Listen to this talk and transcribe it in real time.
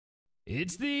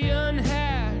It's the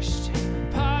Unhashed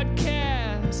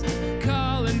Podcast.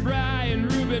 Colin, Bryan,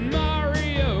 Ruben,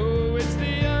 Mario. It's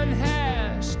the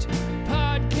Unhashed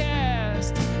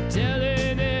Podcast.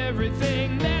 Telling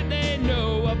everything that they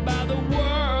know about the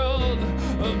world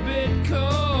of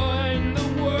Bitcoin.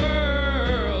 The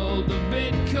world of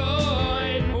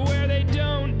Bitcoin. Where they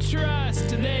don't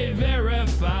trust, they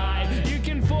verify. You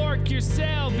can fork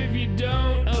yourself if you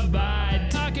don't abide.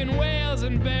 Talking whales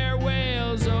and bear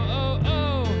whales.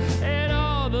 And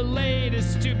all the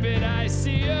latest stupid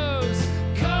ICOs.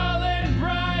 Colin,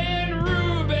 Bryan,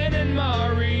 Ruben, and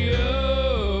Mario.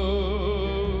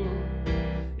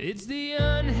 It's the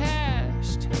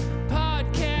Unhashed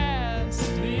Podcast.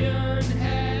 The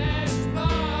Unhashed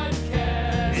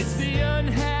Podcast. It's the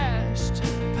Unhashed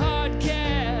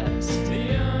Podcast.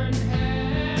 The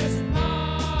Unhashed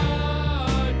Podcast.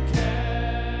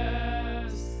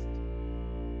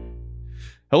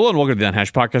 Hello and welcome to the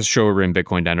Unhashed Podcast, show where we're in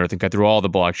Bitcoin down to earth and cut through all the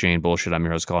blockchain bullshit. I'm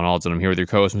your host, Colin, and I'm here with your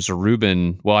co-host, Mr.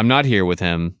 Ruben. Well, I'm not here with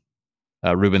him.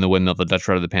 Ruben, the windmill, the Dutch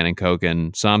rudder, the pan and coke,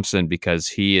 and Samson, because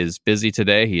he is busy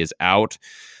today. He is out.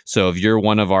 So if you're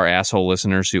one of our asshole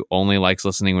listeners who only likes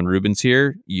listening when Ruben's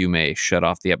here, you may shut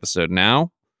off the episode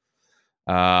now.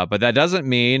 But that doesn't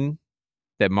mean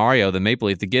that Mario, the Maple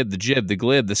Leaf, the Gib, the Jib, the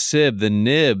Glib, the Sib, the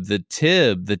Nib, the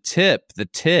Tib, the Tip, the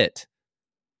Tit,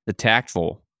 the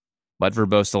Tactful, but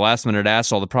verbose, the last minute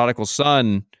asshole, the prodigal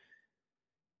son,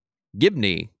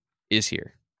 Gibney, is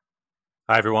here.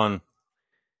 Hi, everyone.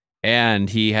 And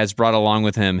he has brought along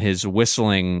with him his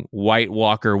whistling White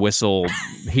Walker whistle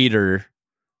heater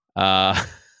in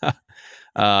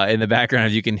the background.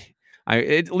 If you can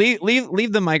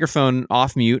leave the microphone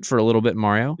off mute for a little bit,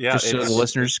 Mario. Yeah, just so the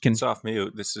listeners can. It's off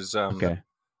mute. This is okay.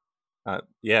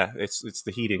 Yeah, it's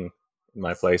the heating in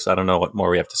my place. I don't know what more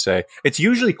we have to say. It's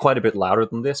usually quite a bit louder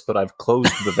than this, but I've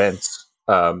closed the vents.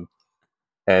 And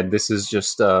this is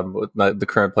just the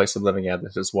current place I'm living at.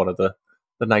 This is one of the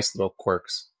nice little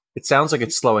quirks. It sounds like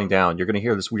it's slowing down. You're going to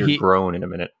hear this weird groan in a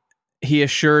minute. He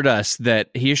assured us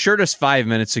 5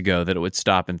 minutes ago that it would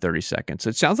stop in 30 seconds.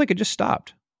 It sounds like it just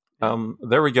stopped.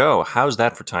 There we go. How's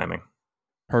that for timing?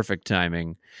 Perfect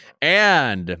timing.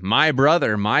 And my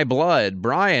brother, my blood,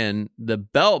 Bryan, the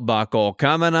belt buckle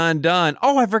coming undone.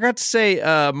 Oh, I forgot to say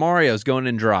Mario's going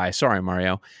in dry. Sorry,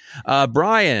 Mario.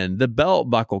 Bryan, the belt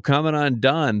buckle coming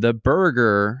undone. The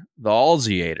burger, the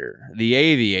Alziator, the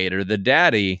aviator, the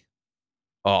daddy,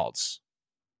 alts.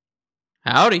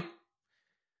 Howdy.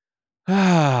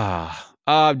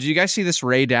 Do you guys see this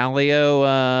Ray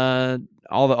Dalio?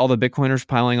 All the Bitcoiners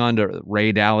piling on to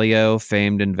Ray Dalio,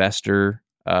 famed investor,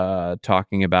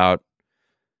 talking about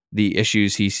the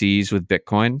issues he sees with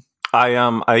Bitcoin.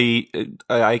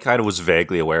 I kind of was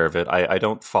vaguely aware of it. I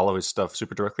don't follow his stuff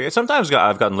super directly. Sometimes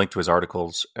I've gotten linked to his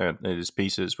articles and his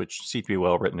pieces, which seem to be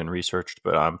well written and researched.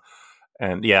 But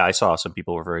and yeah, I saw some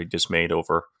people were very dismayed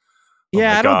over.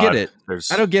 Yeah, I don't get it.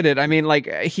 I don't get it. I mean, like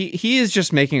he is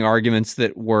just making arguments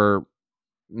that were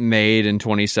made in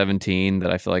 2017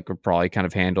 that I feel like were probably kind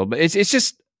of handled, but it's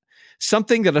just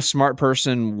something that a smart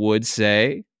person would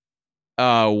say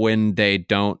when they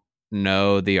don't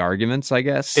know the arguments, I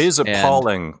guess. It is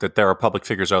appalling that there are public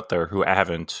figures out there who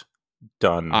haven't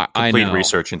done complete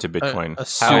research into Bitcoin. A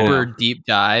super deep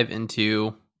dive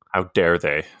into... How dare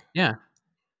they? Yeah.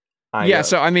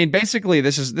 So I mean, basically,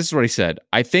 this is what he said.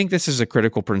 I think this is a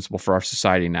critical principle for our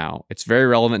society now. It's very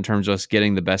relevant in terms of us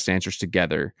getting the best answers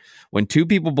together. When two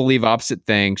people believe opposite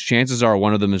things, chances are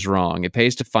one of them is wrong. It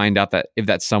pays to find out that if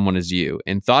that someone is you.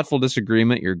 In thoughtful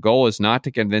disagreement, your goal is not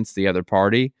to convince the other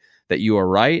party that you are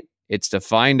right. It's to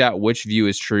find out which view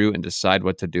is true and decide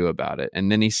what to do about it. And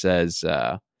then he says,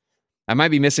 I might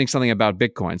be missing something about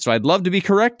Bitcoin, so I'd love to be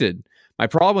corrected. My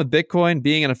problem with Bitcoin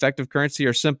being an effective currency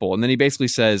are simple. And then he basically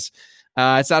says,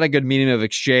 it's not a good medium of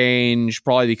exchange,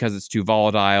 probably because it's too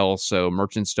volatile, so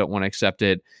merchants don't want to accept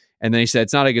it. And then he said,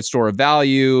 it's not a good store of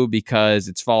value because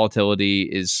its volatility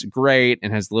is great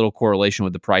and has little correlation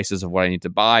with the prices of what I need to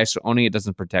buy, so owning it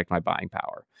doesn't protect my buying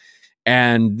power.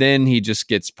 And then he just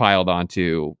gets piled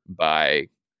onto by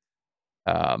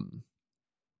a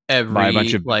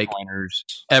bunch of Bitcoiners.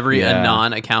 Every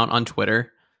Anon account on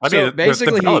Twitter. I mean, so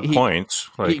basically, the valid points.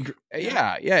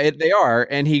 They are.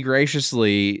 And he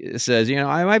graciously says,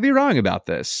 I might be wrong about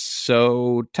this,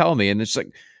 so tell me. And it's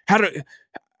like, how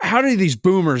do these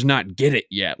boomers not get it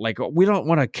yet? Like, we don't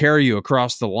want to carry you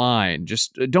across the line.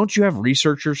 Just don't you have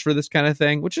researchers for this kind of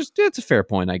thing? Which is, it's a fair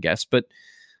point, I guess. But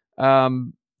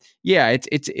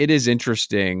it is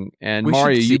interesting. And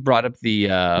Mario, you brought up the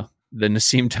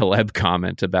Nassim Taleb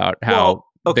comment about how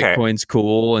Okay. Bitcoin's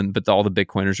cool, but all the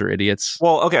Bitcoiners are idiots.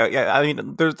 Well, okay, yeah. I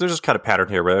mean, there's this kind of pattern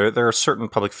here where there are certain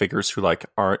public figures who like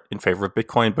aren't in favor of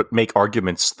Bitcoin, but make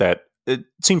arguments that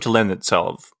seem to lend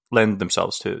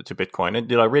themselves to Bitcoin. And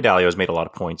Ray Dalio has made a lot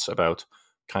of points about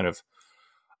kind of.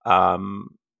 I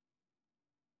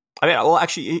mean, well,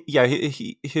 actually, yeah,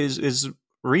 his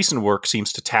recent work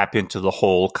seems to tap into the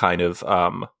whole kind of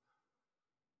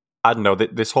I don't know,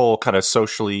 this whole kind of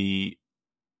socially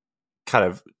kind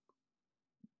of,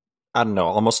 I don't know,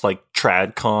 almost like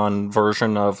TradCon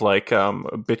version of like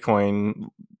Bitcoin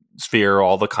sphere,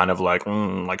 all the kind of like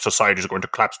society is going to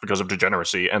collapse because of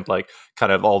degeneracy, and like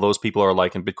kind of all those people are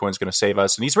like, and Bitcoin's going to save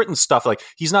us. And he's written stuff like,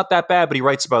 he's not that bad, but he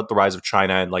writes about the rise of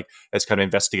China and like has kind of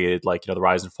investigated like, the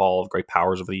rise and fall of great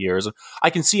powers over the years.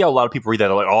 I can see how a lot of people read that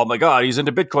like, oh my god, he's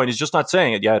into Bitcoin, he's just not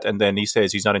saying it yet. And then he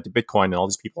says he's not into Bitcoin, and all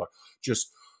these people are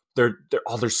just they're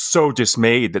so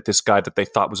dismayed that this guy that they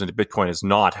thought was into Bitcoin is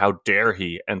not. How dare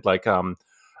he? And like and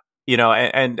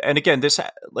again, this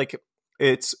like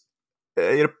it's.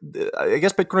 I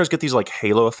guess Bitcoiners get these like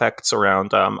halo effects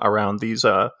around these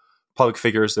public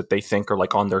figures that they think are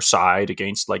like on their side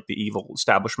against like the evil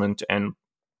establishment, and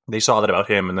they saw that about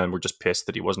him, and then were just pissed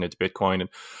that he wasn't into Bitcoin,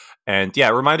 and yeah,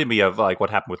 it reminded me of like what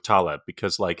happened with Taleb,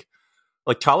 because like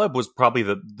Taleb was probably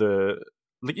the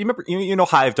like, you remember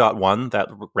Hive.1, that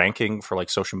ranking for like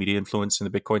social media influence in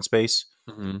the Bitcoin space.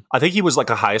 Mm-hmm. I think he was like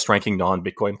the highest ranking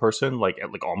non-Bitcoin person. Like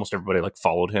almost everybody like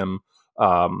followed him,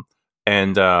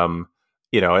 and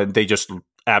they just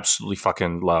absolutely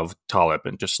fucking love Taleb,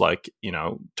 and just like,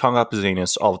 tongue up his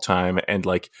anus all the time. And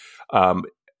like, and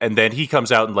then he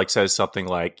comes out and like says something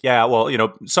like, yeah, well,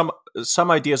 some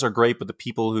ideas are great, but the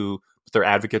people who their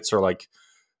advocates are like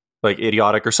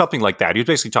idiotic or something like that. He was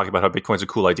basically talking about how Bitcoin's a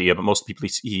cool idea, but most people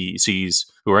he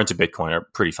sees who are into Bitcoin are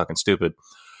pretty fucking stupid.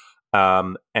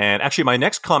 And actually, my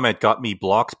next comment got me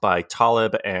blocked by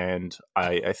Taleb, and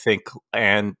I think,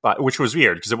 which was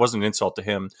weird because it wasn't an insult to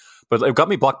him, but it got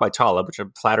me blocked by Taleb, which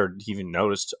I'm flattered he even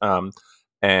noticed.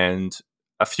 And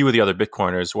a few of the other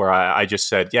Bitcoiners, where I just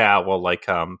said, yeah, well, like,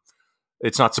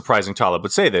 it's not surprising Taleb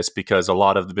would say this, because a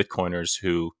lot of the Bitcoiners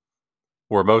who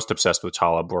were most obsessed with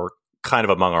Taleb were kind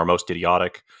of among our most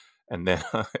idiotic. And then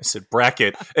I said,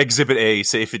 bracket, Exhibit A,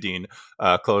 Saifedean,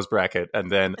 close bracket.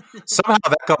 And then somehow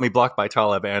that got me blocked by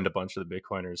Taleb and a bunch of the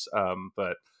Bitcoiners.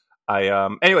 But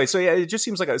anyway, so yeah, it just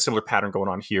seems like a similar pattern going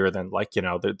on here. Then, like,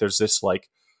 there's this like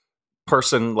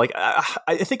person, like,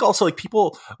 I think also like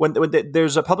people, when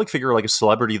there's a public figure, like a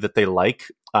celebrity that they like,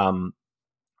 and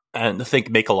think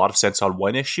make a lot of sense on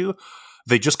one issue,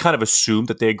 they just kind of assume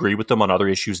that they agree with them on other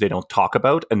issues they don't talk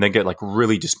about, and then get like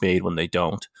really dismayed when they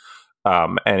don't.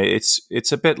 And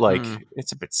it's a bit like,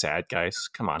 it's a bit sad, guys.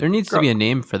 Come on. There needs to be a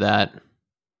name for that.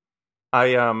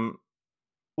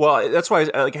 Well, that's why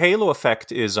like Halo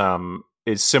effect is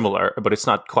similar, but it's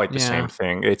not quite the same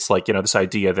thing. It's like, this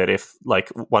idea that if like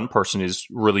one person is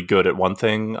really good at one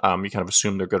thing, you kind of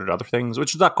assume they're good at other things,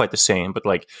 which is not quite the same, but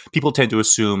like people tend to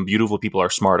assume beautiful people are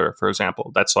smarter, for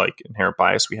example. That's like inherent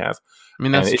bias we have. I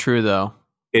mean, that's true though.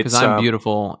 Because I'm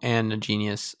beautiful and a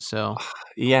genius, so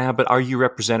yeah. But are you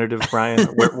representative,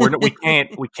 Bryan? we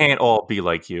can't all be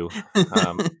like you.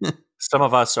 Some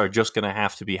of us are just going to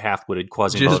have to be half-witted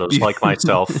Quasimodos, like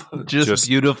myself, just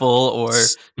beautiful or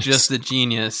just a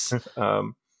genius. Yeah,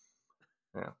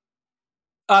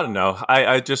 I don't know.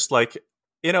 I just like,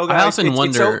 guys, I often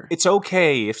wonder. It's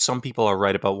okay if some people are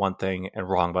right about one thing and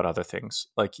wrong about other things.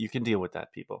 Like, you can deal with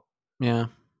that, people. Yeah.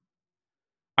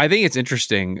 I think it's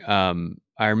interesting.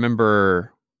 I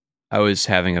remember I was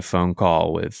having a phone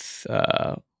call with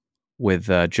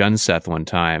Junseth one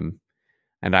time,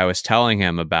 and I was telling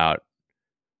him about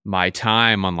my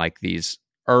time on like these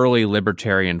early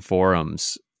libertarian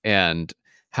forums and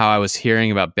how I was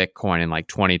hearing about Bitcoin in like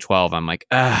 2012. I'm like,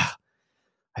 I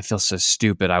feel so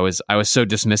stupid. I was so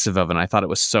dismissive of it, and I thought it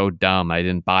was so dumb. I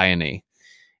didn't buy any.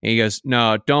 And he goes,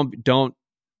 no, don't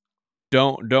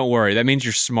worry. That means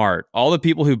you're smart. All the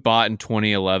people who bought in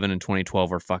 2011 and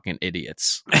 2012 are fucking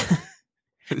idiots.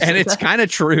 And it's kind of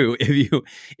true.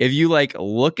 If you like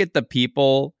look at the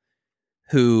people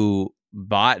who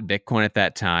bought Bitcoin at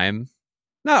that time,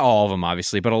 not all of them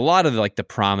obviously, but a lot of like the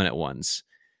prominent ones,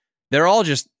 they're all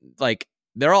just like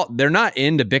they're not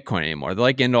into Bitcoin anymore. They're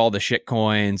like into all the shit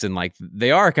coins, and like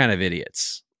they are kind of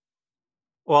idiots.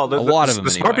 Well, a lot of them.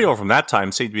 The smart people from that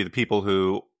time seem to be the people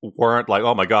who weren't like,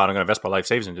 "Oh my god, I'm going to invest my life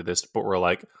savings into this," but were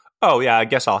like, "Oh yeah, I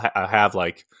guess I'll have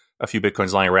like a few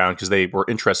Bitcoins lying around," because they were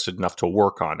interested enough to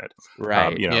work on it.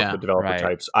 Right. The developer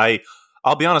types.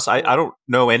 I'll be honest, I don't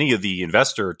know any of the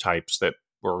investor types that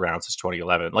were around since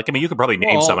 2011. Like, I mean, you could probably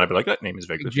name some. I'd be like, that name is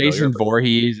vaguely Jason familiar.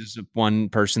 Voorhees is one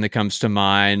person that comes to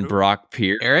mind. Who? Brock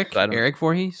Pierce. Eric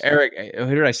Voorhees? Who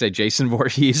did I say? Jason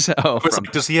Voorhees?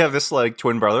 Does he have this like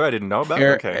twin brother I didn't know about?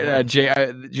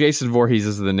 Jason Voorhees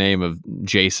is the name of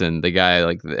Jason, the guy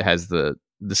like that has the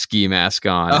ski mask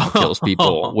on and kills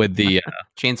people with the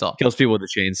chainsaw. Kills people with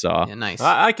the chainsaw. Yeah, nice.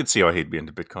 I could see why he'd be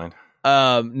into Bitcoin.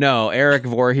 No, Eric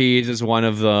Voorhees is one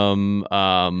of them.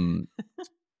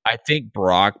 I think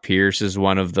Brock Pierce is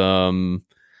one of them.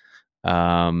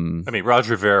 I mean,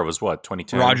 Roger Ver was what,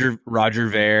 2010? Roger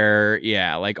Ver,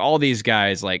 yeah, like all these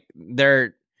guys, like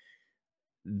they're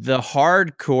the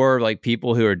hardcore like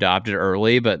people who adopted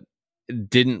early, but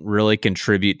didn't really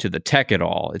contribute to the tech at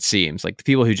all. It seems like the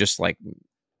people who just like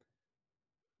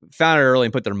found it early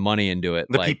and put their money into it.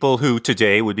 The people who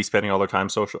today would be spending all their time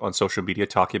on social media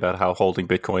talking about how holding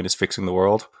Bitcoin is fixing the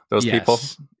world. Those people.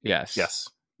 Yes.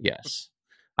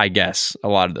 I guess a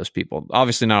lot of those people.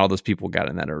 Obviously, not all those people got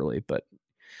in that early, but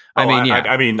I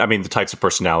mean, the types of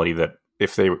personality that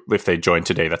if they joined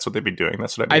today, that's what they'd be doing.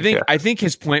 That's what I mean. I think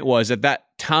his point was at that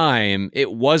time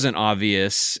it wasn't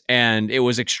obvious and it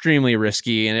was extremely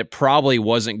risky and it probably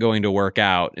wasn't going to work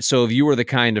out. So if you were the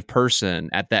kind of person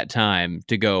at that time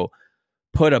to go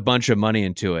put a bunch of money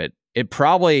into it, it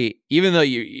probably, even though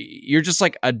you're just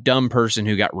like a dumb person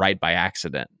who got right by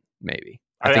accident, maybe.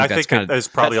 I think that's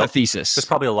probably a thesis. There's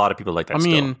probably a lot of people like that.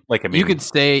 You could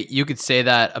say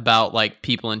that about like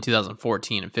people in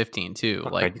 2014 and 15 too.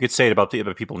 Okay. Like you could say it about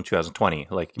people in 2020.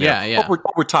 Like yeah.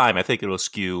 Over time, I think it will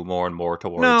skew more and more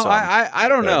towards. No, I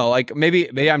don't know. Like maybe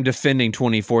I'm defending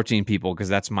 2014 people because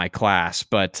that's my class,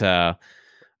 but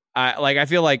I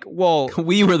feel like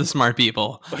we were the smart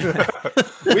people.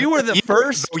 we were the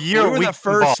first.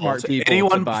 Smart people.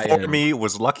 Anyone before me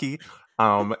was lucky.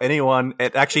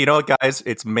 Actually, you know what, guys?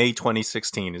 It's May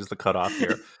 2016 is the cutoff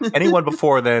here. Anyone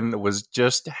before then was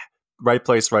just right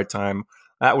place, right time.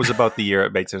 That was about the year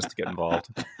it made sense to get involved.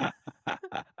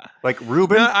 Like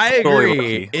Ruben, no, I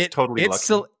agree. Totally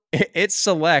lucky. It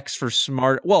selects for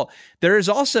smart. Well, there is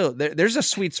also there's a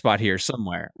sweet spot here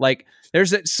somewhere. Like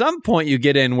there's at some point you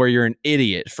get in where you're an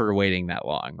idiot for waiting that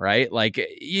long, right? Like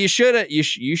you should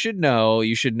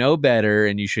know better,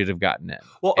 and you should have gotten in,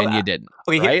 and you didn't,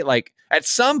 right? Like at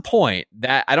some point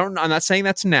that I'm not saying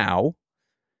that's now.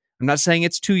 I'm not saying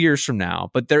it's 2 years from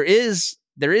now, but there is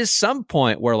some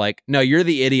point where like, no, you're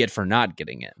the idiot for not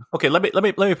getting in. Okay, let me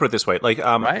put it this way. Like,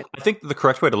 right? I think the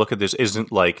correct way to look at this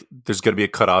isn't like there's going to be a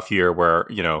cutoff year where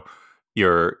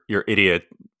you're idiot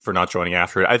for not joining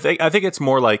after it. I think it's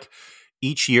more like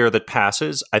each year that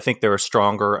passes, I think there are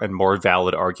stronger and more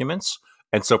valid arguments,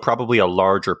 and so probably a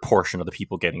larger portion of the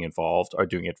people getting involved are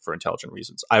doing it for intelligent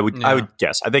reasons. I would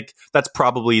guess. I think that's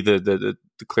probably the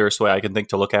clearest way I can think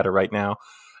to look at it right now,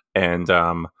 and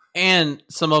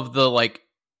some of the like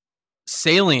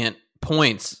salient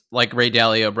points like Ray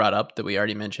Dalio brought up that we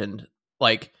already mentioned,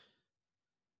 like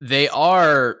they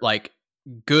are like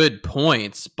good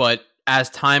points, but as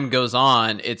time goes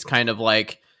on, it's kind of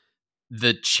like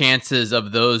the chances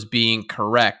of those being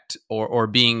correct or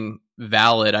being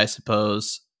valid, I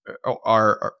suppose,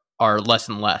 are less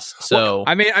and less. So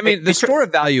I mean, the store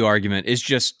of value argument is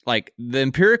just like the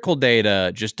empirical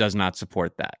data just does not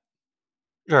support that.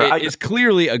 Sure, it's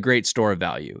clearly a great store of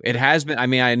value. It has been. I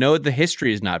mean, I know the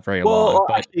history is not very long,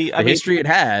 but the history it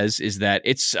has is that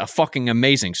it's a fucking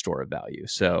amazing store of value.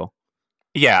 So,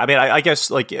 yeah, I mean, I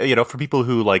guess like for people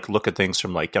who like look at things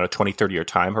from like 20, 30-year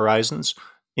time horizons,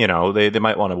 they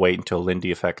might want to wait until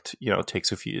Lindy effect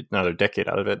takes another decade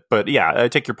out of it. But yeah, I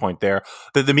take your point there.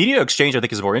 The media exchange I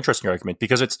think is a more interesting argument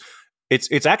because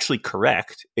it's actually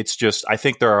correct. It's just I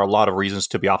think there are a lot of reasons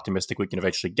to be optimistic we can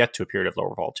eventually get to a period of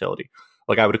lower volatility.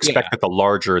 Like I would expect that the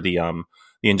larger the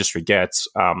industry gets,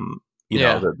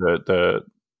 the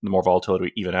more volatility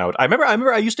would even out. I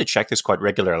remember I used to check this quite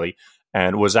regularly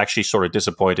and was actually sort of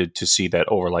disappointed to see that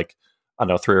over like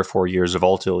 3 or 4 years of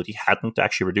volatility hadn't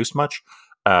actually reduced much.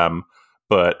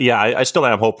 But yeah, I still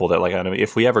am hopeful that like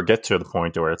if we ever get to the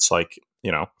point where it's like I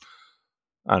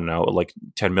don't know, like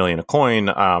 10 million a coin,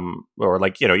 or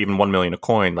like even 1 million a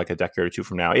coin, like a decade or two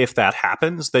from now, if that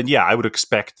happens, then yeah, I would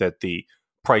expect that the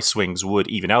price swings would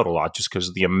even out a lot just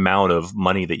because the amount of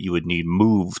money that you would need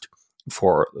moved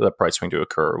for the price swing to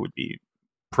occur would be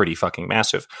pretty fucking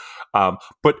massive.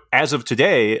 But as of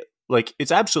today, like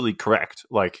it's absolutely correct.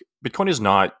 Like Bitcoin is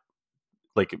not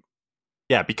like,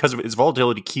 because of its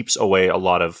volatility keeps away a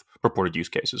lot of purported use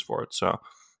cases for it. So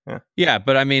yeah,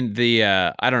 but I mean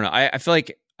I don't know. I feel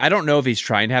like I don't know if he's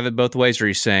trying to have it both ways or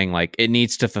he's saying like it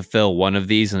needs to fulfill one of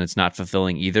these and it's not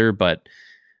fulfilling either. But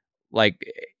like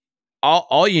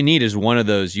all you need is one of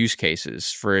those use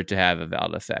cases for it to have a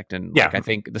valid effect. And like, I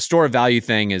think the store of value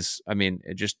thing is, I mean,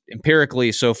 it just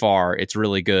empirically so far, it's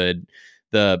really good.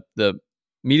 The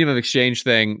medium of exchange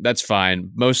thing, that's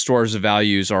fine. Most stores of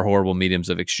values are horrible mediums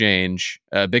of exchange.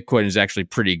 Bitcoin is actually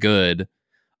pretty good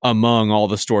among all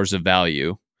the stores of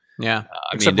value. Yeah,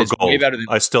 except for gold. Way better than,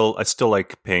 I still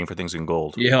like paying for things in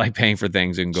gold. Yeah, like paying for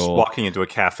things in gold. Just walking into a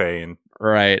cafe and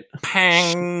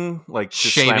pang, like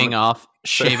shaving off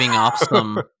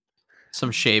some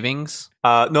shavings.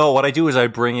 No, what I do is I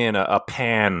bring in a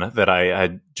pan that I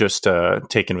had just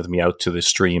taken with me out to the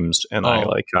streams, and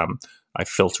I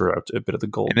filter out a bit of the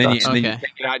gold. And then you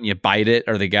take it out and you bite it,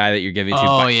 or the guy that you're giving to.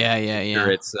 Oh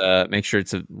yeah. Make sure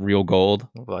it's a real gold.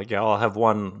 Like I'll have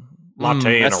one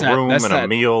latte in a room and a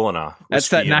meal and a. That's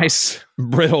that nice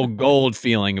brittle gold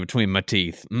feeling between my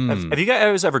teeth. Have you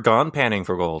guys ever gone panning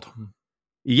for gold?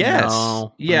 Yes.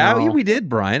 No, we did,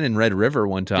 Bryan, in Red River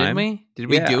one time. Did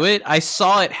we do it? I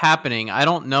saw it happening. I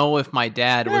don't know if my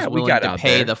dad was willing to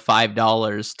pay the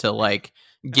 $5 to like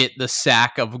get the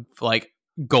sack of like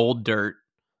gold dirt.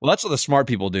 Well, that's what the smart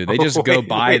people do. They just go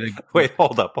buy the. Wait,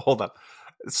 hold up.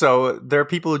 So there are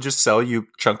people who just sell you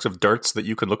chunks of dirt so that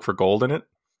you can look for gold in it?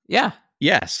 Yeah.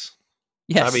 Yes.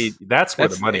 I mean, that's where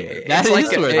the money is. That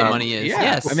is where the money is. Yeah.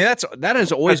 Yes. I mean, that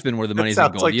has always been where the money is in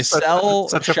gold. Like you sell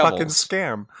such shovels. a fucking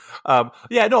scam.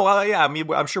 I mean,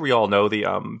 I'm sure we all know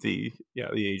the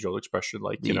age-old expression,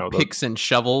 like the picks and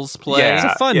shovels play. Yeah, it's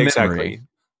a fun memory. Exactly.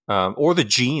 Or the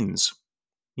jeans.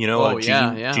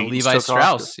 Jeans Levi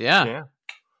Strauss. Yeah.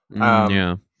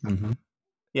 Mm-hmm.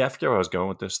 Yeah, I forget where I was going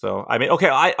with this, though. I mean,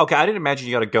 I didn't imagine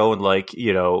you got to go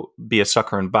and be a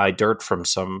sucker and buy dirt from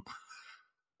some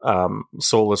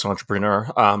soulless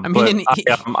entrepreneur.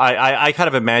 I kind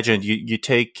of imagined you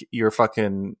take your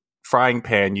fucking frying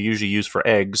pan you usually use for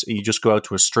eggs, and you just go out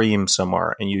to a stream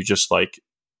somewhere, and you just like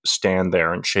stand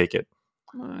there and shake it.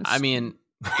 I mean,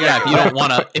 yeah,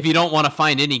 if you don't want to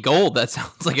find any gold, that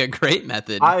sounds like a great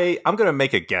method. I'm going to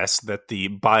make a guess that the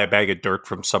buy a bag of dirt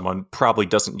from someone probably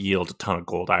doesn't yield a ton of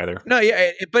gold either. No,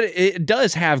 yeah, but it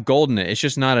does have gold in it. It's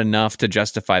just not enough to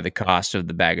justify the cost of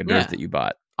the bag of dirt that you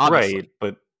bought. Obviously. Right,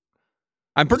 but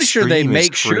I'm pretty sure they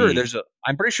make sure there's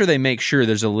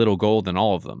a little gold in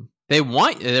all of them. They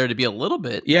want there to be a little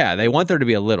bit. Yeah, they want there to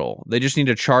be a little. They just need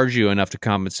to charge you enough to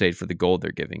compensate for the gold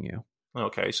they're giving you.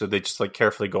 Okay, so they just like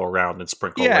carefully go around and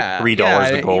sprinkle like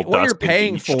 $3 of gold. What you're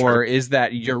paying for is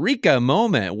that eureka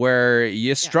moment where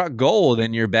you struck gold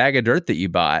in your bag of dirt that you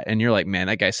bought, and you're like, "Man,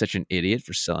 that guy's such an idiot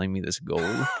for selling me this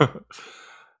gold."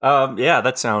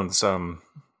 That sounds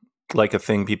like a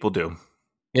thing people do.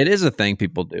 It is a thing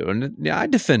people do, and I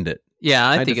defend it. Yeah,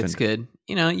 I think it's good.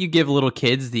 You give little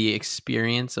kids the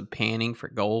experience of panning for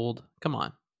gold. Come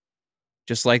on.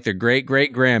 Just like their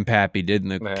great-great-grandpappy did in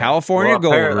the California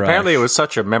Gold Rush. Apparently, it was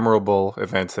such a memorable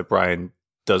event that Bryan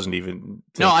doesn't even.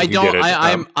 No, I don't.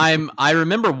 I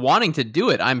remember wanting to do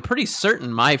it. I'm pretty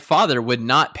certain my father would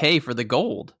not pay for the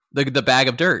gold, the bag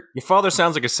of dirt. Your father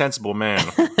sounds like a sensible man.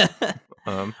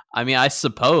 I mean, I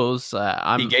suppose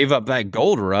he gave up that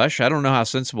gold rush. I don't know how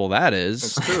sensible that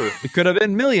is. That's true. We could have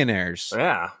been millionaires.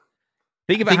 Yeah.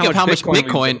 Think of how much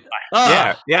Bitcoin.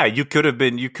 Yeah. You could have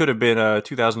been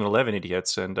 2011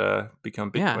 idiots and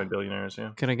become Bitcoin billionaires.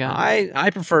 Yeah. Could have gone. I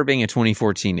prefer being a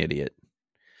 2014 idiot.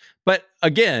 But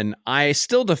again, I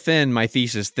still defend my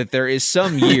thesis that there is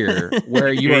some year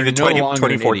where you are the no longer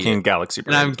 2014 an idiot.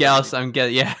 Galaxy. And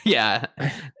yeah.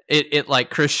 It like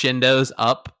crescendos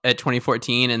up at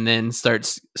 2014 and then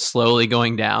starts slowly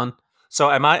going down. So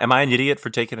am I an idiot for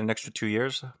taking an extra 2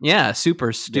 years? Yeah,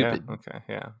 super stupid. Yeah, okay,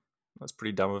 yeah. That's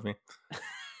pretty dumb of me.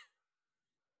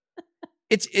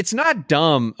 It's not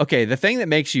dumb. Okay, the thing that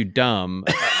makes you dumb,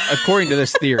 according to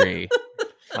this theory,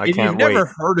 if you've never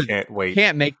heard of it, you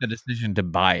can't make the decision to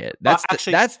buy it. That's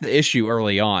the issue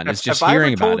early on. It's just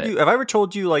hearing about it. Have I ever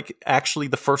told you, like, actually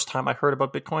the first time I heard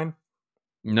about Bitcoin?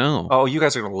 No. Oh, you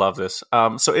guys are gonna love this.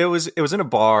 So it was in a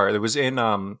bar. It was in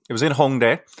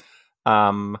Hongdae.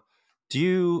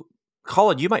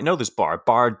 Colin, you might know this bar,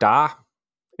 Bar Da.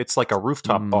 It's like a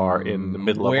rooftop bar in the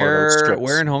middle of one of those strips.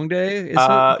 Where in Hongdae is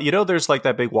it? There's like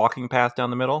that big walking path down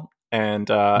the middle, and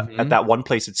at that one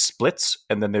place it splits,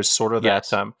 and then there's sort of that.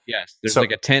 Yes, there's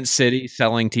like a tent city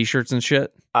selling T-shirts and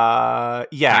shit. Yeah,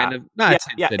 kind of. Not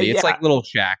tent city. It's like little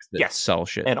shacks that sell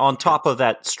shit. And on top of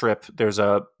that strip, there's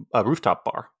a rooftop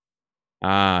bar.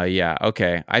 Yeah,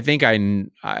 okay. I think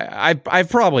I've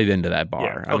probably been to that bar.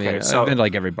 Yeah, okay, I mean, I've been to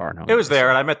like every bar in Hongdae. It was there,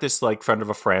 and I met this like friend of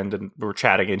a friend, and we were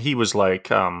chatting, and he was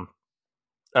like,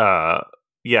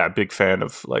 yeah, big fan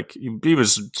of like he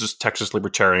was just Texas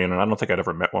libertarian, and I don't think I'd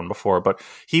ever met one before, but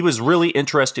he was really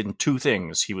interested in two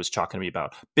things he was talking to me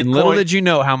about. Bitcoin. And little did you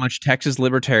know how much Texas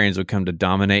libertarians would come to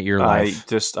dominate your life.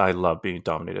 I love being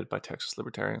dominated by Texas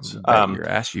libertarians. Your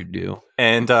ass you do.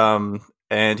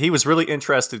 And he was really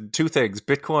interested in two things,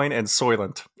 Bitcoin and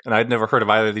Soylent. And I'd never heard of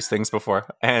either of these things before.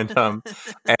 And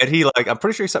he I'm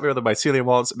pretty sure he sent me with a mycelium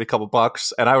wallet, sent me a couple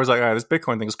bucks. And I was like, this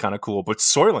Bitcoin thing is kind of cool, but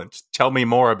Soylent, tell me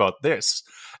more about this.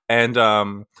 And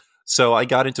so I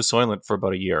got into Soylent for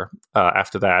about a year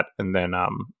after that. And then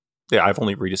I've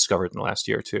only rediscovered in the last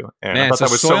year or two. And I thought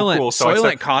that was Soylent, so cool. So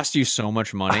Soylent cost you so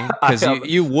much money because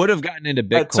you would have gotten into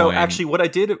Bitcoin. So actually what I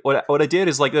did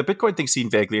is like the Bitcoin thing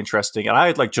seemed vaguely interesting. And I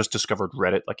had like just discovered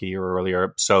Reddit like a year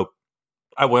earlier. So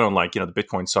I went on like, the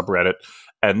Bitcoin subreddit.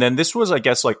 And then this was, I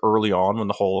guess, like early on when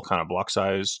the whole kind of block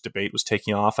size debate was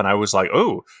taking off. And I was like,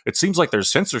 oh, it seems like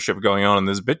there's censorship going on in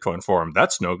this Bitcoin forum.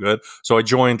 That's no good. So I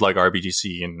joined like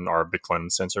RBGC and our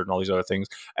Bitcoin Censored and all these other things.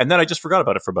 And then I just forgot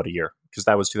about it for about a year because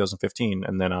that was 2015.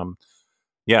 And then,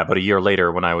 about a year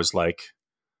later when I was like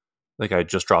I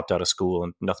just dropped out of school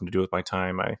and nothing to do with my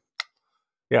time, I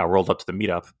rolled up to the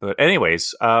meetup. But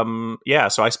anyways, so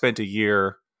I spent a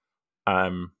year,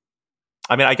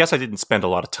 I guess I didn't spend a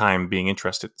lot of time being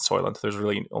interested in Soylent. There's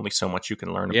really only so much you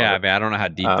can learn about it. I don't know how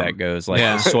deep that goes. Like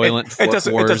Soylent it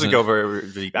doesn't go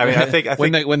very deep. I think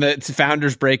when the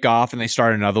founders break off and they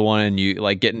start another one and you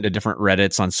like get into different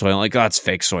Reddits on Soylent, like, it's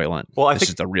fake Soylent. Well, I this think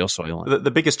is the real Soylent.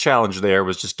 The biggest challenge there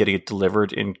was just getting it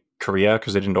delivered in Korea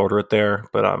because they didn't order it there.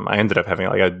 But I ended up having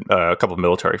like a couple of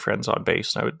military friends on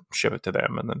base, and I would ship it to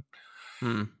them, and then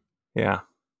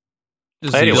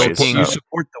Anyways, you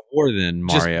support the war then,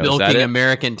 Mario? Just bilking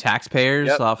American taxpayers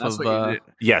off of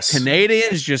yes,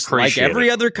 Canadians, just like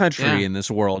every other country in this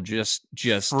world, just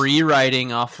free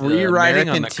riding off on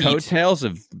the coattails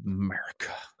of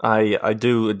America. I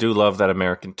do love that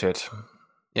American tit.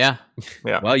 Yeah.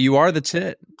 Well, you are the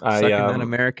tit, sucking that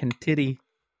American titty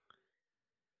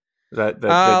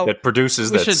that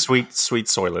produces that sweet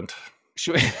Soylent.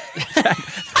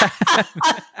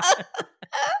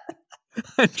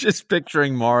 I'm just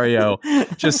picturing Mario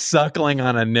just suckling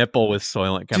on a nipple with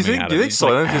Soylent coming out of it. Do you think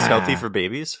Soylent is healthy for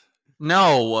babies?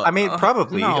 No. I mean,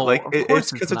 probably. No,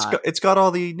 it's because it's got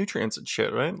all the nutrients and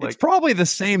shit, right? Like, it's probably the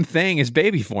same thing as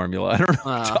baby formula. I don't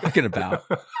know what you're talking about.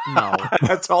 No.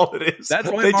 That's all it is.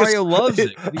 That's why Mario loves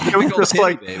it. They were just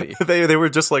like, they were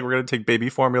just like, we're going to take baby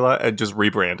formula and just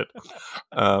rebrand it.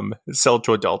 Sell it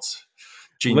to adults.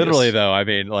 Genius. Literally, though, I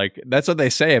mean, like, that's what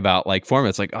they say about like formula.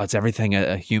 It's like, it's everything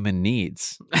a human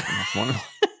needs.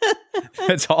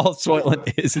 That's all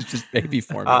Soylent is just baby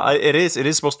formula. It is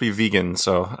supposed to be vegan,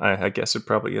 so I guess it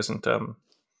probably isn't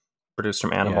produced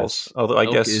from animals. Yes. Although I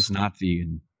Milk guess is not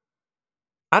vegan.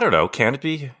 I don't know. Can it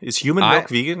be? Is human milk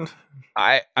vegan?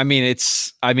 I mean,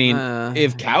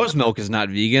 if cow's milk is not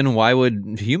vegan, why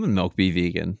would human milk be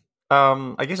vegan?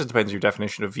 I guess it depends on your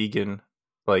definition of vegan.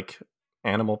 Like,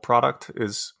 animal product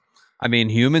is. I mean,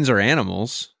 humans are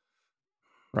animals,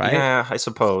 right? Yeah, I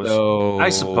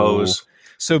suppose.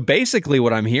 So basically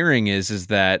what I'm hearing is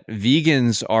that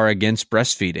vegans are against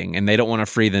breastfeeding and they don't want to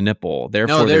free the nipple.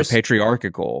 Therefore, they're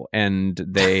patriarchal and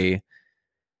they...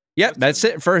 Yep, that's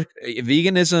it.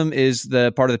 Veganism is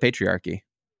the part of the patriarchy.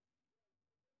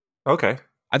 Okay.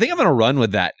 I think I'm going to run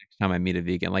with that next time I meet a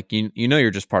vegan. Like,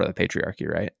 you're just part of the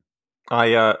patriarchy, right?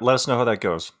 Let us know how that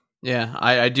goes. Yeah,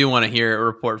 I do want to hear a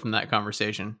report from that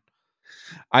conversation.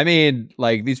 I mean,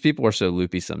 like, these people are so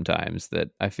loopy sometimes that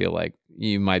I feel like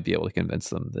you might be able to convince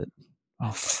them that,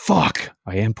 oh, fuck,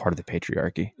 I am part of the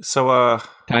patriarchy. So,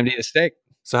 time to eat a steak.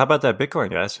 So how about that Bitcoin,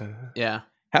 guys? Yeah.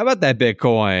 How about that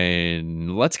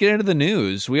Bitcoin? Let's get into the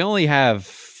news. We only have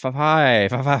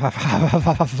five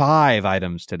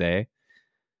items today.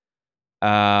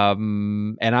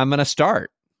 And I'm going to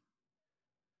start.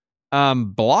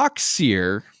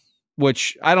 BlockSeer,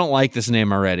 which I don't like this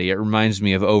name already. It reminds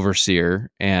me of Overseer,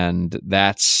 and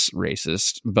that's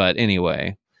racist. But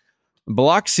anyway,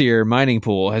 BlockSeer mining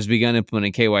pool has begun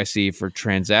implementing KYC for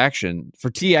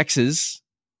TXs.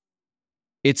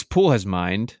 Its pool has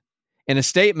mined. In a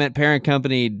statement, parent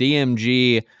company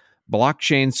DMG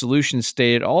Blockchain Solutions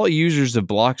stated all users of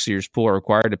BlockSeer's pool are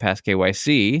required to pass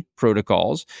KYC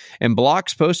protocols, and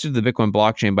blocks posted to the Bitcoin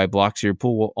blockchain by BlockSeer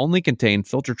pool will only contain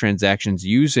filter transactions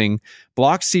using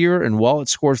BlockSeer and wallet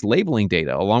scores labeling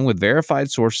data, along with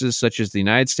verified sources such as the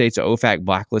United States OFAC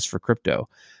blacklist for crypto.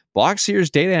 BlockSeer's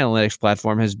data analytics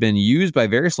platform has been used by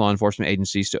various law enforcement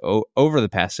agencies over the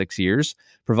past 6 years,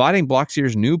 providing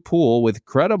BlockSeer's new pool with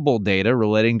credible data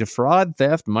relating to fraud,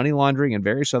 theft, money laundering, and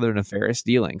various other nefarious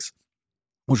dealings.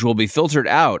 which will be filtered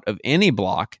out of any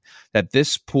block that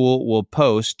this pool will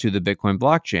post to the Bitcoin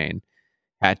blockchain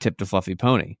at Tip to Fluffy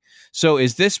Pony. So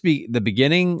is this the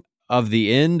beginning of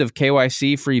the end of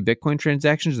KYC free Bitcoin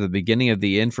transactions, or the beginning of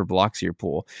the end for BlockSeer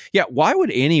pool? Yeah, why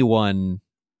would anyone?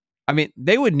 I mean,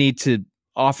 they would need to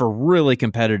offer really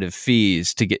competitive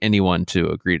fees to get anyone to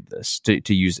agree to this,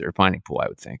 to use their mining pool, I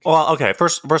would think. Well, okay.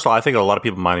 First of all, I think a lot of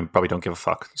people mining probably don't give a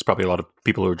fuck. It's probably a lot of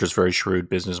people who are just very shrewd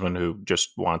businessmen who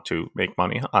just want to make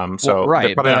money. So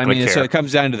right, but I mean, so it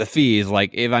comes down to the fees.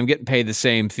 Like, if I'm getting paid the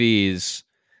same fees,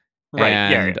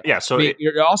 right? Yeah. So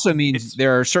it also means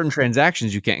there are certain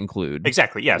transactions you can't include.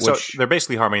 Exactly. Yeah. So they're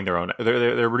basically harming their own.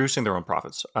 They're reducing their own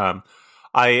profits.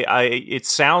 It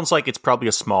sounds like it's probably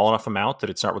a small enough amount that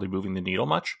it's not really moving the needle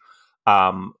much.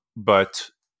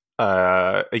 But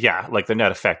yeah, like the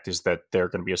net effect is that they're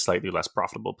going to be a slightly less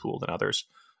profitable pool than others.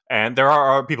 And there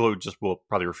are people who just will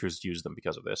probably refuse to use them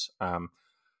because of this.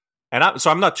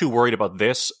 So I'm not too worried about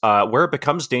this. Where it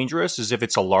becomes dangerous is if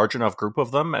it's a large enough group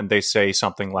of them and they say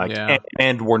something like,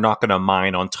 and we're not going to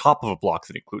mine on top of a block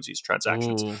that includes these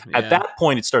transactions. At that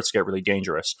point, it starts to get really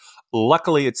dangerous.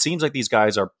 Luckily, it seems like these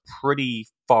guys are pretty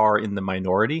far in the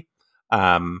minority.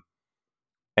 And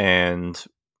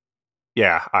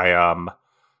yeah,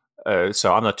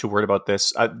 so I'm not too worried about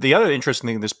this. The other interesting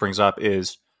thing this brings up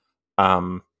is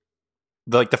the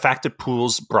fact that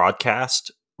pools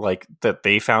broadcast like that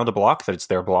they found a block, that it's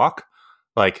their block.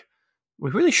 Like, we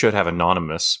really should have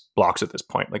anonymous blocks at this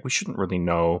point. Like, we shouldn't really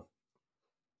know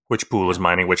which pool is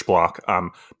mining which block.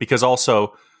 Because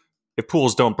also, if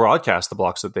pools don't broadcast the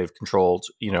blocks that they've controlled,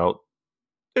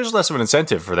 there's less of an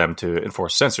incentive for them to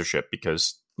enforce censorship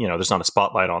because, there's not a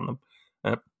spotlight on them.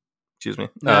 Excuse me.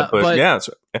 But yeah.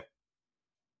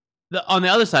 On the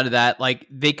other side of that, like,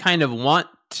 they kind of want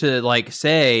to like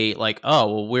say like, oh,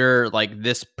 well, we're like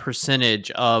this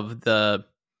percentage of the,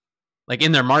 like,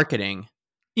 in their marketing.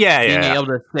 Being able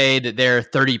to say that they're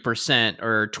 30%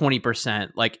 or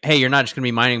 20%, like, hey, you're not just going to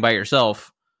be mining by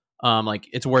yourself. Like,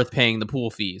 it's worth paying the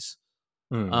pool fees.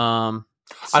 I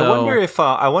wonder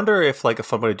if like a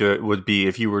fun way to do it would be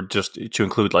if you were just to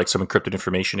include like some encrypted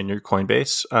information in your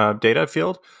Coinbase data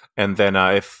field, and then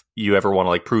if you ever want to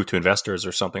like prove to investors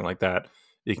or something like that,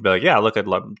 you can be like, yeah, look at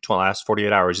the last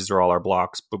 48 hours. These are all our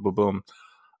blocks. Boom, boom, boom.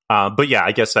 But yeah,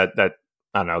 I guess that I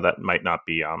don't know. That might not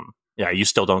be. You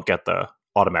still don't get the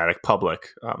automatic public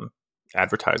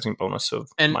advertising bonus of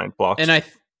mined blocks. And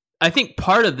I think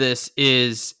part of this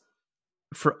is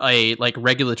for a like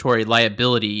regulatory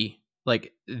liability.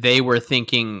 Like, they were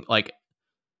thinking like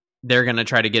they're going to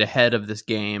try to get ahead of this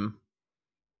game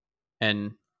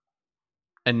and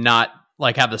not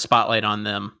like have the spotlight on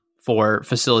them for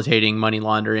facilitating money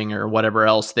laundering or whatever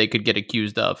else they could get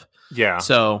accused of. Yeah.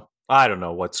 So I don't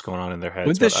know what's going on in their heads.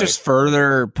 Would this just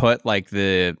further put like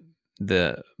the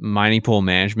mining pool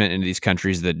management into these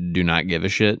countries that do not give a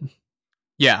shit?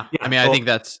 Yeah. I mean, I think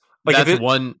that's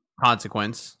one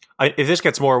consequence. If this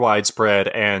gets more widespread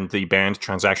and the banned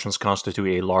transactions constitute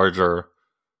a larger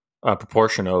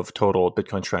proportion of total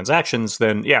Bitcoin transactions,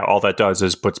 then yeah, all that does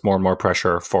is puts more and more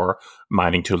pressure for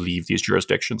mining to leave these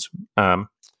jurisdictions. But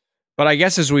I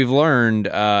guess as we've learned,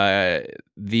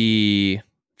 the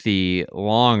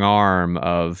long arm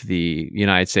of the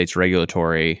United States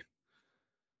regulatory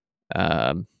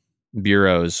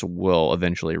bureaus will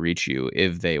eventually reach you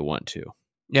if they want to.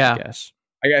 Yeah. I guess.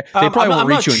 They probably won't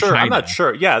reach you in China. I'm not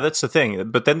sure. Yeah, that's the thing.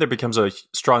 But then there becomes a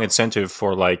strong incentive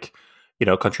for like,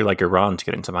 a country like Iran to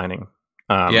get into mining.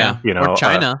 Or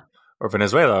China. Or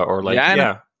Venezuela or like,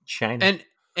 China.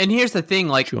 And here's the thing,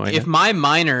 like, if my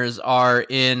miners are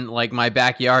in like my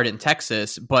backyard in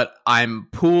Texas, but I'm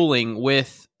pooling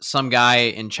with some guy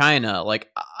in China, like,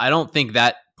 I don't think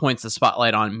that points the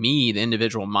spotlight on me, the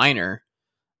individual miner.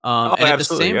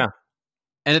 Absolutely, yeah.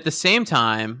 And at the same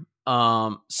time,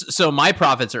 so my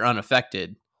profits are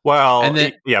unaffected. Well,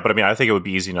 but I mean, I think it would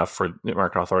be easy enough for the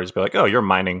American authorities to be like, oh, you're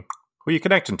mining. Who are you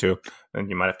connecting to? And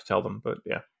you might have to tell them, but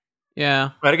yeah. Yeah.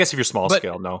 But I guess if you're small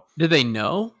scale, no. Do they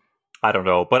know? I don't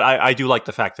know, but I do like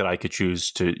the fact that I could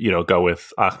choose to, go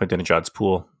with Ahmadinejad's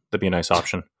pool. That'd be a nice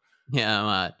option.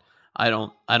 Yeah, I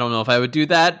don't know if I would do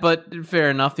that, but fair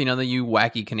enough. That you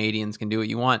wacky Canadians can do what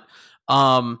you want.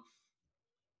 The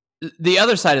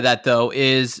other side of that, though,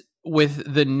 is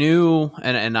with the new,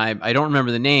 and I don't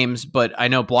remember the names, but I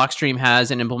know Blockstream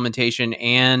has an implementation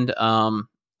and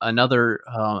another,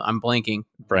 I'm blanking.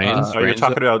 You're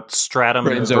talking about Stratum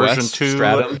version 2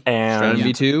 and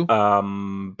Stratum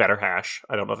v2? Better Hash.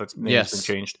 I don't know if that's been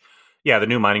changed. Yeah, the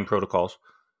new mining protocols.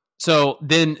 So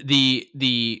then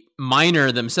the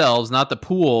miner themselves, not the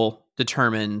pool,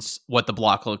 determines what the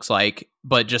block looks like,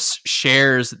 but just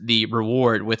shares the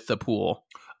reward with the pool.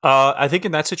 I think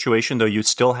in that situation, though, you'd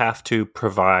still have to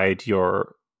provide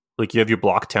you have your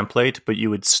block template, but you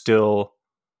would still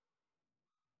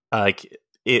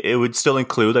it would still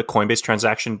include a Coinbase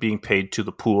transaction being paid to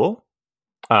the pool.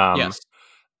 Yes.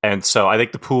 And so I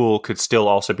think the pool could still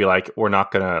also be like, we're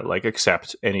not going to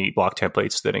accept any block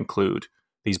templates that include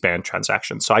these banned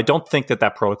transactions. So I don't think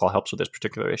that protocol helps with this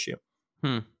particular issue.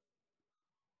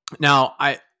 Now,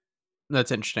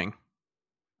 that's interesting.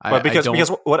 But because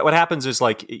what happens is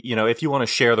if you want to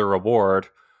share the reward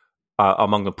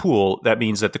among the pool, that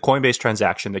means that the Coinbase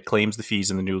transaction that claims the fees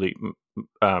in the newly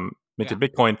minted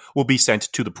Bitcoin will be sent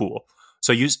to the pool.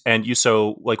 So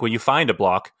when you find a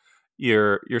block,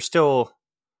 you're still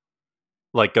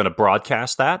going to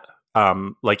broadcast that.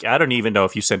 I don't even know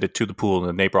if you send it to the pool and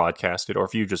then they broadcast it, or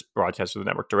if you just broadcast to the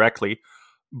network directly.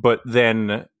 But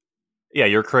then,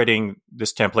 you're creating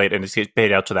this template and it's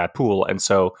paid out to that pool. And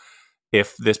so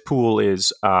if this pool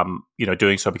is,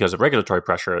 doing so because of regulatory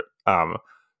pressure,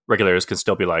 regulators can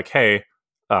still be like, hey,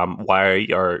 why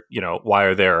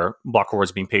are there block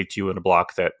rewards being paid to you in a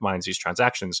block that mines these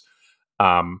transactions?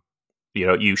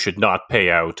 You should not pay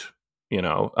out,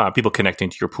 people connecting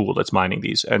to your pool that's mining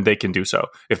these, and they can do so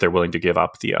if they're willing to give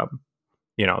up the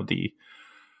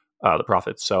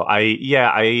profits. So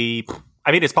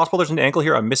I mean, it's possible there's an angle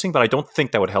here I'm missing, but I don't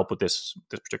think that would help with this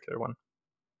particular one.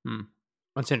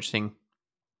 That's interesting.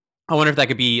 I wonder if that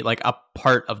could be a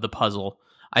part of the puzzle.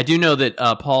 I do know that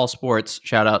Paul Sports,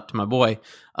 shout out to my boy,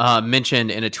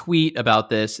 mentioned in a tweet about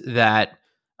this that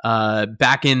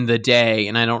back in the day,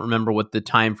 and I don't remember what the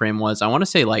time frame was. I want to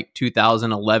say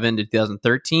 2011 to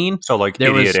 2013. So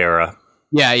idiot era.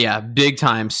 Yeah, big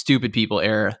time stupid people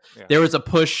era. Yeah. There was a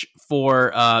push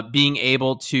for being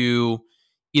able to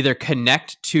either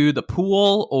connect to the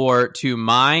pool or to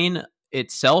mine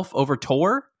itself over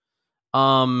Tor.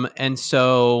 And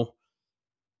so,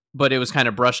 but it was kind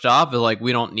of brushed off of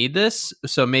we don't need this.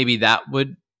 So maybe that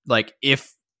would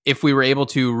if we were able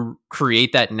to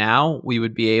create that now, we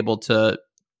would be able to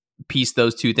piece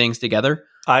those two things together.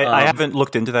 I haven't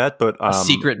looked into that, but a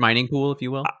secret mining pool, if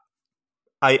you will.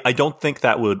 I don't think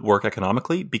that would work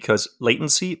economically because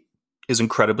latency is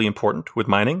incredibly important with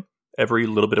mining. Every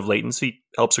little bit of latency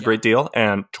helps a great deal,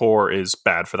 and Tor is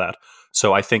bad for that.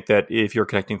 So I think that if you're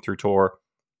connecting through Tor,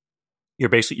 you're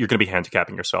going to be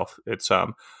handicapping yourself. It's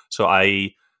so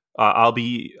I'll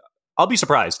be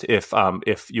surprised if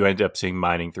you end up seeing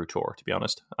mining through Tor. To be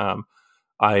honest,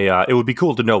 it would be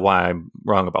cool to know why I'm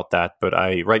wrong about that. But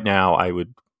right now I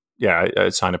would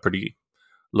assign a pretty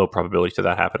low probability to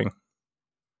that happening.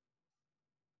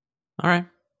 All right.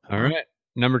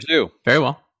 Number 2. Very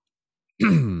well.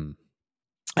 Number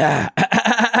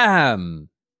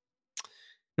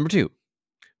 2.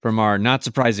 From our not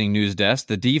surprising news desk,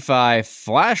 the DeFi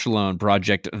flash loan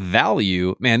project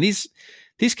Value. Man, these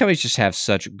companies just have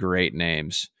such great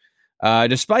names.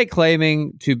 Despite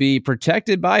claiming to be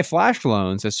protected by flash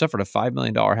loans, has suffered a $5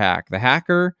 million hack. The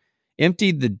hacker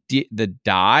emptied the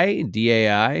DAI,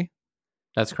 D-A-I.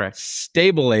 That's correct.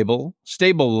 Stable.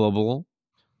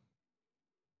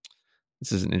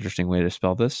 This is an interesting way to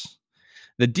spell this.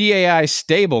 The DAI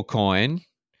stable coin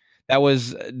that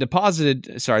was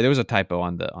deposited. Sorry, there was a typo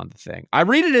on the thing. I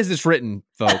read it as it's written,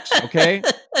 folks. Okay.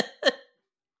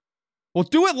 We'll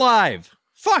do it live.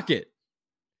 Fuck it.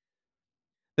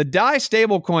 The DAI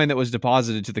stable coin that was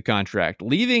deposited to the contract,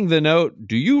 leaving the note,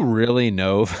 do you really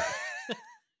know?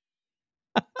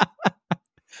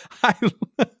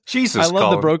 Jesus, I love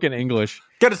Colin. the broken English.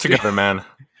 Get it together, man.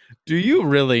 Do you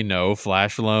really know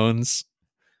flash loans?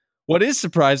 What is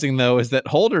surprising, though, is that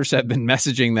holders have been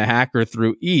messaging the hacker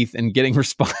through ETH and getting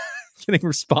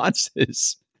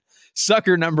responses.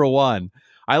 Sucker number 1.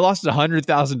 I lost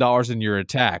 $100,000 in your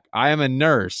attack. I am a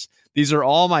nurse. These are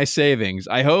all my savings.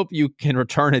 I hope you can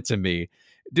return it to me.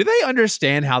 Do they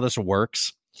understand how this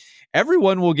works?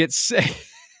 Everyone will get sick.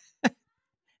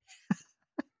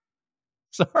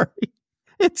 Sorry.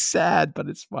 It's sad, but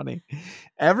it's funny.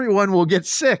 Everyone will get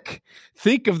sick.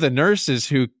 Think of the nurses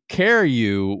who care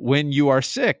you when you are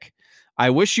sick.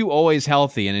 I wish you always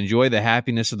healthy and enjoy the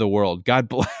happiness of the world. God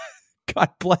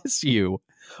bless you.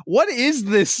 What is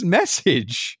this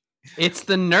message? It's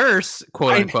the nurse,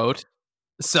 quote unquote,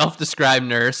 self-described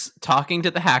nurse, talking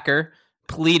to the hacker,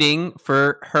 pleading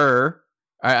for her.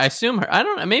 I assume her. I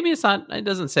don't know. Maybe it's not. It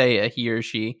doesn't say a he or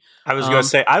she. I was going to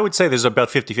say, I would say there's about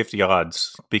 50-50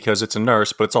 odds because it's a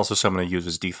nurse, but it's also someone who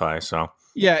uses DeFi. So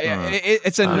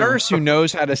it's a nurse who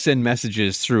knows how to send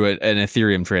messages through an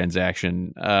Ethereum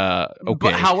transaction. Okay.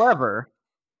 But however,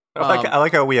 I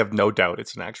like how we have no doubt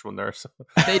it's an actual nurse.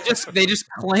 They just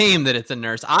claim that it's a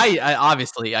nurse. I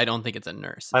obviously I don't think it's a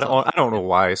nurse. I don't know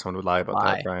why someone would lie about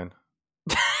that, Bryan.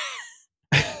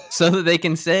 So that they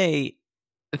can say,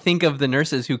 think of the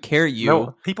nurses who carry you.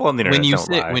 No, people on the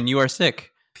internet when you are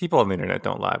sick. People on the internet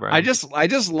don't lie, Bryan. I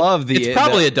just love the. It's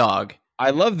probably a dog.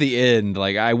 I love the end.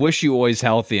 Like, I wish you always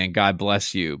healthy and God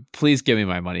bless you. Please give me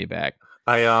my money back.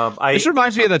 This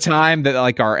reminds me of the time that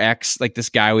like our ex, like this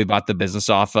guy we bought the business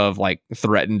off of, like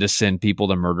threatened to send people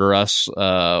to murder us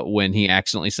when he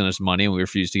accidentally sent us money and we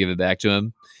refused to give it back to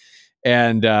him.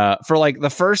 And for like the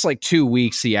first like 2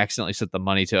 weeks, he accidentally sent the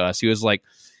money to us. He was like,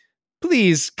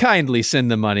 please kindly send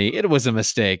the money. It was a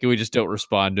mistake. And we just don't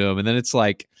respond to him. And then it's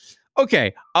like,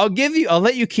 okay, I'll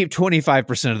let you keep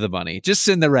 25% of the money. Just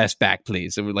send the rest back,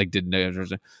 please. And we like didn't know.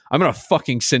 I'm going to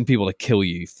fucking send people to kill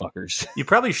you, you fuckers. You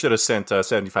probably should have sent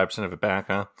 75% of it back,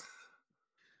 huh?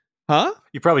 Huh?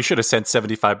 You probably should have sent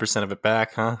 75% of it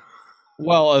back, huh?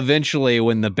 Well, eventually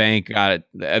when the bank got it,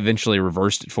 eventually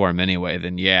reversed it for him anyway,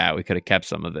 then yeah, we could have kept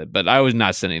some of it. But I was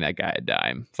not sending that guy a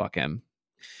dime. Fuck him.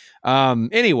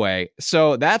 Anyway,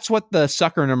 so that's what the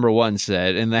sucker number 1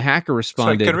 said, and the hacker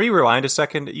responded. So can we rewind a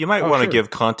second? You might want to give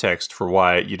context for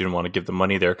why you didn't want to give the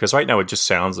money there, because right now it just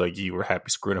sounds like you were happy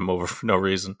screwing him over for no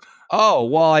reason. Oh,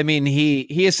 well, I mean,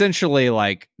 he essentially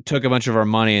like took a bunch of our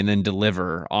money and then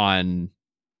deliver on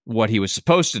what he was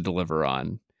supposed to deliver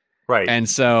on. Right. And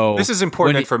so this is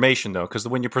important information, though, because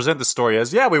when you present the story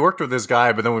as, yeah, we worked with this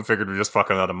guy, but then we figured we just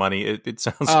fucking out of money, it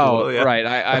sounds cool. Yeah. Right.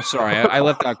 I'm sorry. I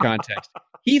left out context.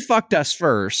 He fucked us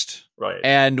first. Right.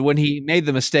 And when he made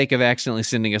the mistake of accidentally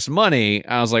sending us money,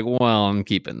 I was like, well, I'm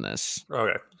keeping this.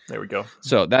 Okay. There we go.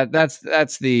 So that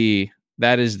is the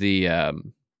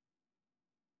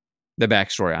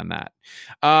backstory on that.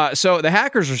 So the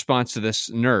hacker's response to this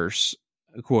nurse,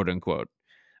 quote unquote,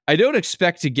 I don't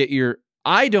expect to get your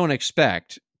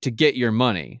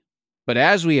money, but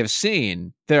as we have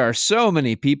seen, there are so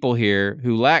many people here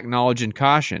who lack knowledge and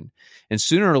caution, and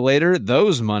sooner or later,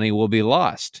 those money will be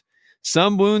lost.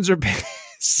 Some wounds are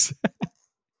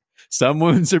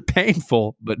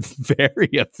painful, but very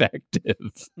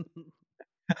effective.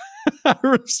 I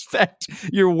respect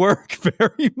your work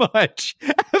very much.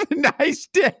 Have a nice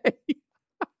day.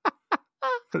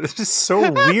 This is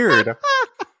so weird.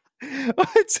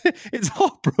 It's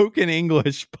all broken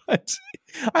English, but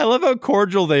I love how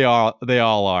cordial they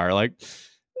all are. Like,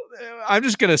 I'm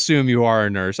just gonna assume you are a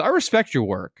nurse. I respect your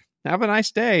work. Have a nice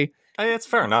day. Hey, it's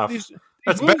fair enough.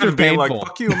 That's better than being like,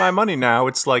 fuck you, my money now.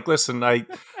 It's like, listen, I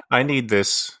need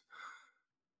this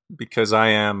because I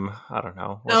am, I don't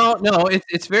know. No,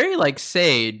 it's very like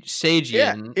sagey.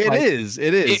 Yeah, it is.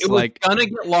 It like was gonna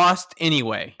get lost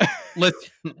anyway.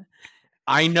 Listen,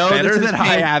 I know better this is that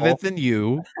painful. I have it than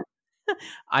you.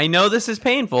 I know this is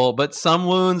painful, but some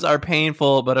wounds are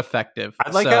painful but effective. I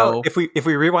like how if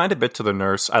we rewind a bit to the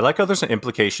nurse, I like how there's an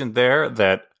implication there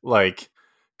that like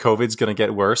COVID's going to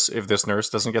get worse if this nurse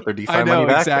doesn't get their DeFi money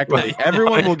back. Exactly. Like,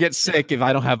 everyone will get sick if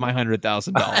I don't have my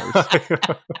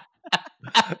 $100,000.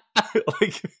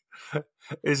 Like,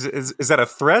 is that a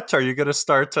threat? Are you going to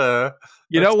start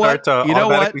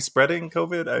automatically spreading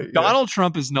COVID? Donald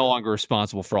Trump is no longer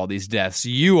responsible for all these deaths.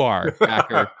 You are,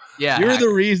 hacker. Yeah, you're the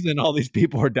reason all these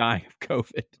people are dying of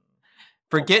COVID.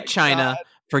 Forget China. God.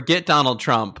 Forget Donald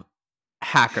Trump.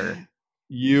 Hacker.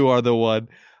 You are the one.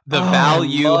 The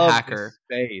value hacker.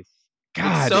 Face.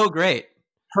 God, it's so great.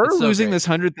 Her losing this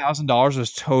 $100,000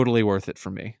 was totally worth it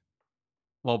for me.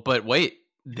 Well, but wait,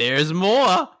 there's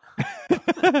more.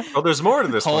 Oh, there's more to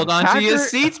this. Hold on to your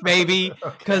seats, baby,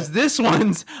 because this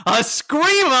one's a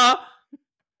screamer.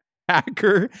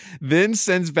 Hacker then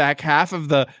sends back half of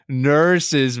the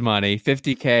nurse's money,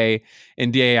 $50K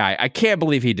in DAI. I can't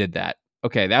believe he did that.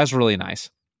 Okay, that was really nice.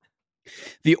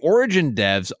 The Origin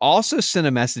devs also sent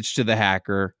a message to the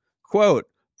hacker, quote,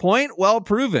 point well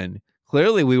proven.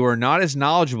 Clearly, we were not as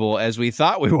knowledgeable as we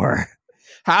thought we were.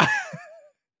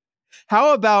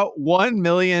 How about 1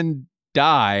 million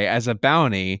DAI as a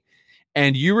bounty,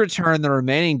 and you return the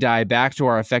remaining DAI back to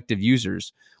our effective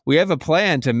users? We have a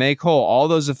plan to make whole all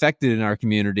those affected in our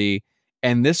community,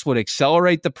 and this would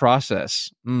accelerate the process.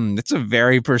 That's a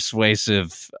very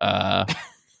persuasive...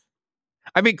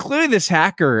 I mean, clearly this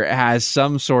hacker has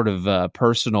some sort of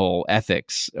personal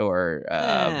ethics or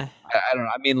I don't know.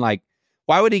 I mean, like,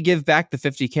 why would he give back the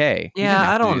 $50K? Yeah,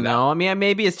 I don't know. I mean,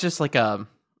 maybe it's just like I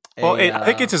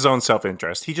think it's his own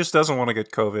self-interest. He just doesn't want to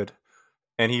get COVID.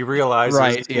 And he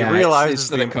realizes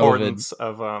the importance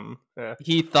of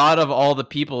He thought of all the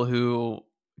people who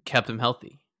kept him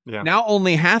healthy. Yeah. Now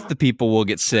only half the people will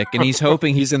get sick, and he's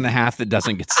hoping he's in the half that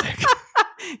doesn't get sick.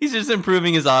 He's just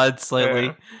improving his odds slightly.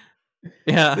 Yeah.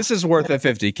 Yeah. This is worth a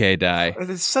 50K die.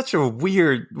 There's such a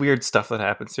weird stuff that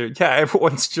happens here. Yeah,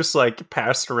 everyone's just like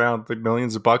passed around the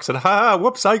millions of bucks and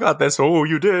whoops, I got this. Oh,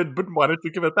 you did, but why don't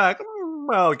you give it back?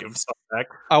 Well, I'll give some back.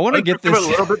 I want to get this a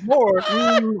little bit more.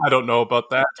 I don't know about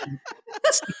that.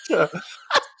 It's such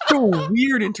a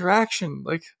weird interaction.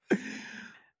 Like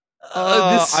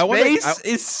this space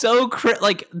is so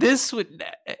like this would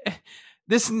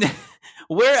this.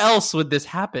 Where else would this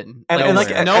happen?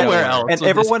 Nowhere else.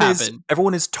 And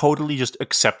everyone is totally just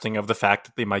accepting of the fact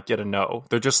that they might get a no.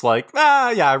 They're just like,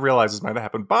 yeah, I realize this might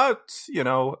happen, but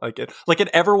and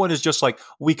everyone is just like,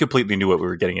 we completely knew what we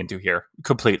were getting into here,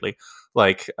 completely.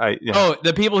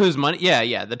 The people whose money,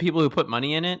 the people who put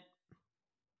money in it.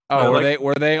 Oh,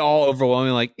 were they all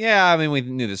overwhelming? Like, yeah, I mean, we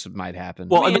knew this might happen.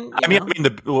 Well, I mean,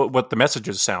 what the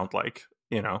messages sound like.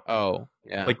 Oh,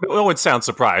 yeah. Like, no one sounds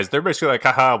surprised. They're basically like,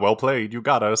 haha, well played. You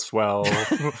got us. Well,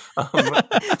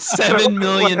 $7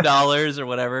 million or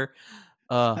whatever.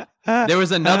 There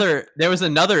was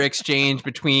another exchange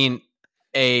between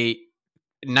a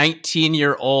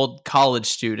 19-year-old college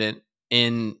student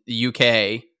in the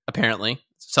UK, apparently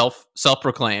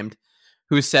self-proclaimed,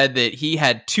 who said that he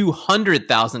had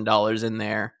 $200,000 in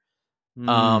there.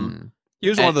 He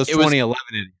was one of those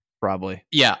 2011 probably.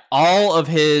 Yeah, all of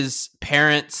his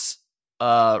parents'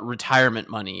 retirement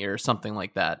money or something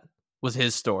like that was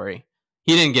his story.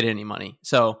 He didn't get any money.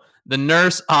 So the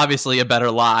nurse, obviously a better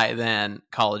lie than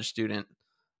college student.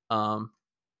 College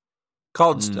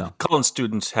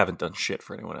students haven't done shit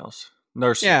for anyone else.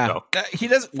 Nurses, no. He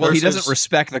doesn't. Well, he doesn't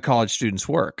respect the college students'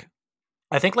 work.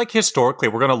 I think, like, historically,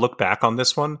 we're going to look back on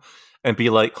this one and be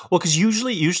like, well, because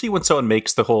usually when someone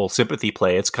makes the whole sympathy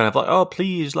play, it's kind of like, oh,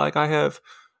 please, like, I have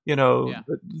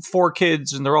 4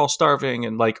 kids and they're all starving,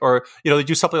 and like, or they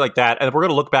do something like that, and we're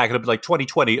gonna look back and it'll be like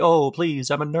 2020. Oh,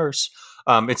 please, I'm a nurse.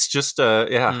 It's just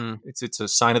it's a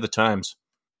sign of the times.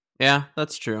 Yeah,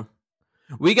 that's true.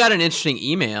 We got an interesting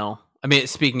email. I mean,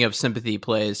 speaking of sympathy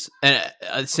plays,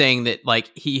 saying that like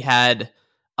he had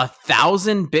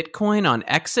 1,000 Bitcoin on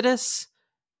Exodus.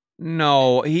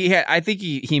 No, he had. I think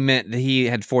he meant that he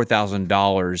had $4,000 of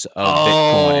Bitcoin.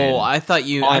 Oh, I thought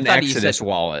Exodus said,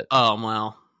 wallet. Oh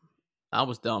well. That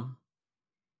was dumb.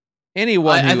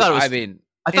 Anyone I thought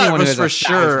it was for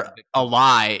sure a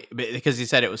lie because he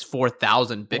said it was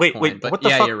 4,000 Bitcoin. Wait, but what the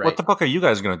fuck? You're right. What the fuck are you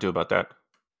guys going to do about that?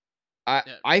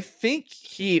 I think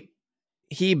he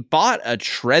bought a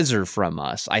Trezor from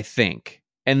us, I think.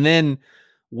 And then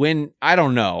I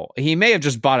don't know, he may have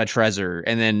just bought a Trezor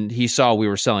and then he saw we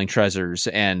were selling Trezors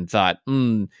and thought,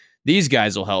 these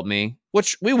guys will help me,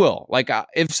 which we will. Like,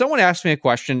 if someone asks me a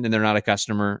question and they're not a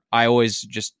customer, I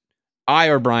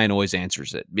or Bryan always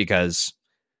answers it because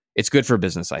it's good for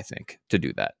business, I think, to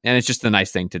do that. And it's just a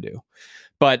nice thing to do.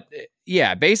 But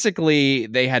yeah, basically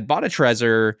they had bought a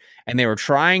Trezor and they were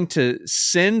trying to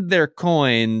send their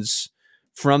coins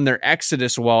from their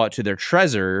Exodus wallet to their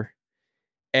Trezor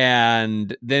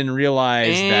and then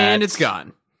realized that it's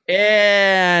gone.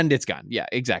 And it's gone. Yeah,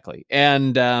 exactly.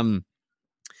 And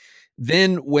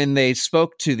then when they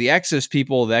spoke to the Exodus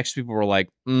people, the Exodus people were like,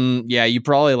 yeah, you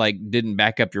probably like didn't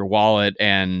back up your wallet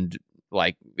and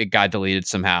like it got deleted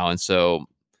somehow. And so,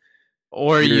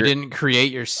 or you didn't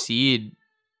create your seed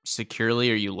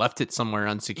securely, or you left it somewhere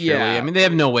unsecurely. Yeah. I mean, they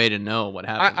have no way to know what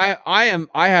happened.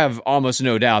 I have almost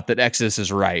no doubt that Exodus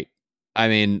is right. I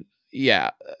mean, yeah,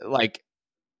 like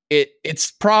it's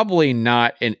probably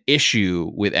not an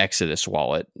issue with Exodus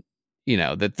wallet.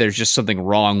 That there's just something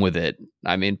wrong with it.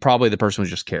 I mean, probably the person was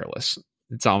just careless.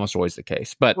 It's almost always the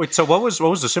case. But wait, so what was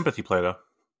the sympathy play though?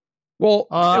 Well,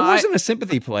 it wasn't a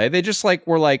sympathy play. They just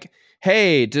were like,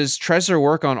 hey, does Trezor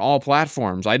work on all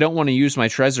platforms? I don't want to use my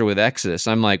Trezor with Exodus.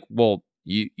 I'm like, well,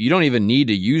 you don't even need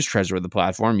to use Trezor with the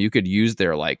platform. You could use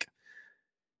their like.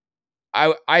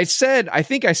 I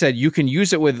think I said you can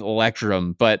use it with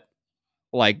Electrum, but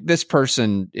like this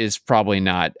person is probably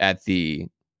not at the.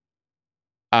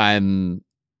 I'm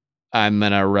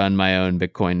gonna run my own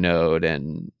Bitcoin node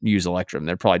and use Electrum.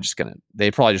 They probably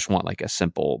just want like a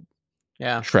simple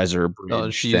Trezor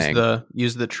bridge thing.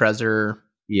 Use the Trezor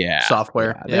Yeah.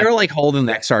 software. Yeah. They're like holding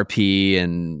the XRP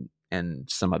and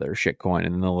some other shitcoin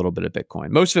and then a little bit of Bitcoin.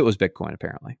 Most of it was Bitcoin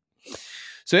apparently.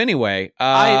 So anyway,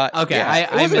 I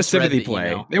wasn't a sympathy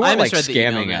play. Email. They weren't like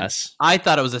scamming us. I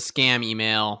thought it was a scam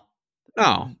email.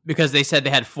 No, because they said they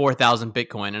had 4,000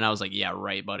 Bitcoin, and I was like, "Yeah,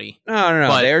 right, buddy." No.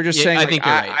 But they were just saying, I think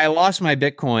you're right. I lost my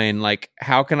Bitcoin. Like,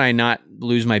 how can I not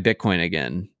lose my Bitcoin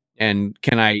again? And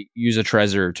can I use a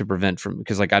Trezor to prevent from?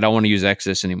 Because like I don't want to use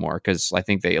Exodus anymore because I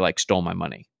think they like stole my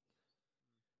money.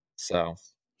 So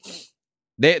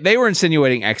they were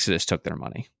insinuating Exodus took their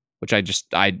money, which I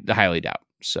highly doubt.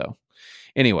 So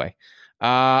anyway,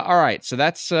 All right, so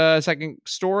that's second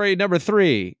story. Number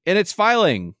 3, in its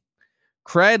filing,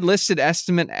 Cred listed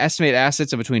estimate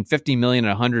assets of between 50 million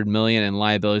and 100 million in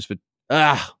liabilities, but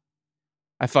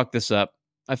I fucked this up.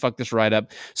 I fucked this right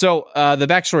up. So the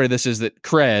backstory of this is that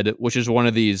Cred, which is one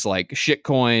of these like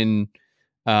shitcoin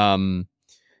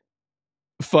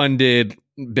funded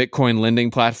Bitcoin lending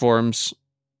platforms,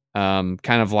 kind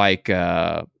of like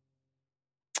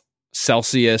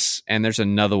Celsius, and there's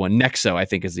another one, Nexo, I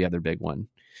think is the other big one.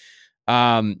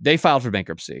 They filed for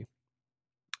bankruptcy.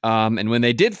 And when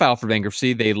they did file for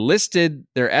bankruptcy, they listed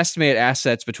their estimated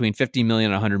assets between $50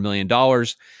 million and $100 million,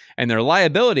 and their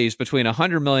liabilities between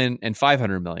 $100 million and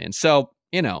 $500 million. So,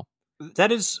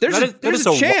 there's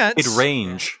a chance, wide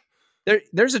range.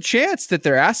 There's a chance that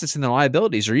their assets and their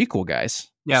liabilities are equal, guys.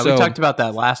 Yeah, so, we talked about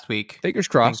that last week. Fingers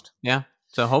crossed. Yeah,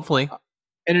 so hopefully.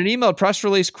 In an emailed press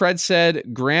release, Cred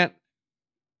said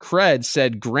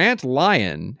Grant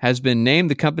Lyon has been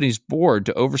named the company's board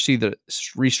to oversee the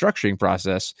restructuring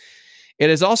process. It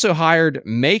has also hired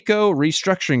Mako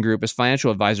Restructuring Group as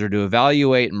financial advisor to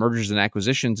evaluate mergers and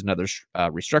acquisitions and other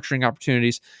restructuring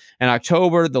opportunities. In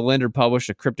October, the lender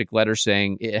published a cryptic letter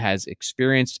saying it has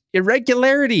experienced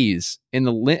irregularities in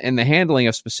the handling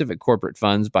of specific corporate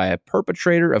funds by a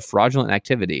perpetrator of fraudulent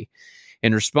activity.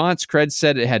 In response, Cred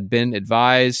said it had been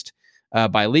advised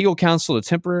by legal counsel to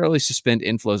temporarily suspend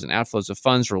inflows and outflows of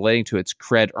funds relating to its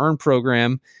Cred Earn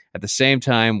program. At the same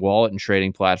time, wallet and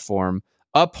trading platform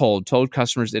Uphold told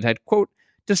customers it had, quote,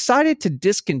 decided to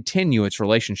discontinue its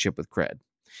relationship with Cred.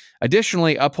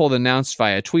 Additionally, Uphold announced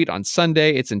via tweet on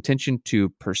Sunday its intention to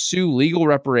pursue legal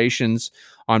reparations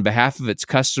on behalf of its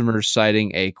customers,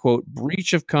 citing a, quote,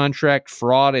 breach of contract,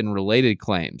 fraud, and related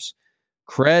claims.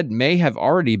 Cred may have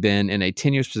already been in a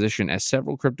tenuous position as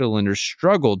several crypto lenders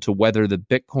struggled to weather the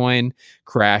Bitcoin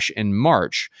crash in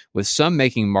March, with some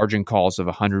making margin calls of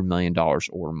 $100 million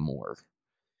or more.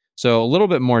 So a little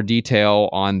bit more detail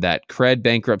on that Cred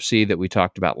bankruptcy that we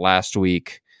talked about last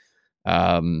week.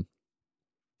 I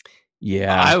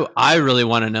really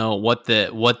want to know what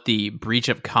the breach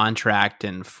of contract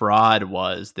and fraud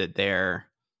was that they're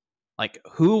like.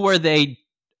 Who were they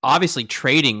obviously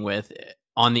trading with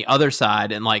on the other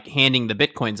side and like handing the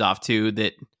Bitcoins off to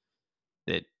that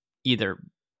either,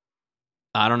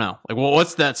 I don't know. Like, well,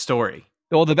 what's that story?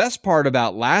 Well, the best part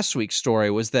about last week's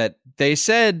story was that they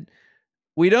said,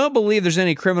 we don't believe there's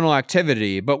any criminal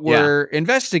activity, but we're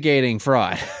investigating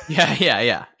fraud.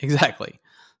 Yeah, exactly.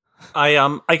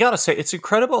 I gotta say, it's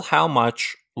incredible how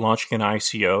much launching an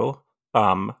ICO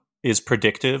is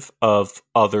predictive of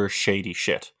other shady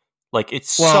shit. Like it's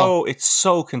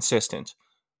so consistent.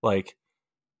 Like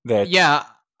that. Yeah,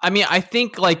 I mean, I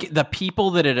think like the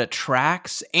people that it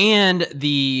attracts and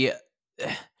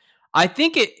I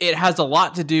think it has a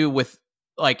lot to do with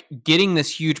like getting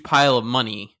this huge pile of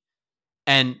money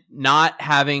and not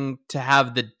having to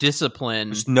have the discipline.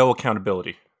 There's no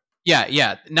accountability.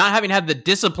 Yeah. Not having to have the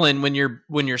discipline when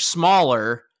you're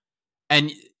smaller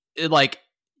and like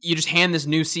you just hand this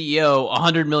new CEO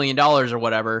 $100 million or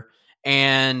whatever,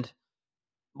 and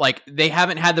like they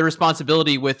haven't had the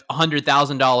responsibility with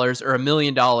 $100,000 or $1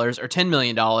 million or $10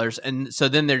 million. And so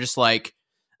then they're just like,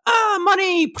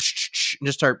 money, and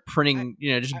just start printing,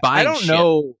 just buying shit. I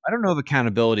don't know if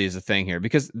accountability is a thing here,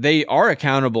 because they are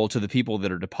accountable to the people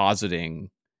that are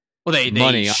depositing money.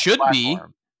 They should be.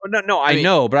 I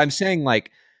know, but I'm saying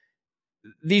like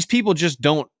these people just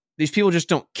don't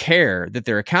care that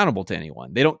they're accountable to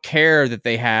anyone. They don't care that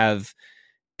they have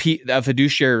a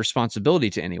fiduciary responsibility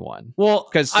to anyone. Well,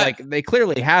 because like they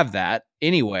clearly have that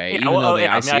anyway.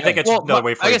 I think it's another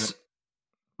way for. I guess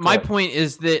my point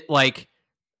is that like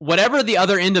whatever the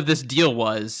other end of this deal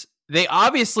was, they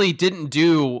obviously didn't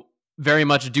do very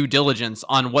much due diligence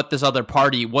on what this other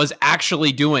party was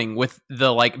actually doing with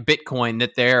the like Bitcoin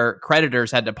that their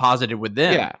creditors had deposited with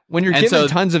them. Yeah, when you're given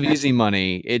tons of easy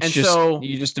money, you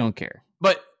just don't care.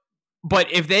 But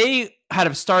if they had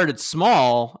have started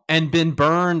small and been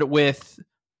burned with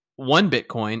 1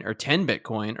 Bitcoin or 10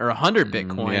 Bitcoin or 100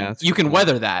 Bitcoin, you can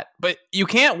weather that. But you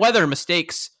can't weather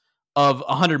mistakes of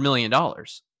 $100 million.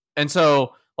 And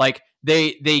so like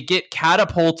they get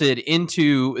catapulted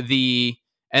into the,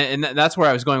 and that's where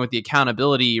I was going with the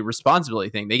accountability responsibility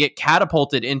thing. They get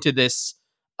catapulted into this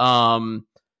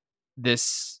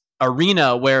this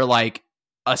arena where like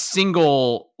a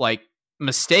single like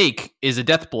mistake is a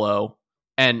death blow,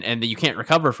 and you can't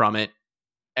recover from it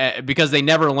because they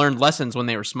never learned lessons when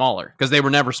they were smaller, because they were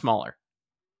never smaller.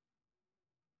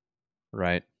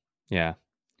 Right. Yeah.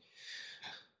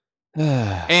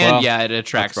 It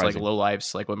attracts like low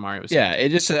lives, like what Mario was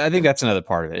saying. I think that's another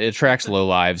part of it. It attracts low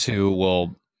lives who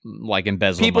will like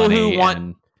embezzle people money who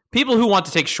want people who want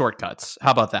to take shortcuts.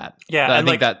 How about that? Yeah, I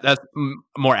think that's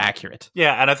more accurate.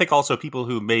 Yeah, and I think also people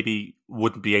who maybe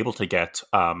wouldn't be able to get,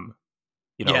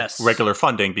 Yes. regular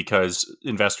funding because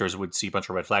investors would see a bunch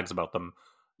of red flags about them.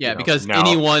 Yeah, because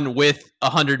anyone with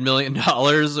 $100 million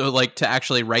like to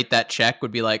actually write that check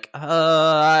would be like,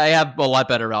 I have a lot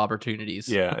better opportunities.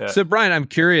 Yeah. So, Bryan, I'm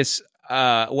curious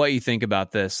what you think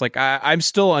about this. Like, I'm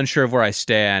still unsure of where I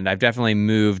stand. I've definitely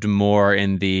moved more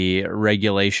in the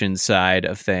regulation side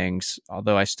of things,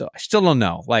 although I still don't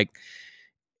know. Like,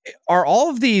 are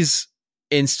all of these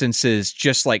instances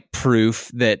just like proof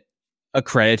that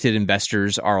accredited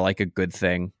investors are like a good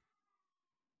thing?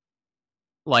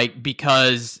 Like,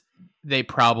 because they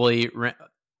probably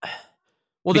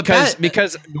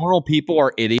because normal people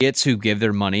are idiots who give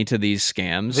their money to these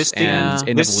scams.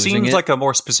 This seems like a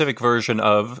more specific version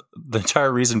of the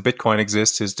entire reason Bitcoin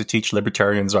exists is to teach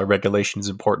libertarians why regulation is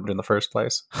important in the first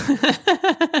place.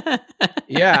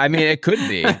 Yeah, I mean, it could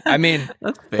be. I mean,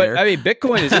 that's fair. But I mean,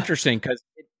 Bitcoin is interesting because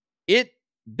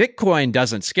Bitcoin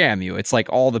doesn't scam you. It's like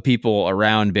all the people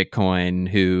around Bitcoin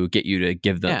who get you to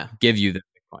give you the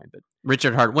Bitcoin. But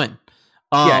Richard Hart win.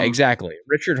 Yeah, exactly.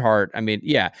 Richard Hart. I mean,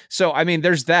 yeah. So, I mean,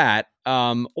 there's that.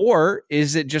 Or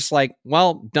is it just like,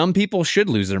 well, dumb people should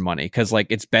lose their money because, like,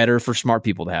 it's better for smart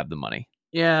people to have the money?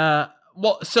 Yeah.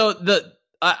 Well, so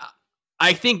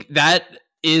I think that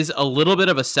is a little bit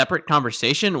of a separate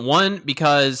conversation. One,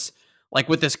 because, like,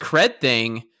 with this cred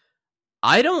thing,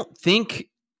 I don't think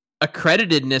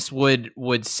accreditedness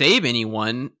would save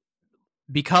anyone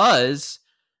because,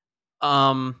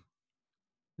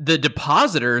 the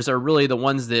depositors are really the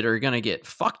ones that are going to get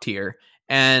fucked here.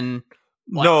 And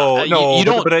you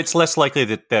don't. But it's less likely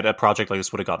that a project like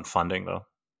this would have gotten funding, though.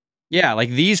 Yeah, like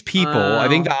these people. I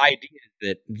think the idea is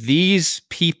that these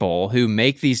people who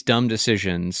make these dumb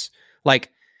decisions, like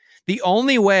the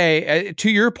only way, to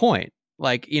your point,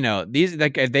 like, these,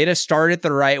 like, if they'd have started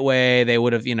the right way, they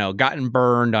would have, gotten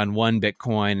burned on one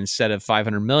Bitcoin instead of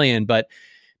 500 million. But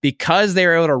because they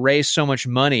were able to raise so much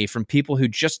money from people who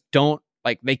just don't,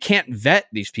 like, they can't vet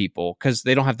these people because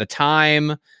they don't have the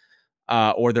time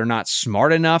or they're not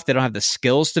smart enough. They don't have the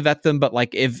skills to vet them. But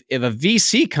like if a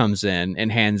VC comes in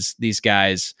and hands these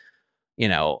guys,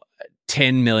 $10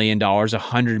 million,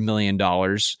 $100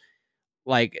 million,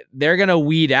 like they're going to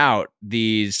weed out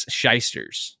these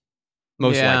shysters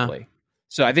most likely.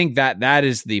 So I think that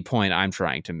is the point I'm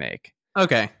trying to make.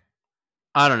 Okay.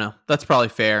 I don't know. That's probably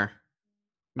fair.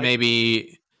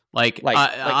 Maybe... Like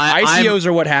ICOs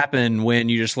are what happen when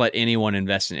you just let anyone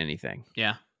invest in anything.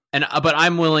 Yeah, but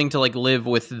I'm willing to like live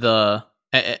with the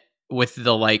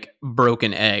like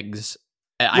broken eggs.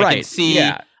 I can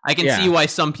see why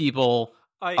some people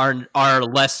are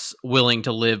less willing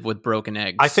to live with broken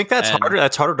eggs. I think that's harder.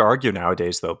 That's harder to argue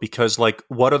nowadays, though, because like,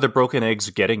 what are the broken eggs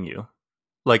getting you?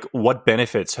 Like, what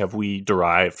benefits have we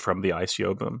derived from the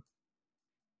ICO boom?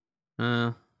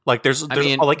 Like it's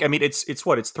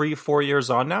 3 or 4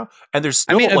 years on now, and there's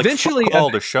still eventually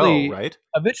all to show, right?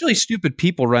 Eventually, stupid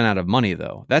people run out of money,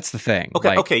 though. That's the thing. But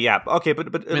that's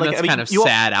kind of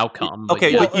sad outcome.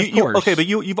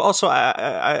 You've also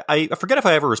I forget if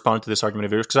I ever responded to this argument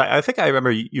of yours because I think I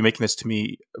remember you making this to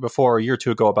me before a year or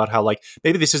two ago about how like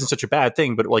maybe this isn't such a bad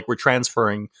thing, but like we're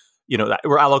transferring.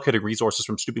 We're allocating resources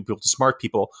from stupid people to smart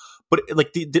people. But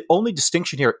like the only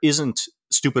distinction here isn't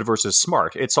stupid versus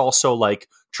smart. It's also like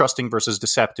trusting versus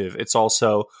deceptive. It's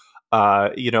also,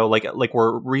 like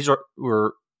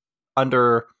we're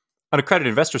under an accredited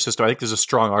investor system. I think there's a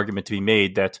strong argument to be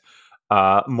made that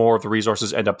more of the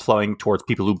resources end up flowing towards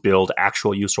people who build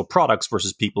actual useful products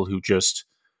versus people who just,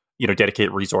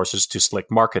 dedicate resources to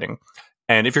slick marketing.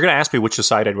 And if you're going to ask me which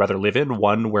society I'd rather live in,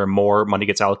 one where more money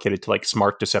gets allocated to like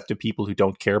smart, deceptive people who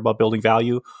don't care about building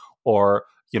value, or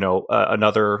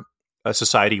another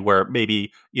society where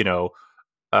maybe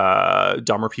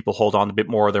dumber people hold on to a bit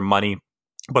more of their money,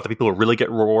 but the people who really get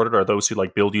rewarded are those who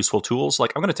like build useful tools.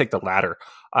 Like I'm going to take the latter.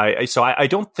 I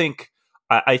don't think.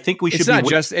 I think we should.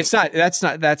 That's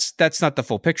not the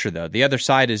full picture though. The other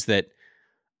side is that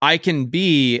I can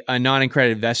be a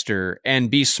non-accredited investor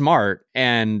and be smart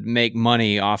and make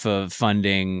money off of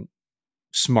funding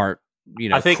smart,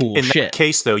 I think cool in shit. That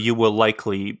case, though, you will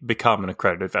likely become an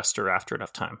accredited investor after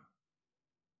enough time.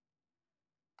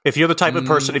 If you're the type of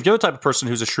person,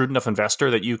 who's a shrewd enough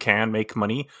investor that you can make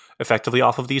money effectively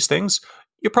off of these things,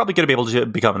 you're probably going to be able to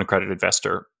become an accredited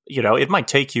investor. It might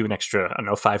take you an extra,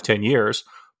 5-10 years,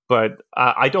 but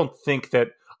I don't think that.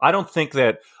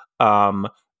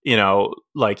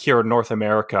 Like here in North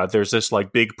America, there's this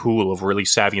like big pool of really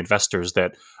savvy investors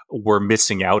that we're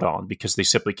missing out on because they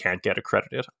simply can't get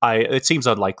accredited. It seems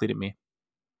unlikely to me.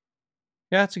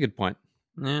 Yeah, that's a good point.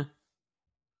 Yeah.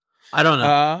 I don't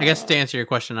know. I guess to answer your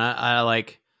question,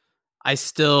 I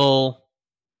still,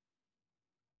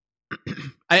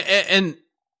 and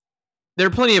there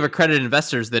are plenty of accredited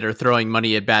investors that are throwing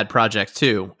money at bad projects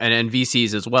too, and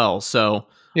VCs as well. So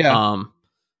yeah,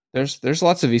 there's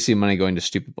lots of VC money going to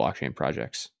stupid blockchain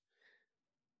projects.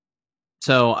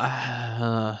 So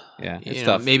it's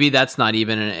tough. Maybe that's not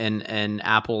even an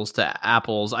apples to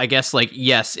apples. I guess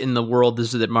yes, in the world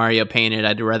this is that Mario painted,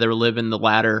 I'd rather live in the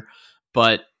latter,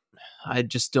 but I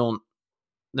just don't.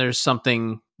 There's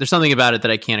something about it that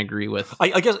I can't agree with.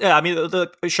 I guess, yeah, I mean,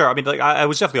 sure. I mean, I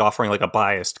was definitely offering a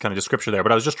biased kind of description there,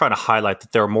 but I was just trying to highlight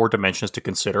that there are more dimensions to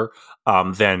consider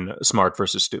than smart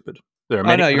versus stupid. There are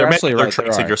many, you're absolutely right.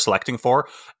 Traits that you're selecting for,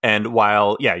 and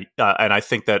while, and I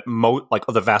think that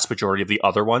the vast majority of the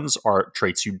other ones are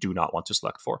traits you do not want to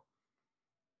select for.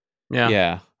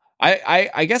 Yeah.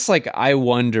 I guess I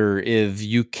wonder if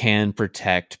you can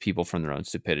protect people from their own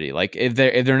stupidity. Like if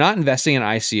they're not investing in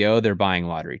ICO, they're buying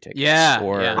lottery tickets.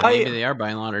 Maybe they are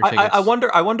buying lottery tickets. I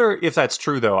wonder if that's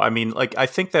true though. I mean, I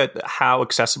think that how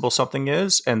accessible something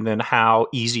is, and then how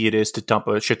easy it is to dump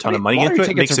a shit ton of money into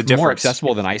it makes a difference. More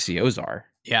accessible than ICOs are.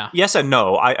 Yeah. Yes and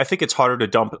no. I think it's harder to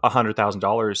dump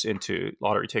 $100,000 into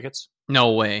lottery tickets.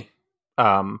 No way.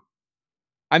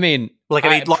 I mean,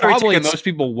 probably most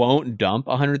people won't dump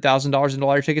 $100,000 into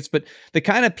lottery tickets, but the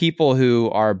kind of people who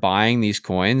are buying these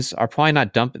coins are probably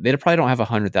not dumping. They probably don't have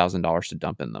 $100,000 to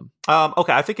dump in them.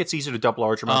 Okay, I think it's easier to dump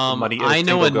large amounts of money. I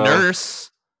know a nurse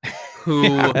who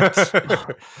and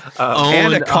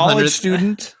a college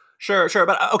student. Sure,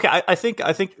 but okay, I think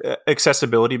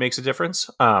accessibility makes a difference.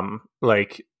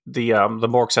 The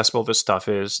more accessible this stuff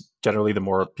is, generally, the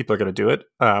more people are going to do it.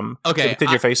 Okay, it's in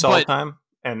your face all the time.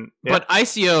 But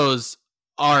ICOs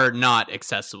are not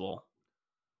accessible.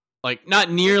 Not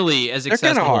nearly as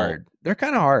accessible. They're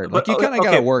kind of hard. You kind of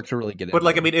got to work to really get it. But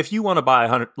I mean, if you want to buy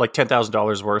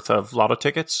 $10,000 worth of lotto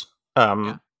tickets,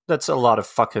 that's a lot of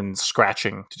fucking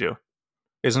scratching to do,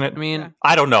 isn't it? I mean,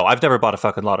 I don't know. I've never bought a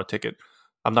fucking lotto ticket.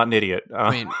 I'm not an idiot.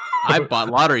 I mean, I bought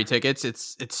lottery tickets.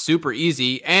 It's super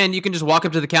easy, and you can just walk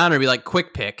up to the counter and be like,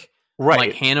 "Quick pick."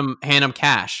 Right, hand them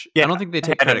cash. Yeah. I don't think they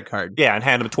take credit card. Yeah, and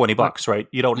hand them $20, right?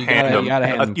 You don't hand them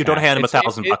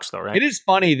 $1,000 though, right? It is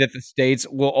funny that the states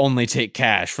will only take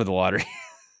cash for the lottery.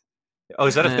 Oh,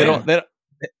 is that a thing?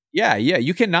 Yeah,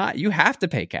 you cannot. You have to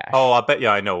pay cash. Oh, I bet.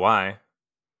 Yeah, I know why.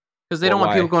 Because they don't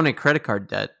want people going into credit card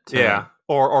debt. Yeah,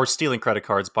 or stealing credit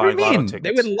cards, buying lotto tickets.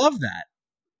 They would love that.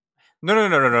 No,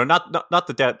 not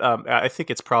the debt. I think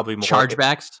it's probably more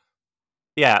chargebacks.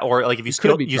 Yeah, or if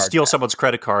you steal someone's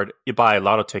credit card, you buy a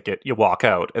lotto ticket, you walk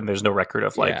out, and there's no record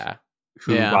of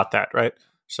who bought that, right?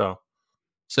 So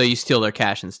you steal their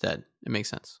cash instead. It makes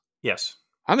sense. Yes,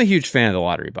 I'm a huge fan of the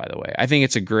lottery. By the way, I think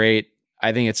it's a great.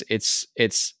 I think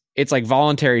it's like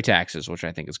voluntary taxes, which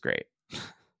I think is great.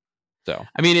 So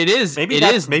I mean, it is.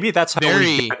 Maybe that's how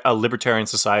we get a libertarian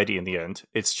society in the end.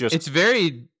 It's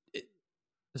very.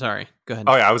 Sorry, go ahead.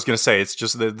 Oh yeah, I was going to say it's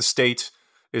just the state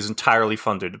is entirely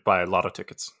funded by lotto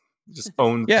tickets. Just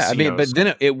own casinos. I mean, but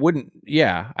then it wouldn't.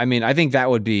 Yeah, I mean, I think that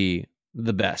would be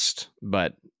the best.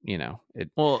 But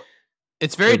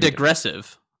it's very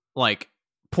digressive.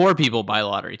 Poor people buy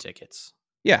lottery tickets.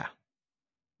 Yeah,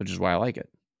 which is why I like it.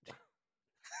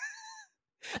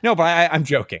 No, but I'm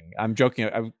joking. I'm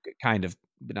kind of,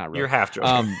 but not really. You're half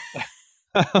joking.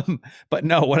 But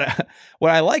no,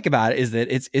 what I like about it is that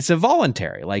it's a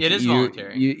voluntary. It is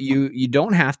voluntary. You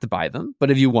don't have to buy them, but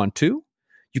if you want to,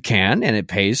 you can, and it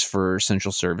pays for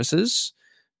essential services,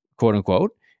 quote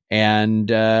unquote. And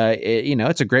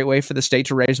it's a great way for the state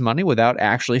to raise money without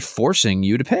actually forcing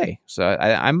you to pay. So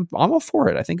I'm all for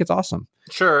it. I think it's awesome.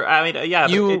 Sure. I mean,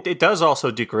 but it does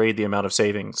also degrade the amount of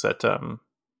savings that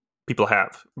people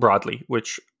have broadly,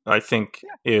 which I think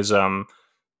is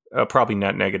probably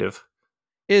net negative.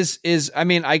 I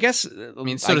mean, I guess. So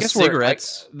does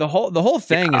cigarettes. The whole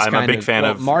thing is. I'm a big fan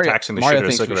of taxing the shit out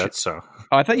of cigarettes. So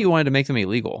I thought you wanted to make them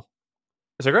illegal.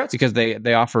 Cigarettes, because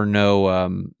they offer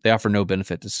no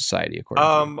benefit to society, according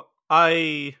to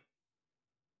you.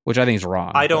 Which I think is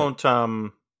wrong. I don't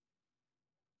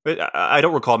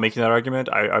recall making that argument.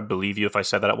 I believe you if I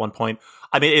said that at one point.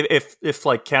 I mean, if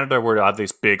Canada were to have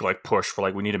this big push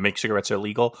for we need to make cigarettes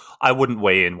illegal, I wouldn't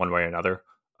weigh in one way or another.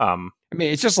 I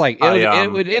mean, it's just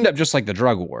it would end up just like the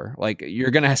drug war. You're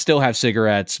going to still have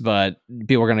cigarettes, but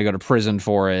people are going to go to prison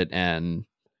for it. And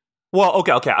well,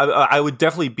 okay. I would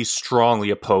definitely be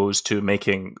strongly opposed to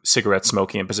making cigarette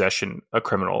smoking and possession a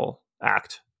criminal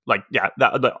act.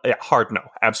 Hard no,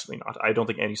 absolutely not. I don't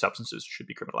think any substances should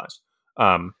be criminalized.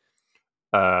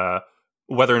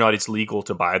 Whether or not it's legal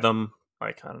to buy them,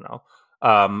 I don't know.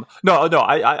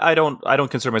 I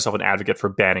don't consider myself an advocate for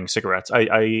banning cigarettes.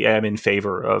 I am in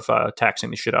favor of taxing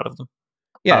the shit out of them.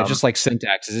 Yeah, just like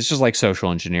syntaxes. It's just like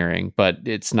social engineering, but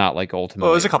it's not like ultimately.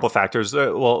 Well, there's a couple of factors.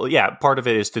 Part of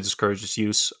it is to discourage its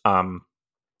use, and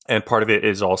part of it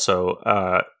is also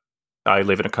I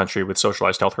live in a country with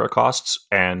socialized healthcare costs,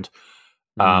 and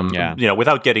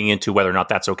without getting into whether or not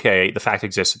that's okay, the fact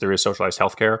exists that there is socialized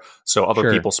healthcare, so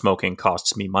other people smoking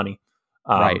costs me money.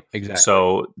 Right, exactly.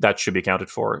 So that should be accounted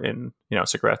for in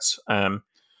cigarettes.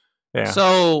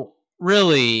 So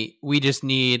really, we just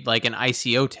need like an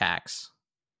ICO tax.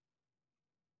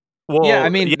 Well, yeah, I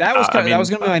mean that was going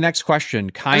to be my next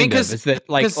question. Is that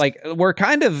like we're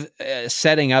kind of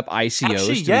setting up ICOs to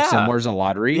be similar to a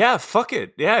lottery? Yeah, fuck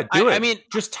it. Yeah, do it. I mean,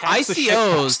 just tax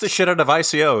the shit out of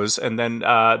ICOs, and then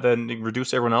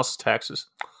reduce everyone else's taxes.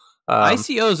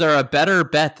 ICOs are a better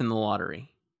bet than the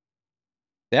lottery.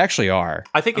 They actually are.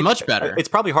 I think it's much better. It's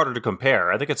probably harder to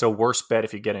compare. I think it's a worse bet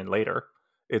if you get in later.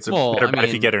 It's a better bet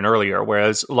if you get in earlier.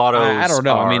 Whereas lottos, I don't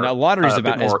know. I mean, a lottery is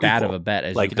about as bad of a bet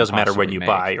as like it doesn't matter when you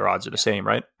buy. Your odds are the same,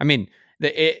 right? I mean,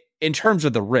 in terms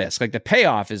of the risk, like the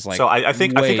payoff is like. So I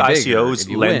think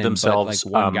ICOs lend themselves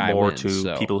more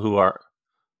to people who are.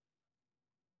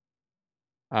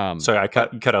 Sorry, I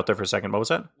cut out there for a second. What was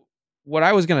that? What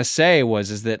I was going to say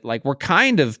is that like we're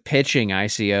kind of pitching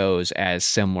ICOs as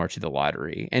similar to the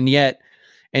lottery, and yet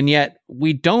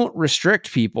we don't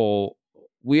restrict people.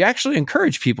 We actually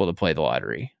encourage people to play the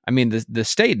lottery. I mean, the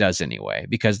state does anyway,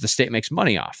 because the state makes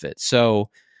money off it.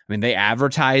 So, I mean, they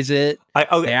advertise it. They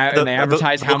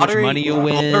advertise how much money you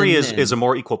win. The lottery is a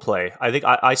more equal play. I think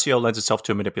ICO lends itself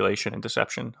to manipulation and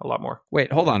deception a lot more.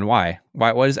 Wait, hold on. Why?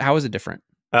 How is it different?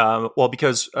 Well,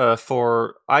 because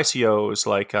for ICOs,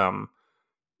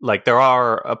 like there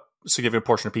are a significant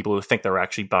portion of people who think they're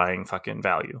actually buying fucking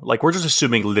value. Like we're just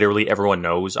assuming literally everyone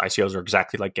knows ICOs are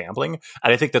exactly like gambling,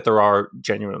 and I think that there are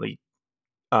genuinely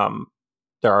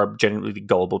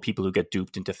gullible people who get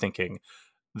duped into thinking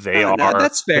they are.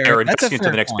 That's fair. They're investing into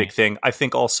the next big thing. I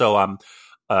think also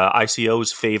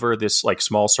ICOs favor this like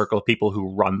small circle of people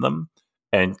who run them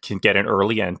and can get in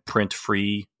early and print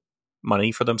free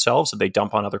money for themselves that they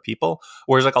dump on other people.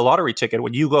 Whereas like a lottery ticket,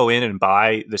 when you go in and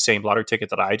buy the same lottery ticket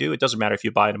that I do, it doesn't matter if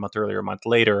you buy it a month earlier or a month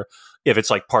later, if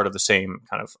it's like part of the same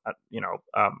kind of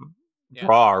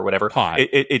draw or whatever,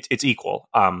 it's equal.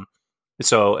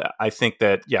 So I think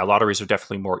that lotteries are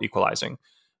definitely more equalizing.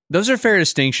 Those are fair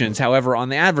distinctions. However, on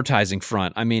the advertising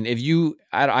front, I mean,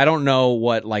 I don't know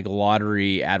what like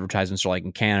lottery advertisements are like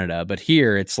in Canada, but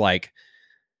here it's like,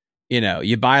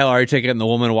 you buy a lottery ticket and the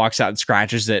woman walks out and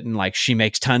scratches it and like she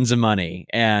makes tons of money.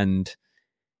 And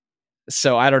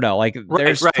so I don't know, like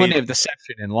there's plenty of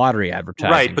deception in lottery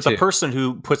advertising. Right. But the person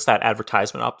who puts that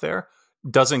advertisement up there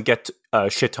doesn't get a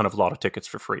shit ton of lotto tickets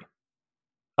for free.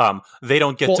 They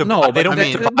don't get to buy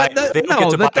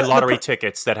lottery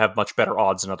tickets that have much better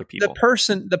odds than other people.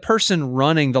 The person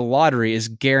running the lottery is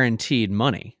guaranteed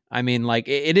money. I mean, like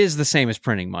it is the same as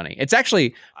printing money. It's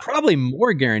actually probably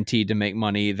more guaranteed to make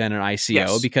money than an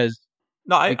ICO because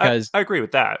I agree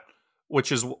with that.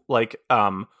 Which is like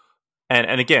and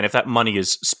again, if that money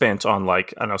is spent on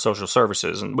like I don't know social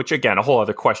services, and which again a whole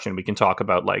other question we can talk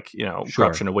about, like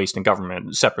corruption and waste in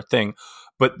government, separate thing.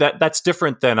 But that's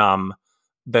different than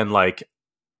like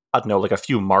I don't know, like a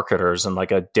few marketers and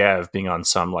like a dev being on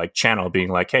some like channel being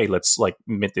like, hey, let's like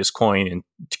mint this coin and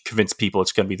convince people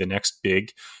it's going to be the next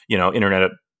big,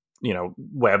 internet,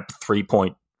 web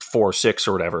 3.46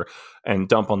 or whatever, and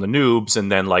dump on the noobs.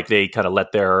 And then like they kind of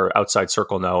let their outside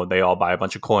circle know, and they all buy a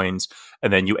bunch of coins.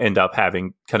 And then you end up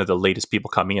having kind of the latest people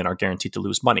coming in are guaranteed to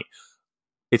lose money.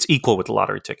 It's equal with the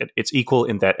lottery ticket. It's equal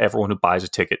in that everyone who buys a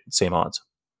ticket, same odds,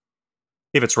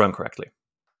 if it's run correctly.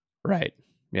 Right.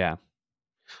 Yeah.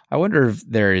 I wonder if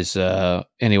there is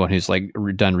anyone who's like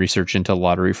done research into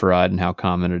lottery fraud and how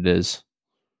common it is.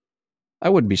 I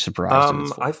wouldn't be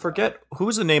surprised. I forget who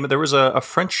was the name. There was a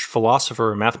French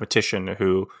philosopher, mathematician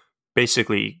who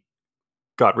basically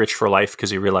got rich for life because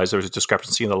he realized there was a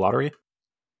discrepancy in the lottery.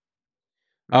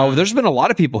 Oh, there's been a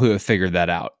lot of people who have figured that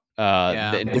out.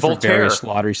 Different various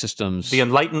lottery systems. The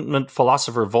Enlightenment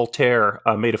philosopher Voltaire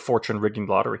made a fortune rigging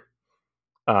lottery.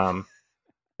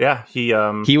 Yeah, he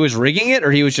was rigging it,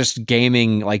 or he was just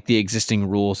gaming like the existing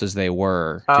rules as they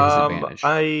were to his advantage.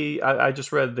 I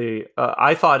just read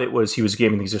I thought he was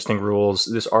gaming the existing rules.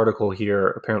 This article here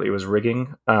apparently it was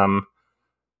rigging.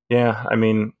 Yeah, I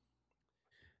mean,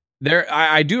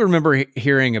 I do remember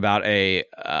hearing about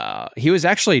he was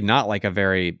actually not like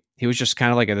he was just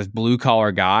kind of like this blue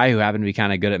collar guy who happened to be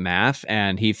kind of good at math,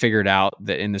 and he figured out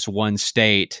that in this one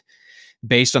state,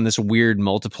 based on this weird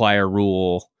multiplier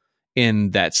rule,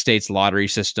 in that state's lottery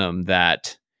system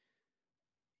that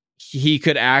he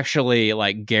could actually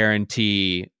like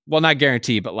guarantee, well, not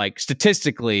guarantee, but like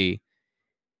statistically,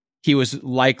 he was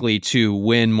likely to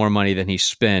win more money than he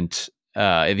spent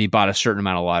if he bought a certain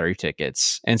amount of lottery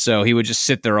tickets. And so he would just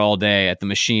sit there all day at the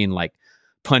machine, like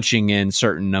punching in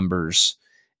certain numbers.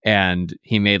 And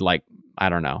he made like, I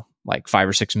don't know, like $5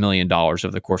 or $6 million over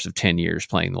the course of 10 years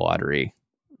playing the lottery.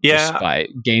 Yeah. Just by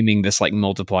gaming this like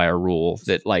multiplier rule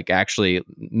that like actually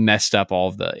messed up all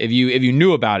of the, if you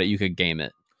knew about it, you could game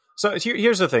it. So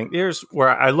here's the thing. Here's where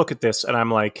I look at this and I'm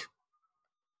like,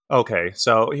 okay,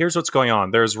 so here's what's going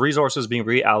on. There's resources being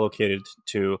reallocated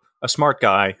to a smart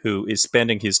guy who is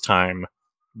spending his time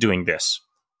doing this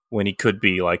when he could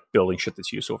be like building shit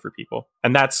that's useful for people.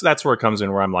 And that's where it comes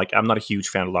in, where I'm like, I'm not a huge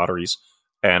fan of lotteries,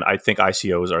 and I think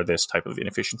ICOs are this type of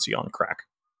inefficiency on crack.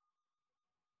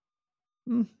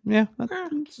 Yeah.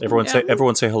 Everyone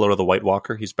say hello to the White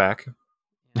Walker. He's back.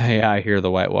 Yeah, I hear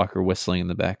the White Walker whistling in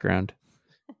the background.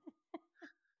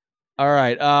 All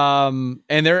right.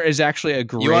 And there is actually a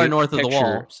great. You are north picture. of the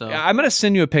wall, so I'm going to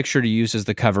send you a picture to use as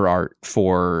the cover art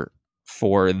for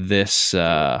this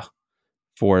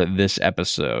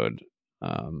episode.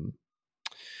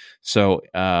 So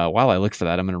while I look for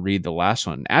that, I'm going to read the last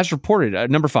one. As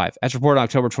reported, number 5, as reported on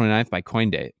October 29th by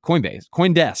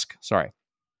CoinDesk. Sorry.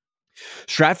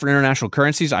 Strapped for international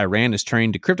currencies, Iran is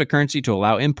turning to cryptocurrency to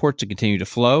allow imports to continue to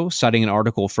flow, citing an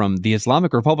article from the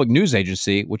Islamic Republic News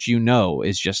Agency, which you know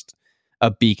is just a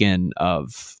beacon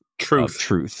of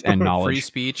truth and knowledge. Free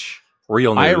speech.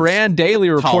 Real news. Iran Daily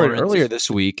reported Tolerance. earlier this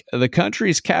week the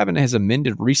country's cabinet has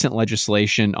amended recent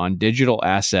legislation on digital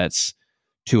assets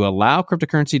to allow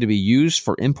cryptocurrency to be used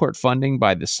for import funding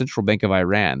by the Central Bank of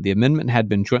Iran. The amendment had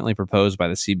been jointly proposed by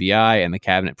the CBI and the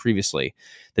cabinet previously.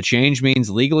 The change means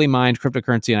legally mined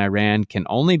cryptocurrency in Iran can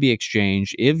only be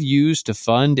exchanged if used to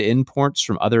fund imports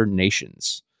from other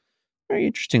nations. Very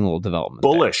interesting little development.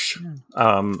 Bullish.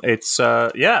 It's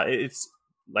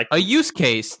like A use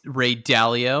case, Ray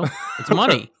Dalio. It's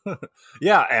money.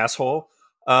 yeah, asshole.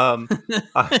 I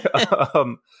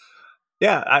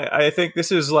think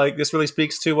this really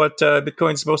speaks to what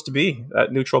Bitcoin's supposed to be,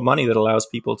 that neutral money that allows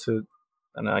people to,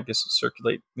 and I guess,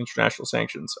 circulate international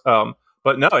sanctions.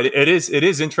 But no, it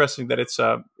is interesting that it's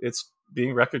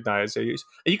being recognized.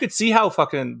 You could see how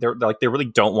fucking they really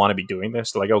don't want to be doing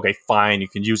this. They're like, okay, fine, you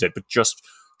can use it, but just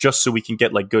so we can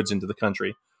get like goods into the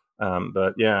country.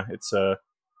 But yeah, it's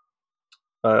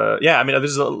I mean,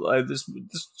 this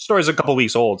story is a couple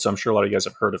weeks old, so I'm sure a lot of you guys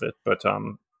have heard of it. But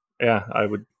yeah, I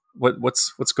would.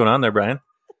 What's going on there, Bryan?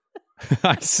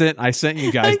 I sent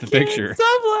you guys the picture.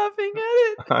 Stop laughing at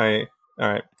it. All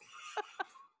right.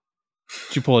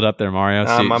 Did you pull it up there, Mario?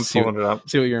 I'm pulling it up.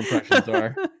 See what your impressions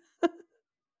are.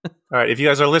 All right. If you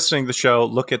guys are listening to the show,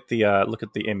 look at the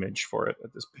image for it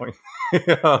at this point.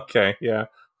 Okay. Yeah.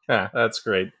 That's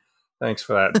great. Thanks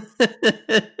for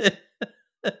that.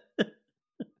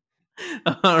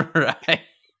 All right.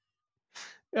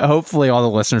 Hopefully, all the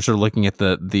listeners are looking at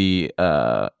the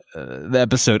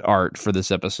episode art for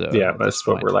this episode. Yeah, that's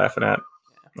what we're laughing at.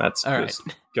 That's all right. It's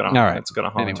gonna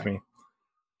haunt me.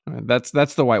 That's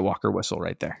the White Walker whistle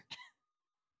right there.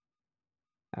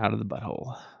 Out of the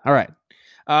butthole. All right.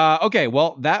 Okay.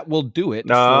 Well, that will do it.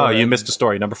 No, you missed a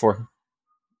story. Number 4.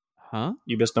 Huh?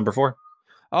 You missed number 4.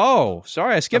 Oh,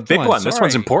 sorry. I skipped a big one. Sorry. This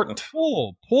one's important.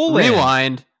 Poolin.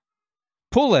 Rewind.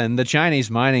 Poolin, the Chinese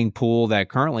mining pool that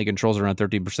currently controls around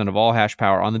 13% of all hash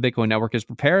power on the Bitcoin network, is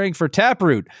preparing for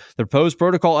Taproot, the proposed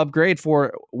protocol upgrade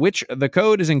for which the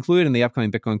code is included in the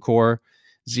upcoming Bitcoin Core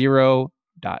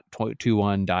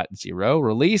 0.21.0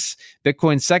 release.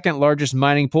 Bitcoin's second largest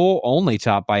mining pool, only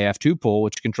topped by F2 Pool,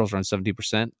 which controls around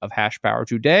 70% of hash power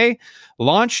today,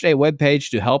 launched a webpage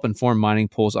to help inform mining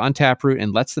pools on Taproot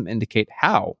and lets them indicate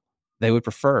how they would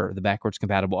prefer the backwards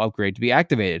compatible upgrade to be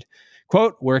activated.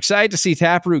 Quote, we're excited to see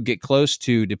Taproot get close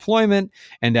to deployment,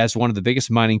 and as one of the biggest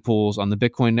mining pools on the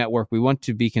Bitcoin network, we want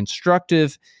to be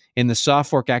constructive in the soft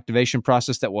fork activation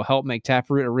process that will help make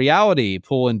Taproot a reality,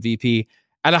 Poolin VP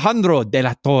Alejandro de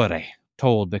la Torre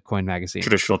told Bitcoin Magazine.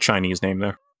 Traditional Chinese name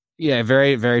there. Yeah,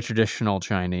 very, very traditional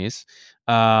Chinese.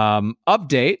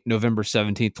 Update, November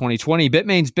 17th, 2020.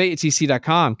 Bitmain's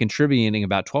BitTC.com contributing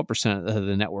about 12% of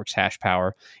the network's hash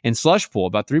power. And Slushpool,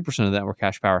 about 3% of the network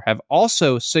hash power, have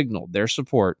also signaled their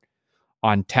support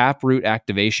on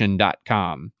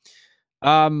taprootactivation.com.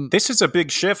 This is a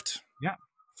big shift. Yeah.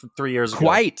 From 3 years ago.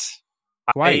 Quite.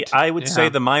 I would say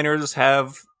the miners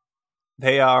have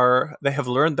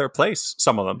learned their place.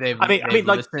 Some of them. They've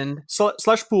listened.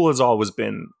 Slushpool has always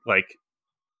been like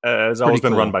has always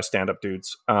been run by stand-up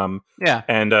dudes. Yeah,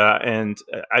 and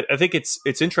I think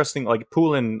it's interesting. Like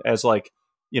Poolin, as like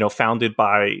founded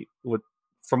by what,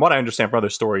 from what I understand from other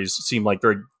stories, seem like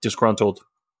very disgruntled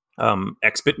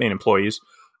ex Bitmain employees.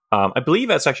 I believe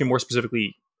that's actually more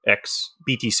specifically ex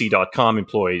BTC.com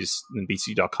employees, and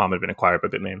BTC.com had been acquired by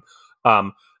Bitmain.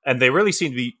 And they really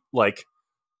seem to be like,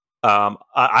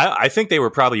 I think they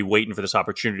were probably waiting for this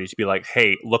opportunity to be like,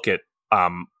 hey, look at,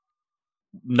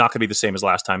 not going to be the same as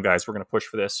last time, guys. We're going to push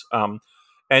for this.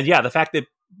 And yeah, the fact that,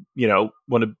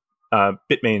 one of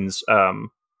Bitmain's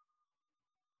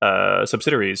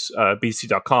subsidiaries,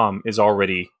 BTC.com, is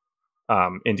already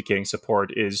indicating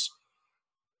support is,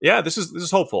 yeah, this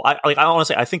is hopeful. I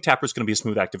honestly, I think Taproot's going to be a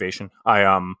smooth activation.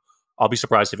 I'll be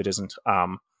surprised if it isn't.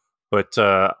 But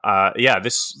yeah,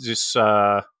 this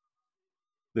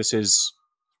is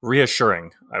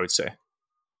reassuring, I would say.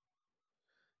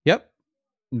 Yep.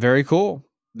 Very cool.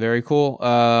 Very cool.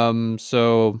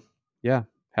 So yeah,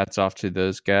 hats off to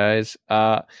those guys.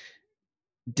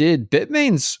 Did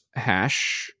Bitmain's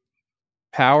hash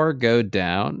power go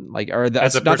down? Like, or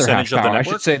that's as a not their hash percentage of the power. I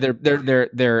network? should say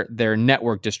their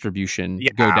network distribution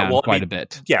go down quite a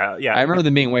bit. Yeah. I remember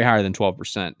them being way higher than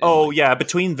 12%. Yeah,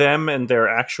 between them and their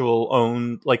actual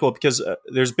own, because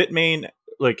there's Bitmain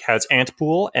has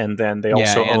Antpool, and then they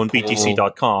also own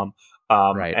BTC.com.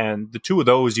 Right. And the two of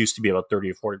those used to be about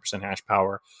 30 or 40% hash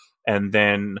power. And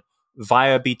then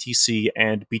via BTC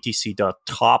and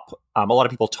BTC.top, a lot of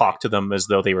people talk to them as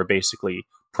though they were basically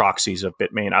proxies of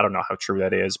Bitmain. I don't know how true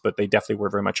that is, but they definitely were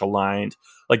very much aligned.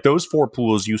 Like, those four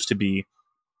pools used to be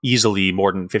easily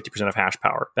more than 50% of hash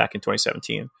power back in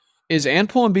 2017. Is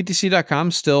Antpool and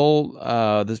BTC.com still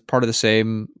this part of the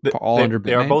same, under Bitmain?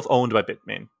 They are both owned by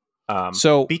Bitmain.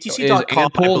 So BTC.com, is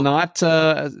Antpool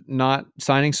not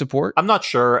signing support? I'm not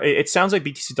sure. It sounds like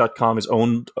BTC.com is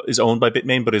owned by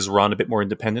Bitmain, but is run a bit more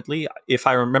independently. If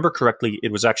I remember correctly,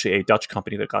 it was actually a Dutch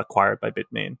company that got acquired by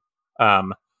Bitmain.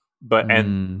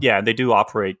 And they do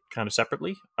operate kind of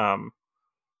separately. I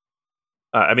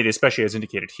mean, especially as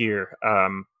indicated here.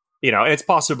 And it's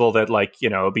possible that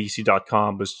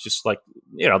BTC.com was just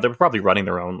they were probably running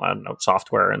their own, I don't know,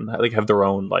 software, and they have their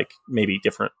own maybe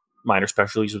different miner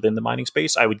specialties within the mining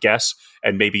space, I would guess.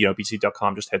 And maybe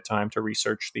BTC.com just had time to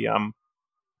research the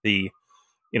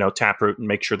Taproot and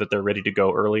make sure that they're ready to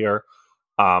go earlier.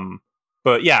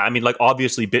 But yeah, I mean,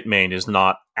 obviously Bitmain is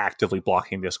not actively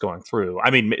blocking this going through. I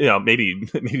mean, maybe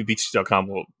BTC.com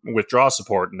will withdraw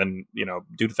support and then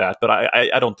due to that, but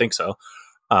I don't think so.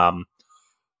 So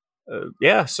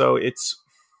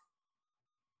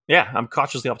I'm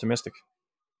cautiously optimistic.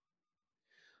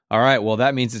 All right, well,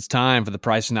 that means it's time for the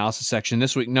price analysis section.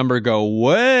 This week, number go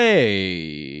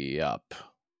way up.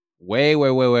 Way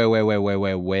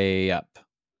up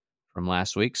from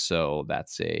last week. So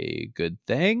that's a good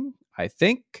thing, I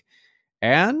think.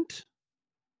 And it's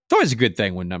always a good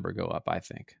thing when number go up, I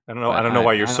think. I don't know. I don't know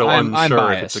why you're so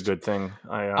unsure if it's a good thing.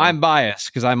 I'm biased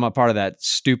because I'm a part of that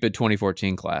stupid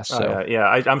 2014 class. So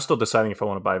I'm still deciding if I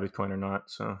want to buy Bitcoin or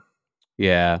not. So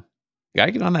yeah. You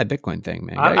gotta get on that Bitcoin thing,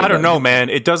 man. I don't know, man.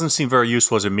 It doesn't seem very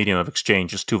useful as a medium of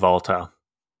exchange. It's too volatile.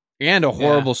 And a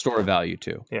horrible store of value,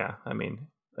 too. Yeah, I mean,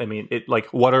 it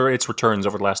what are its returns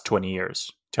over the last 20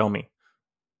 years? Tell me.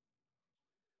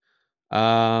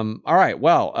 All right,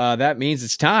 well, that means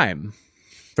it's time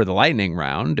for the lightning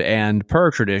round. And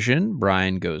per tradition,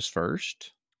 Bryan goes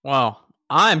first. Well,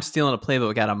 I'm stealing a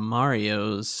playbook out of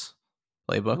Mario's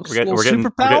playbook. We're getting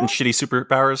shitty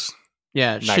superpowers.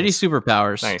 Yeah, nice. Shitty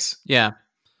superpowers. Nice. Yeah.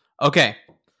 Okay.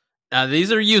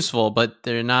 These are useful, but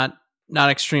they're not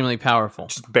extremely powerful.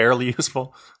 Just barely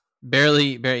useful.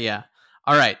 Barely, yeah.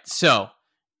 All right. So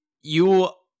you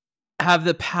have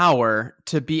the power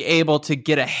to be able to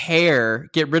get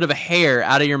rid of a hair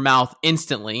out of your mouth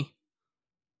instantly.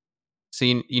 So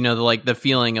you know the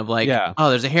feeling of oh,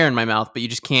 there's a hair in my mouth, but you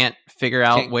just can't figure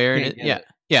out where it is.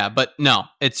 Yeah. But no,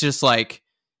 it's just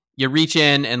you reach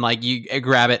in and you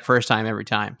grab it first time every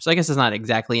time. So I guess it's not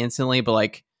exactly instantly,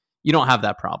 but you don't have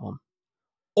that problem.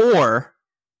 Or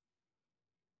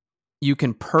you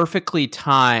can perfectly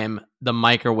time the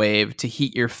microwave to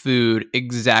heat your food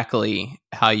exactly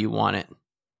how you want it.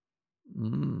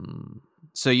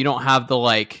 So you don't have the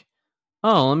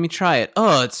oh, let me try it.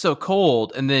 Oh, it's so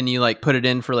cold. And then you put it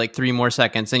in for 3 more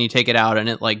seconds and you take it out and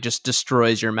it just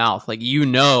destroys your mouth. You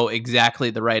know exactly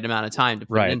the right amount of time to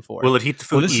put it in for. Will it heat the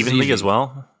food evenly as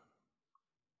well?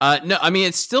 No, I mean,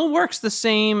 it still works the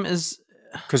same as...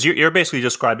 Because you're basically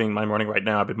describing my morning right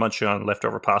now. I've been munching on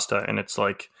leftover pasta and it's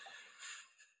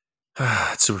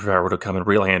superpower would have come in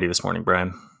real handy this morning,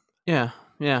 Bryan. Yeah.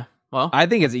 Well, I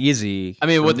think it's easy. I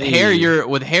mean, for with me. hair,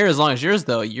 with hair as long as yours,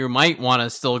 though, you might want to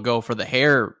still go for the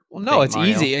hair. Well, no, thing, it's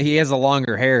Mario. easy. He has a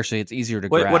longer hair, so it's easier to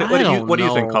What, grab. what, what, do you, don't what do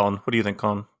you think, know. Colin? What do you think,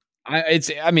 Colin?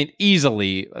 I mean,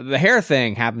 easily. The hair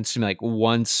thing happens to me like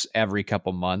once every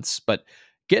couple months, but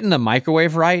getting the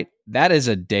microwave right, that is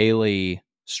a daily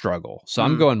struggle. So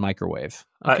I'm going microwave.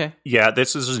 Okay. Yeah,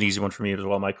 this is an easy one for me as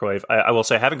well, microwave. I will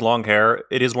say, having long hair,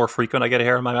 it is more frequent I get a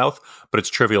hair in my mouth, but it's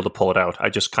trivial to pull it out. I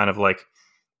just kind of like,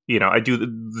 I do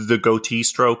the goatee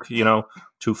stroke,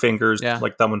 2 fingers,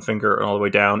 like thumb and finger, and all the way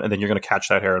down, and then you're going to catch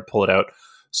that hair and pull it out.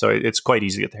 So it's quite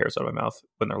easy to get the hairs out of my mouth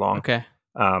when they're long. Okay.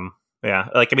 Yeah,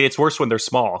 it's worse when they're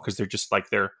small because they're just like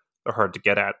they're hard to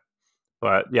get at.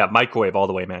 But yeah, microwave all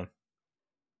the way, man.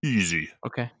 Easy.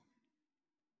 Okay.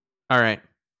 All right.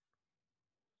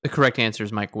 The correct answer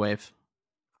is microwave.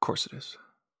 Of course it is.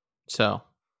 So,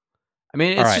 I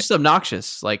mean, it's just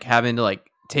obnoxious, like having to like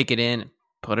take it in,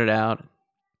 put it out,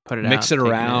 mix it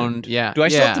around. Yeah. Do I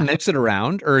still have to mix it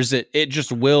around, or is it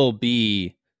just will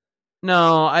be?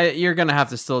 No, you're gonna have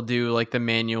to still do like the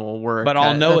manual work. But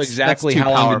I'll know exactly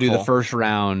how long to do the powerful. first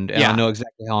round, and I'll know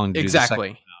exactly how long to do the second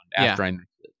round after I mix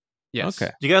it. Yes.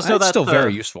 Okay. Do you guys know that's that? Still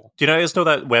very useful. Do you guys know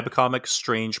that webcomic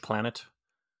Strange Planet?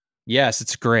 Yes,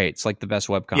 it's great. It's like the best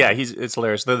webcomic. Yeah, it's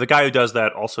hilarious. The guy who does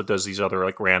that also does these other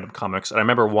like random comics. And I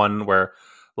remember one where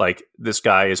like this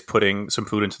guy is putting some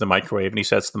food into the microwave and he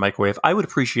says to the microwave, "I would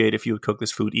appreciate if you would cook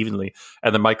this food evenly."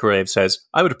 And the microwave says,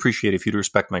 "I would appreciate if you'd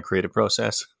respect my creative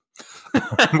process."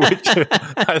 Which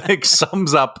I think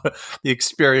sums up the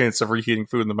experience of reheating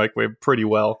food in the microwave pretty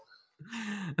well.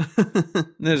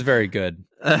 That is very good.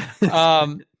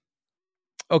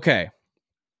 Okay.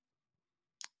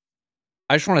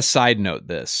 I just want to side note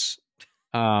this.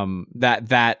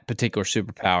 That particular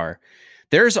superpower.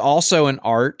 There's also an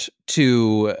art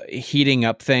to heating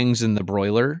up things in the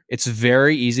broiler. It's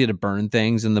very easy to burn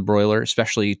things in the broiler,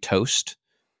 especially toast.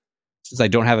 Since I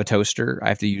don't have a toaster, I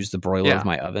have to use the broiler of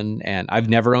my oven. And I've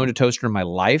never owned a toaster in my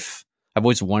life. I've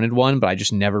always wanted one, but I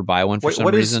just never buy one for some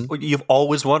reason. You've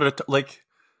always wanted to, like...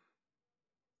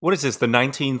 What is this? The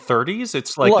 1930s?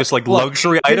 It's like this like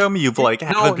luxury item you've like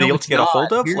haven't been able to get a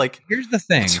hold of. Here's the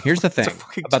thing. Here's the thing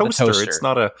about toaster. The toaster. It's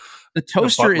not a. The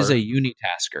toaster is a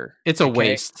unitasker. It's a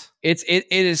waste. It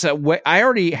is a way. I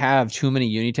already have too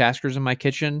many unitaskers in my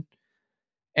kitchen,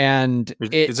 and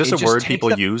is this a word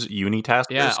people use?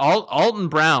 Unitaskers. Yeah, Alton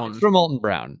Brown. It's from Alton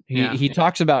Brown. He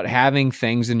talks about having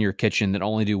things in your kitchen that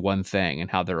only do one thing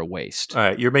and how they're a waste. All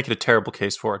right, you're making a terrible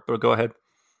case for it, but go ahead.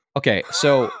 Okay,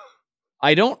 so.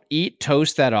 I don't eat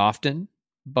toast that often,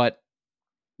 but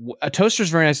a toaster is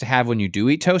very nice to have when you do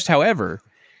eat toast. However,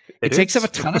 it takes up a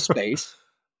ton of space,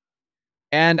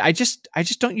 and I just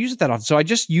don't use it that often. So I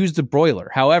just use the broiler.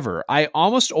 However, I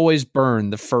almost always burn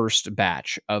the first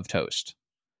batch of toast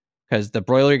because the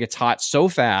broiler gets hot so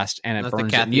fast and it burns. That's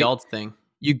the Kathy Alt thing.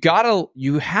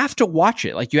 You have to watch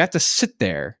it. Like you have to sit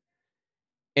there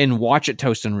and watch it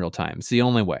toast in real time. It's the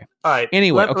only way. All right.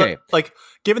 Anyway, okay. Like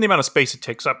given the amount of space it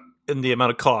takes up. And the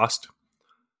amount of cost,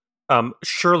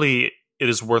 surely it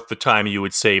is worth the time you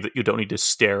would save that you don't need to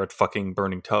stare at fucking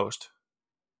burning toast.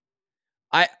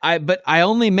 But I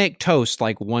only make toast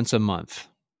like once a month.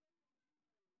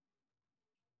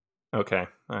 Okay,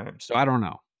 all right. So I don't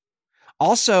know.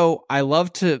 Also, I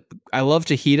love to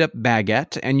heat up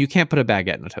baguette, and you can't put a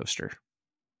baguette in a toaster.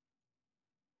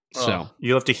 So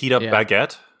you have to heat up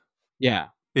baguette. Yeah,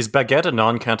 is baguette a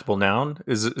non-countable noun?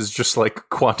 Is just like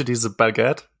quantities of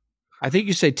baguette? I think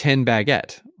you say 10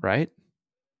 baguette, right?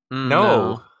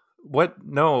 No. What?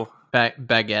 No.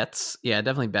 Baguettes. Yeah,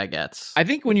 definitely baguettes. I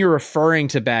think when you're referring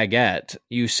to baguette,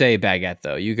 you say baguette,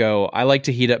 though. You go, I like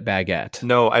to heat up baguette.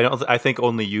 No, I don't. I think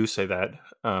only you say that.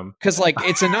 Because, like,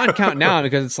 it's a non-count noun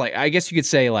because it's like, I guess you could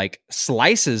say, like,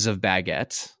 slices of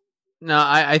baguette. No,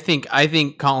 I think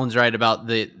Colin's right about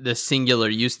the singular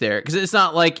use there because it's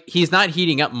not like he's not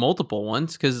heating up multiple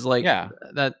ones because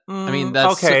that I mean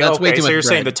that's okay. Way too much. So you're bread.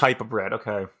 Saying the type of bread,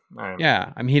 okay? Right.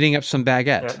 Yeah, I'm heating up some baguette.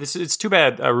 Yeah, it's too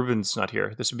bad Ruben's not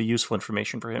here. This would be useful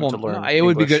information for him to learn. It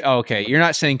would be good. Oh, okay, you're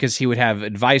not saying because he would have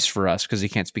advice for us because he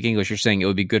can't speak English. You're saying it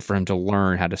would be good for him to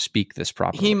learn how to speak this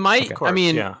properly. He might. Of course, I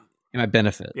mean. Yeah. It might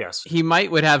benefit. Yes, he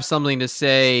would have something to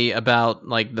say about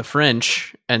like the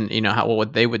French and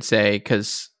what they would say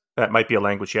because that might be a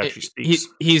language he actually speaks.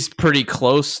 He's pretty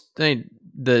close. The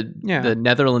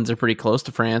Netherlands are pretty close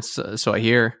to France, so I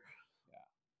hear.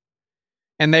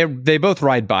 And they both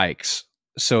ride bikes,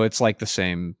 so it's like the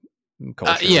same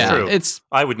culture. It's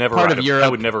I would never part of Europe. I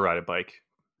would never ride a bike.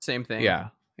 Same thing. Yeah.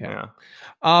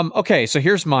 Okay, so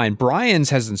here's mine. Bryan's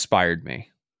has inspired me.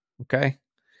 Okay.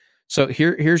 So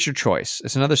here's your choice.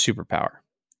 It's another superpower.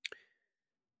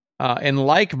 And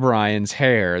like Bryan's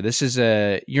hair,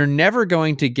 you're never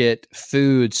going to get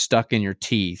food stuck in your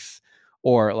teeth,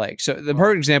 or like, so the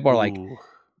perfect example are like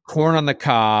corn on the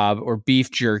cob or beef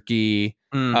jerky,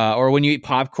 or when you eat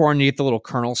popcorn, you get the little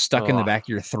kernel stuck in the back of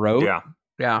your throat. Yeah.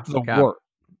 The worst.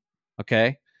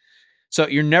 Okay. So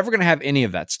you're never going to have any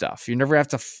of that stuff. You never have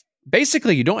to,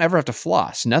 basically, you don't ever have to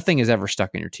floss. Nothing is ever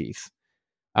stuck in your teeth.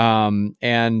 You're not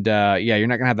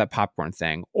going to have that popcorn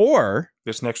thing. Or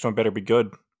this next one better be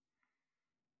good.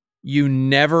 You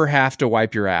never have to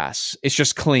wipe your ass. It's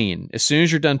just clean. As soon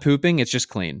as you're done pooping, it's just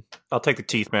clean. I'll take the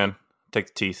teeth, man. Take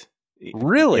the teeth.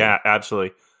 Really? Yeah,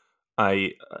 absolutely.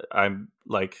 I'm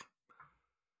like,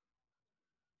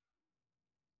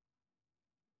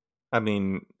 I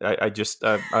mean, I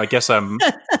guess I'm.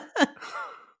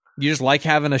 You just like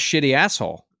having a shitty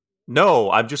asshole.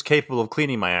 No, I'm just capable of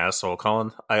cleaning my asshole,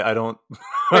 Colin. I don't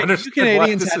Wait, understand you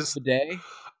Canadians why this have is. a bidet?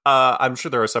 I'm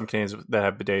sure there are some Canadians that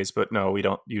have bidets, but no, we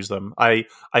don't use them. I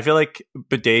feel like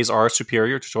bidets are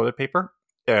superior to toilet paper,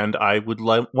 and I would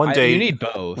like one day. You need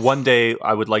both. One day,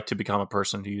 I would like to become a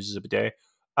person who uses a bidet.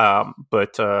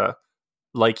 But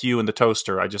like you and the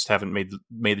toaster, I just haven't made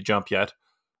the jump yet.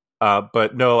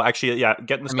 But no, actually, yeah,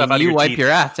 getting the stuff out of your teeth. You wipe your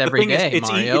ass every day,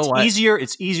 Mario. It's easier.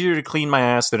 It's easier to clean my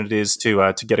ass than it is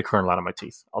to get a kernel out of my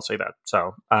teeth. I'll say that.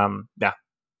 So, yeah.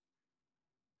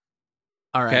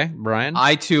 All right, okay, Bryan.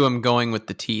 I too am going with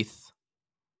the teeth.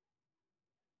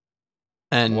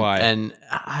 And why? And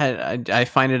I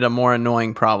find it a more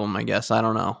annoying problem. I guess I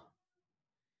don't know.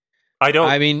 I don't.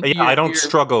 I mean, I don't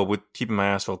struggle with keeping my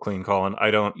asshole clean, Colin.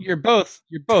 I don't. You're both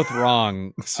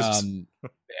wrong.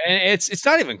 And it's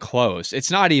not even close. It's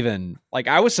not even like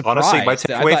I was surprised. Honestly, my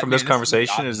takeaway from this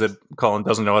conversation is that Colin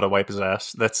doesn't know how to wipe his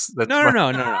ass. That's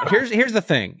no. Here's the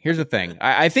thing.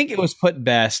 I think it was put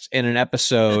best in an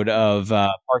episode of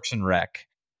Parks and Rec.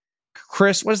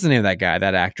 Chris, what is the name of that guy?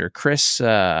 That actor, Chris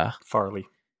Farley.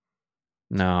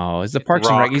 No, it's the Parks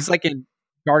and Rec. He's like in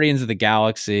Guardians of the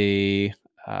Galaxy.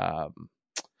 I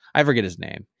forget his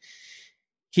name.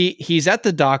 He's at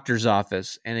the doctor's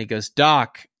office and he goes,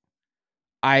 "Doc,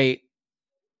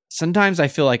 sometimes I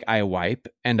feel like I wipe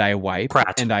and I wipe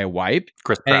Pratt. and I wipe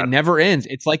Chris and Pratt. it never ends.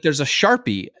 It's like there's a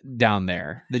Sharpie down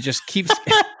there that just keeps."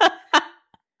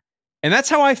 And that's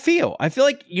how I feel. I feel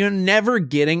like you're never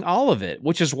getting all of it,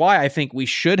 which is why I think we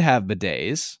should have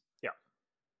bidets. Yeah.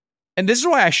 And this is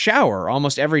why I shower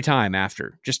almost every time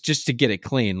after, just to get it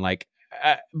clean. Like,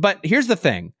 but here's the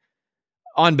thing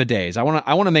on bidets. I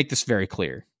want to make this very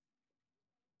clear.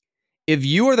 If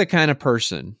you are the kind of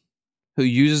person who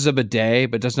uses a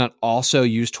bidet but does not also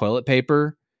use toilet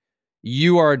paper,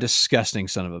 you are a disgusting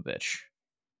son of a bitch.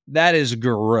 That is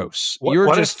gross.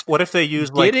 What if they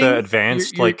use like the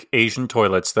advanced like Asian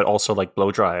toilets that also like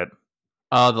blow dry it?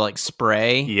 Oh, the like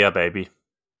spray. Yeah, baby.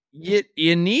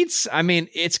 You need. I mean,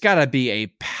 it's got to be a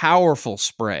powerful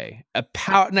spray.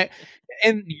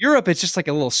 In Europe, it's just like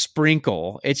a little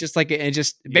sprinkle. It's just like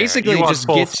basically it just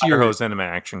gets your hose enema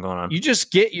action going on. You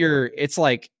just get your. It's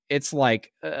like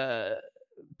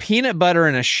peanut butter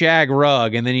in a shag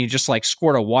rug, and then you just like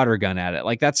squirt a water gun at it.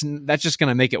 Like that's just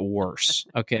gonna make it worse.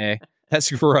 Okay,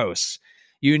 that's gross.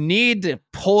 You need to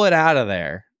pull it out of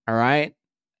there. All right,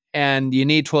 and you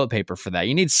need toilet paper for that.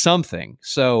 You need something.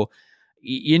 So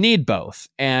you need both.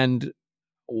 And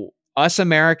us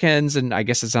Americans, and I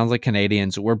guess it sounds like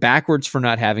Canadians, we're backwards for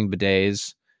not having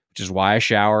bidets, which is why I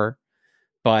shower.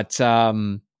 But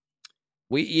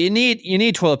you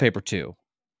need toilet paper too.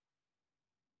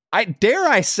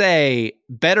 I say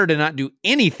better to not do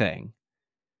anything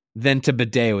than to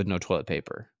bidet with no toilet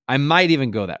paper. I might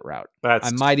even go that route.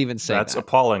 I might even say that's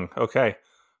appalling. Okay.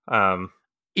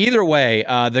 Either way,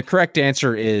 the correct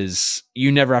answer is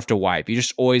you never have to wipe. You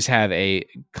just always have a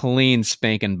clean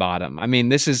spanking bottom. I mean,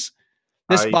 this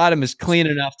bottom is clean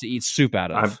enough to eat soup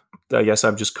out of. I guess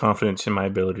I'm just confident in my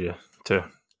ability to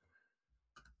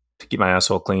keep my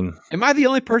asshole clean. Am I the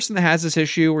only person that has this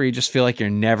issue where you just feel like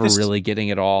you're never really getting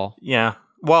it all? Yeah.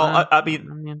 Well, I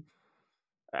mean,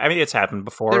 it's happened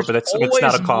before, but it's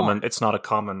not a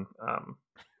common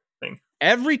thing.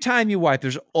 Every time you wipe,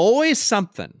 there's always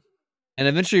something, and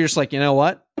eventually you're just like, you know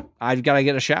what? I've got to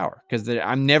get a shower because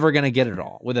I'm never going to get it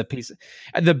all with a piece.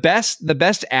 The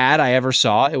best ad I ever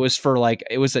saw, it was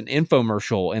an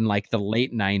infomercial in like the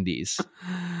late 90s.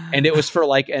 And it was for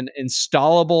like an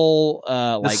installable,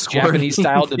 like Japanese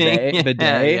style bidet.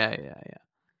 Yeah.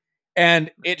 And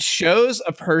it shows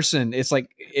a person. It's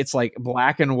like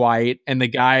black and white, and the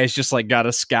guy has just like got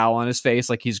a scowl on his face,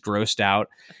 like he's grossed out.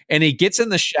 And he gets in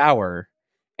the shower,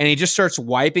 and he just starts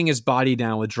wiping his body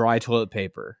down with dry toilet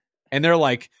paper. And they're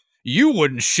like, "You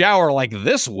wouldn't shower like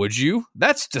this, would you?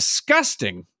 That's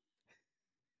disgusting."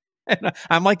 And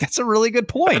I'm like, that's a really good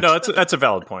point. No, that's a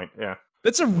valid point. Yeah.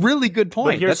 That's a really good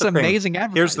point. That's amazing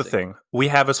advertising. Here's the thing. We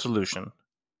have a solution.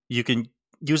 You can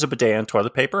use a bidet and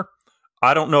toilet paper.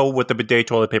 I don't know what the bidet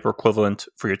toilet paper equivalent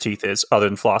for your teeth is other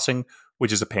than flossing,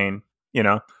 which is a pain,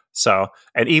 So,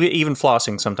 and even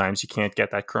flossing, sometimes you can't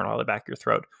get that kernel out of the back of your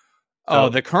throat. So,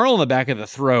 the kernel in the back of the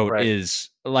throat is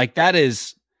like, that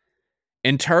is,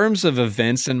 in terms of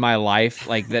events in my life,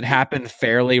 like that happen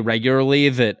fairly regularly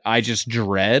that I just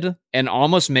dread and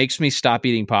almost makes me stop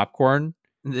eating popcorn.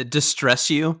 That distress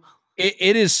you?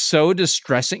 It is so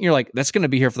distressing. You're like, that's going to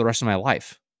be here for the rest of my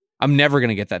life. I'm never going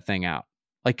to get that thing out.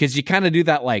 Like, because you kind of do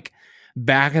that like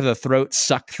back of the throat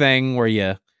suck thing where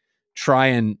you try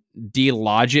and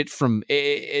delodge it from.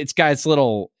 It's got its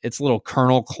little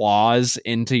kernel claws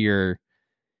into your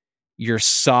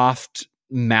soft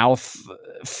mouth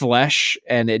flesh,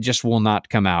 and it just will not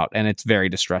come out, and it's very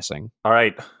distressing. All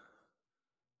right,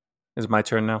 is it my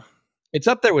turn now? It's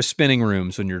up there with spinning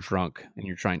rooms when you're drunk and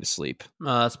you're trying to sleep.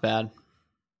 Oh, that's bad.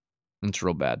 It's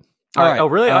real bad. All right. Oh,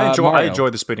 really? I enjoy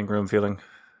the spinning room feeling.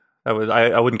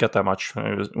 I wouldn't get that much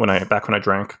when I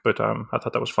drank, but I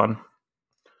thought that was fun.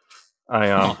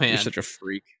 You're such a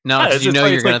freak. No, you know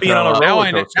you're going to throw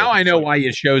up. Now I know why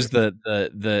you chose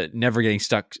the never getting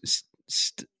stuck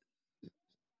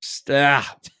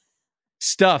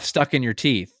stuff stuck in your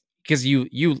teeth, because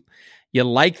you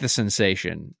like the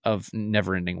sensation of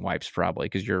never-ending wipes, probably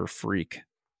because you're a freak.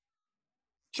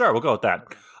 Sure, we'll go with that.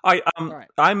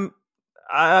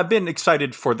 I've been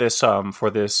excited for this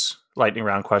lightning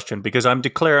round question because I'm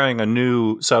declaring a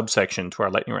new subsection to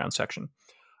our lightning round section.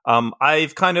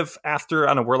 I've kind of, after,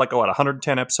 I don't know, we're like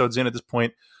 110 episodes in at this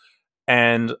point,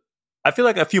 and I feel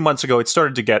like a few months ago it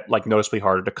started to get like noticeably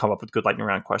harder to come up with good lightning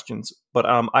round questions. But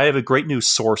I have a great new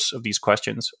source of these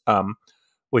questions,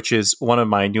 which is one of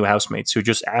my new housemates who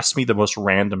just asked me the most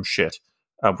random shit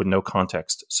with no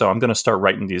context. So I'm going to start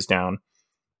writing these down.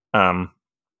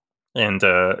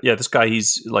 This guy,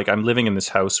 he's like, I'm living in this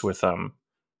house with, there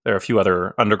are a few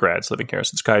other undergrads living here.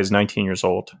 So this guy is 19 years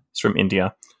old. He's from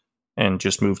India and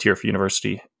just moved here for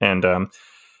university. And,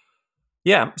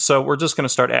 so we're just going to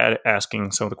start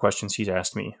asking some of the questions he's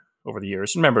asked me over the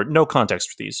years. Remember, no context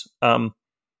for these. We're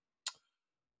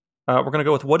going to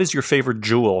go with, what is your favorite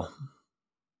jewel?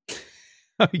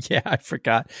 Oh, yeah, I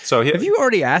forgot. So have you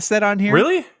already asked that on here?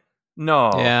 Really?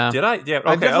 No. Yeah. Did I? Yeah. Okay,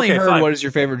 I've definitely heard fine. What is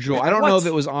your favorite jewel? I don't know if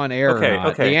it was on air or not.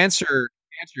 Okay. The answer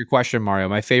to your question, Mario,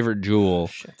 my favorite jewel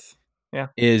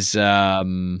is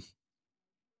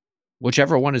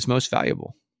whichever one is most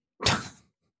valuable.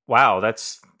 Wow,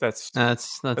 that's riveting.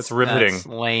 That's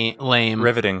lame.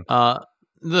 Riveting.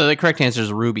 The correct answer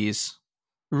is rubies.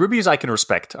 Rubies I can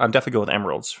respect. I'm definitely going with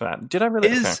emeralds for that. Did I really?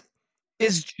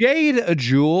 Is jade a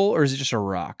jewel or is it just a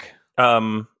rock?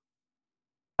 I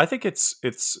think it's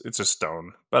a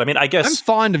stone, but I mean, I guess I'm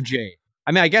fond of jade.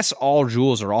 I mean, I guess all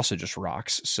jewels are also just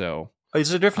rocks. So, is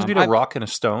there a difference between a rock and a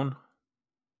stone?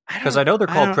 Because I know they're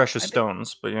called precious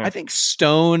stones, but yeah. I think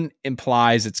stone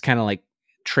implies it's kind of like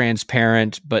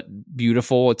transparent but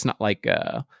beautiful. It's not like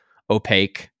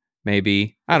opaque.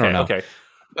 Maybe I don't know. Okay,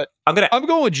 but I'm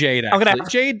going with jade. Actually.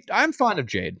 Jade. I'm fond of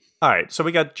jade. All right, so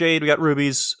we got jade, we got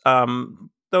rubies.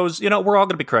 Those, we're all going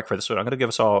to be correct for this one. I'm going to give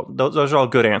us all, those are all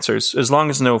good answers, as long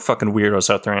as no fucking weirdos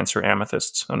out there answer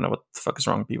amethysts. I don't know what the fuck is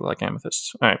wrong with people like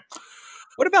amethysts. All right.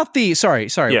 What about sorry.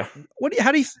 Yeah.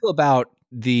 How do you feel about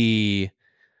the,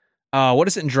 what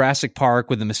is it in Jurassic Park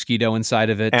with the mosquito inside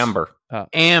of it? Amber.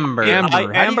 Amber.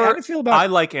 How do you feel about I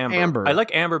like amber. I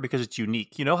like amber because it's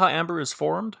unique. You know how amber is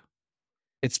formed?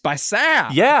 It's by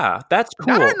sap. Yeah, that's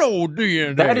cool. I know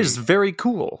DNA. That is very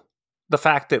cool. The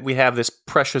fact that we have this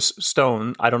precious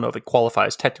stone, I don't know if it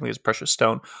qualifies technically as precious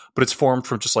stone, but it's formed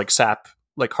from just like sap,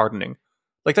 like hardening.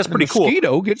 Like, that's pretty cool.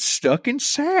 Mosquito gets stuck in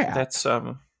sap. That's,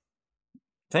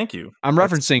 thank you. I'm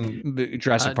referencing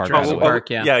Jurassic Park. Jurassic Park,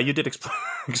 yeah. Yeah, you did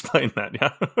explain that,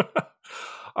 yeah.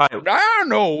 All right. I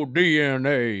know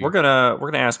DNA. We're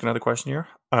gonna ask another question here.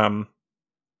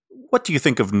 What do you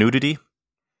think of nudity?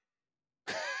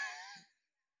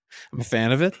 I'm a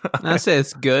fan of it. I say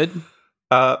it's good.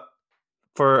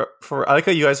 For I like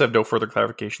how you guys have no further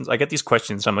clarifications. I get these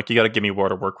questions. I'm like, you got to give me more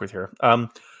to work with here.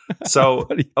 So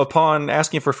upon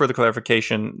asking for further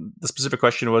clarification, the specific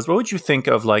question was, what would you think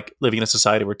of like living in a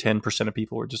society where 10% of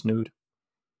people were just nude?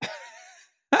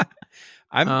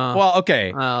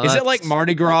 Okay. Is it like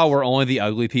Mardi Gras where only the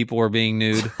ugly people were being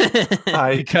nude?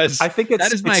 Because I think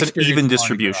it's an even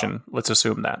distribution. Gras. Let's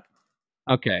assume that.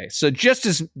 Okay. So I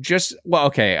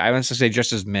want to say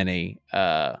just as many.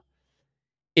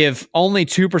 If only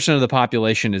 2% of the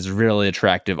population is really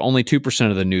attractive, only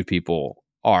 2% of the nude people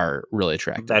are really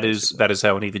attractive. That is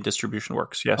how an even distribution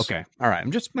works. Yes. Okay. All right.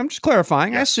 I'm just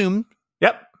clarifying. Yes. I assume.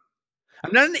 Yep.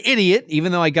 I'm not an idiot,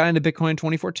 even though I got into Bitcoin in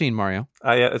 2014, Mario.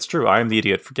 Yeah, it's true. I am the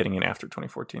idiot for getting in after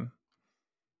 2014.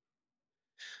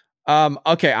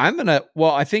 Okay,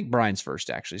 I think Brian's first,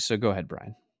 actually. So go ahead,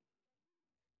 Bryan.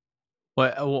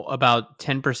 What about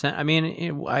 10%? I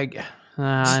mean, I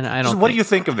don't. What do you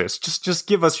think of this? Just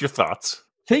give us your thoughts.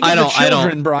 Think of the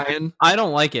children, Bryan. I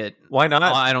don't like it. Why not?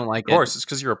 I don't like it. Of course, it's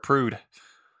because you're a prude.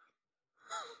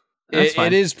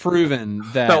 It is proven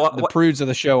that the prudes of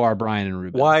the show are Bryan and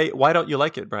Ruben. Why don't you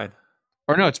like it, Bryan?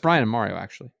 Or no, it's Bryan and Mario,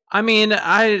 actually. I mean,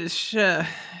 there's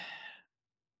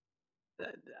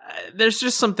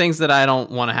just some things that I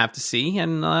don't want to have to see,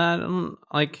 and I don't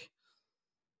like.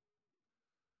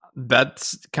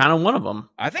 That's kind of one of them.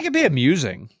 I think it'd be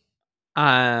amusing.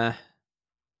 And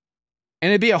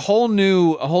it'd be a whole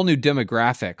new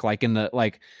demographic. Like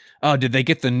oh, did they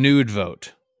get the nude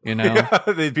vote? You know, yeah,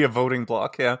 they'd be a voting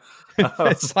block. Yeah,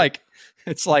 it's like,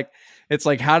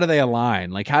 how do they align?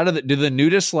 Like, how do the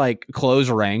nudists like close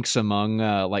ranks among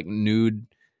like nude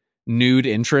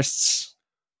interests?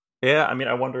 Yeah, I mean,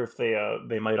 I wonder if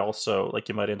they might also, like,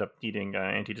 you might end up needing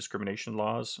anti-discrimination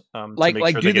laws. Like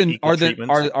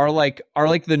are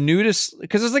like the nudists,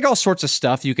 because there's like all sorts of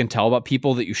stuff you can tell about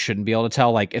people that you shouldn't be able to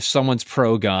tell. Like if someone's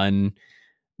pro-gun,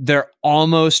 they're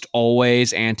almost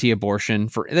always anti-abortion.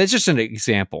 That's just an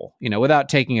example, without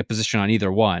taking a position on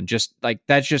either one. Just like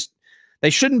they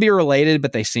shouldn't be related,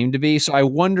 but they seem to be. So I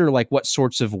wonder like what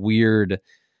sorts of weird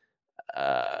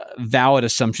valid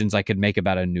assumptions I could make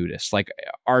about a nudist. Like,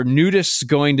 are nudists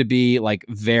going to be like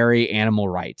very animal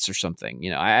rights or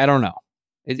something? I don't know.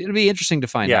 It'll be interesting to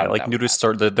find out. Yeah, like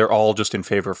nudists they're all just in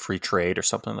favor of free trade or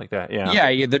something like that.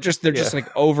 Yeah, they're just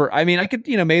like over. I mean, I could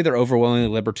maybe they're overwhelmingly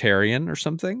libertarian or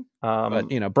something. But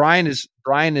Bryan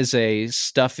is a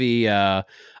stuffy,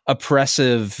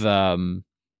 oppressive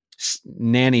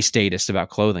nanny statist about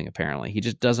clothing. Apparently, he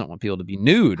just doesn't want people to be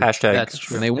nude. Hashtag that's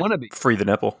true. And they want to be free the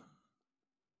nipple.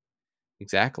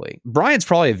 Exactly. Bryan's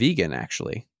probably a vegan,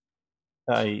 actually,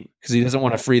 because he doesn't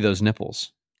want to free those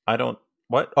nipples. I don't.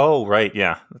 What? Oh, right.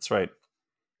 Yeah, that's right.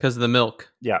 Because of the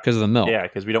milk. Yeah, because of the milk. Yeah,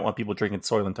 because we don't want people drinking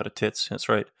Soylent out of tits. That's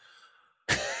right.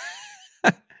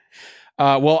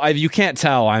 Well, you can't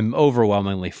tell. I'm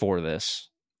overwhelmingly for this.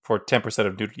 For 10%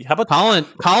 of nudity. How about Colin?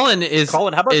 How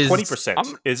about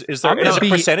 20%? Is there a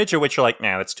percentage at which you're like,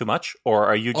 nah, that's too much? Or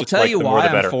are you just tell you the why more the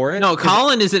I'm better? For it? No,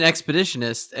 Colin is an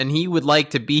expeditionist, and he would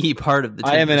like to be part of the 10%.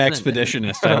 I am an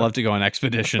expeditionist. I love to go on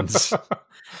expeditions.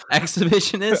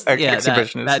 Exhibitionist? Yeah,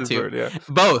 exhibitionist that too. Word, yeah.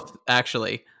 Both,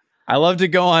 actually. I like to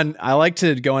go on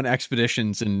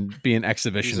expeditions and be an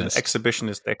exhibitionist. He's an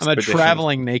exhibitionist. I'm a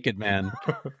traveling naked man.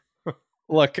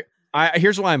 Look,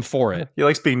 here's why I'm for it. He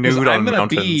likes being nude on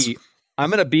mountains. I'm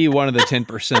going to be one of the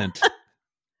 10%.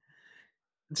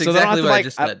 That's exactly what I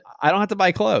just said. I don't have to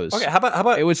buy clothes. Okay, how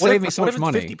about it would save me so much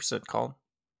money. 50%, Colin.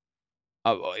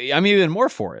 I'm even more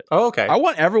for it. Oh, okay. I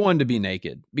want everyone to be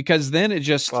naked because then it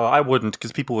just. Well, I wouldn't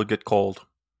because people would get cold.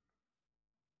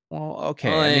 Well, okay.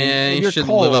 Well, you should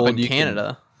live up in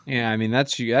Canada. Yeah, I mean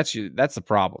that's the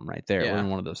problem right there. Yeah. We're in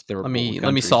one of those third. Let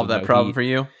me solve that problem for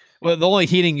you. Well, the only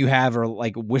heating you have are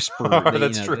like whisper.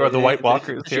 That's true. Are the White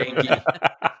Walkers here?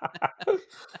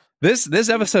 This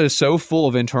episode is so full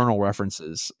of internal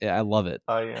references. Yeah, I love it.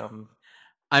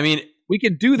 I mean, we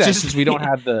can do that since we don't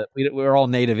have we're all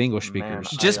native English speakers.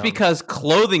 Just because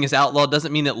clothing is outlawed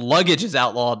doesn't mean that luggage is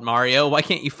outlawed, Mario. Why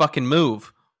can't you fucking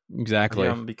move?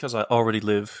 Exactly. Because I already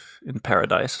live in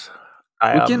paradise.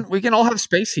 We can all have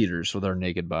space heaters with our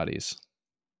naked bodies.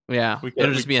 Yeah,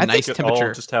 it'll just be a nice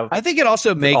temperature. I think it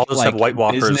also makes all just have White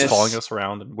Walkers business following us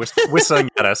around and whistling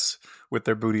at us with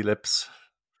their booty lips.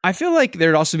 I feel like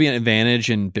there'd also be an advantage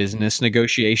in business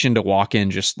negotiation to walk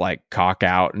in just like cock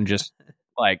out and just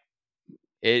like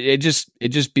it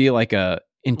just be like a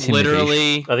intimidation.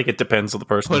 Literally, I think it depends on the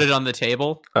person. Put it on the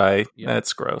table.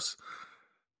 That's gross.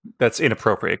 That's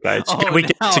inappropriate, guys. Can we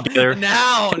get together?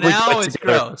 Now it's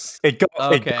gross. It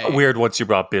got weird once you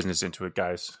brought business into it,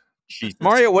 guys. Jesus.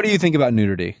 Mario, what do you think about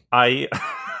nudity?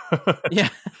 Yeah.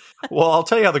 Well, I'll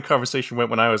tell you how the conversation went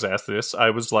when I was asked this. I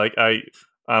was like, I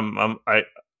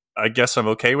guess I'm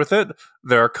okay with it.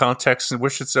 There are contexts in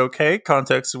which it's okay,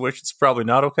 contexts in which it's probably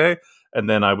not okay. And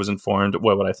then I was informed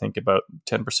what would I think about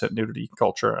 10% nudity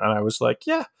culture, and I was like,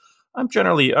 yeah, I'm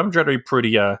generally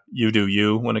pretty you do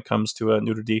you when it comes to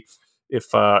nudity.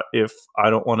 If I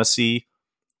don't want to see,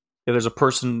 if there's a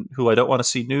person who I don't want to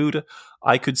see nude,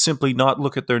 I could simply not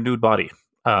look at their nude body.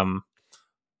 I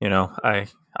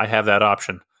have that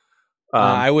option.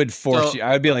 I would force you.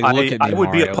 I would be like, look at me,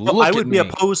 Mario. I would be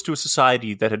opposed to a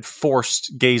society that had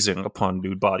forced gazing upon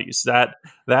nude bodies. That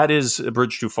is a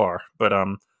bridge too far. But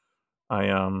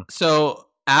So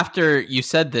after you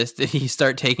said this, did he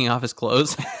start taking off his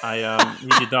clothes? He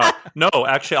did not. No,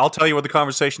 actually, I'll tell you where the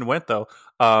conversation went though.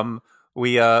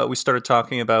 We started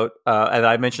talking about, and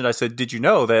I said, did you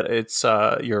know that it's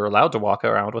you're allowed to walk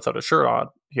around without a shirt on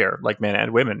here, like men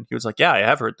and women? He was like, yeah, I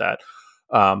have heard that.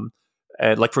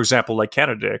 And like, for example, like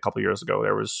Canada Day a couple of years ago,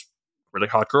 there was a really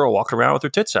hot girl walking around with her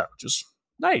tits out, which is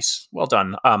nice. Well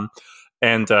done.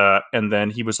 And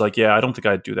then he was like, yeah, I don't think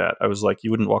I'd do that. I was like, you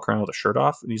wouldn't walk around with a shirt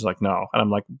off? And he's like, no. And I'm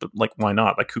like, why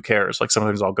not? Like, who cares? Like,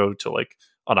 sometimes I'll go to like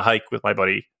on a hike with my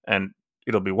buddy and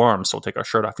it'll be warm, so we'll take our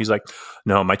shirt off. He's like,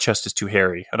 no, my chest is too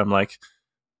hairy. And I'm like,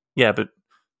 yeah, but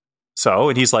so,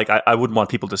 and he's like, I wouldn't want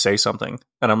people to say something.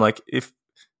 And I'm like, if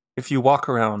you walk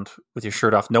around with your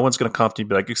shirt off, no one's going to come up to you and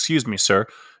be like, excuse me, sir,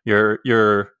 your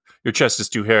chest is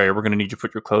too hairy. We're going to need you to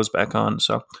put your clothes back on.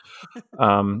 So,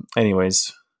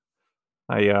 anyways,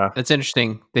 That's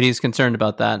interesting that he's concerned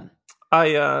about that.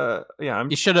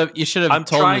 You should have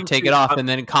told him to take it off and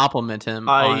then compliment him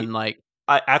on like.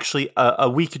 I actually a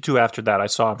week or two after that, I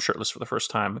saw him shirtless for the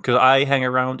first time because I hang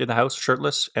around in the house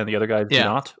shirtless and the other guys do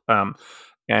not. I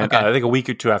think a week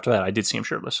or two after that, I did see him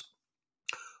shirtless.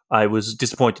 I was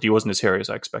disappointed he wasn't as hairy as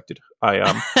I expected.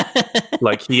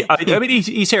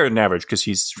 He's hairy on average because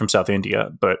he's from South India,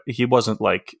 but he wasn't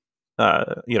like,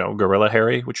 gorilla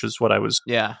hairy, which is what I was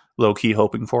low key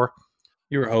hoping for.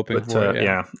 You were hoping for it,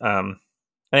 yeah.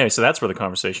 Anyway, so that's where the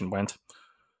conversation went.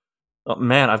 Oh,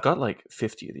 man, I've got like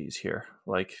 50 of these here.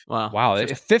 Like, wow,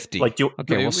 50. Like, do you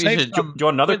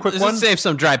want another quick one? Save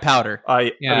some dry powder.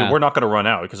 I mean, we're not going to run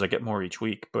out because I get more each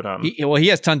week. But he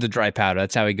has tons of dry powder.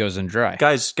 That's how he goes in dry.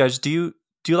 Guys, do you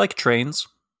like trains?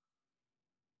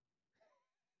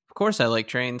 Of course, I like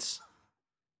trains.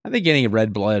 I think any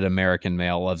red-blooded American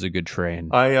male loves a good train.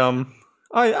 I'm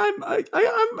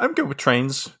good with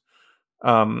trains.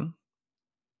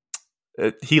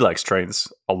 He likes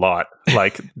trains a lot.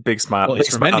 Like big smile. Well,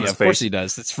 he's from India. Of course he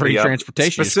does. It's free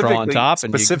transportation. You crawl on top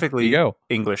and specifically you go.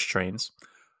 English trains.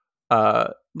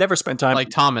 Never spent time like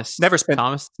Thomas. Never spent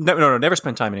Thomas. No. Never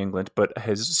spent time in England, but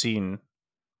has seen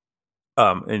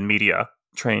in media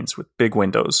trains with big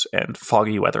windows and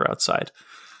foggy weather outside.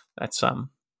 That's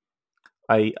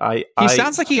He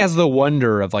sounds like he has the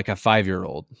wonder of like a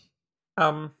 5-year-old.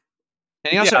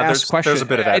 And he also asks questions. There's a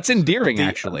bit of that. It's endearing,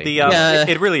 actually.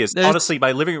 It really is. Honestly,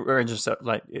 my living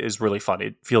arrangement is really fun.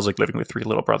 It feels like living with 3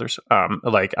 little brothers.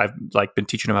 Like I've been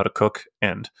teaching them how to cook,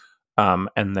 and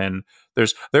then there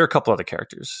are a couple other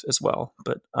characters as well.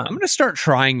 But I'm going to start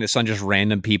trying this on just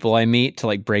random people I meet to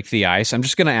like break the ice. I'm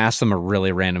just going to ask them a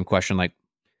really random question, like,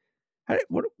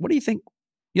 "What do you think?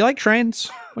 You like trains?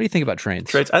 What do you think about trains?"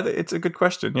 Trains. It's a good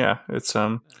question. Yeah, it's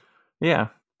yeah.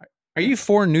 Are you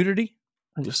for nudity?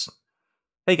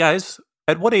 Hey guys,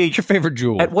 at what age? What's your favorite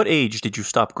jewel? At what age did you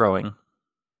stop growing?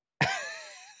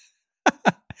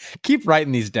 Keep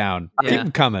writing these down. Keep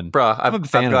them coming, bro. I've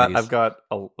got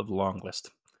a long list.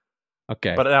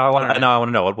 Okay, but now I want to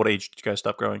know, at what age did you guys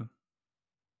stop growing?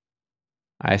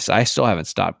 I still haven't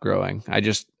stopped growing. It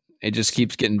just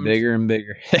keeps getting bigger and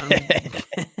bigger.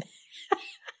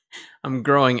 I'm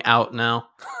growing out now.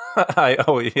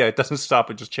 It doesn't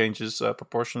stop. It just changes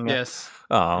proportionally. Yes.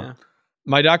 Oh. Yeah.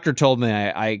 My doctor told me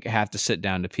I have to sit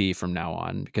down to pee from now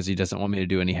on because he doesn't want me to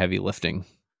do any heavy lifting.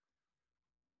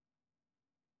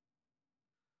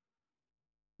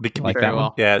 Like that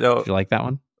one? Yeah. No. Did you like that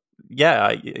one?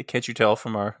 Yeah. Can't you tell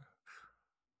from our...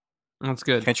 That's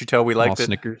good. Can't you tell we liked it?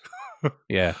 Snickers.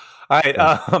 Yeah. All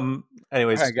right.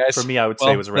 Anyways, guys. For me, I would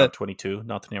say it was around 22.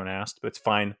 Not that anyone asked, but it's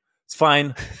fine. It's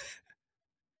fine.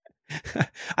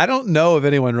 I don't know if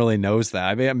anyone really knows that.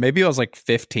 I mean, maybe I was like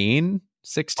 15,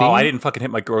 16. Oh, I didn't fucking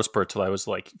hit my growth spurt till I was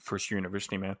like first year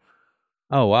university, man.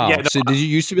 Oh, wow. Yeah, no, so did you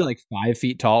used to be like 5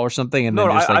 feet tall or something? And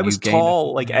I was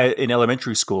tall like in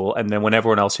elementary school. And then when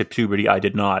everyone else hit puberty, I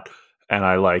did not. And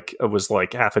I was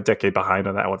like half a decade behind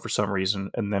on that one for some reason.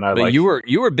 And then you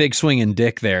were big swinging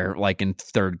dick there, like in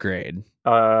 3rd grade.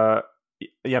 Yeah,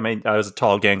 I mean, I was a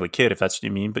tall, gangly kid, if that's what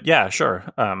you mean. But yeah, sure.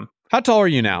 How tall are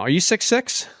you now? Are you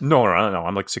 6'6"? No,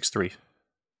 I'm like 6'3".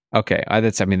 Okay,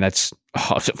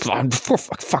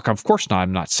 fuck. Of course not.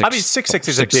 I'm not 6. I mean, 6'6"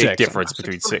 is a big difference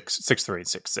between 6'3" and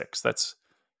 6'6". That's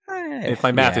if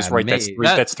my math is right.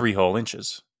 That's 3 whole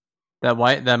inches. That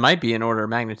might be an order of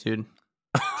magnitude.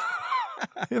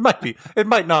 It might be. It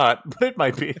might not, but it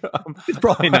might be. It's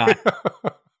probably not.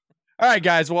 All right,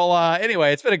 guys. Well,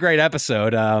 anyway, it's been a great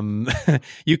episode.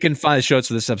 You can find the show notes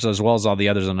for this episode as well as all the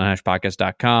others on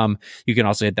unhashedpodcast.com. You can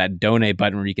also hit that donate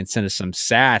button where you can send us some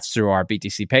sats through our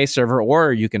BTC Pay server,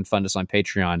 or you can fund us on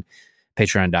Patreon,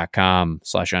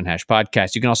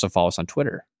 patreon.com/unhashedpodcast. You can also follow us on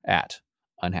Twitter at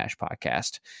Unhashed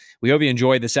Podcast. We hope you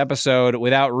enjoyed this episode.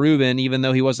 Without Ruben, even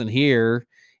though he wasn't here,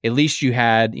 at least you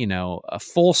had, a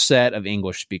full set of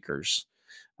English speakers.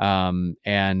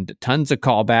 And tons of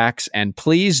callbacks, and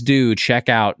please do check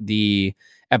out the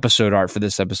episode art for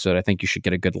this episode. I think you should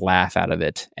get a good laugh out of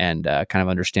it and kind of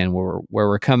understand where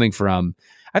we're coming from.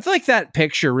 I feel like that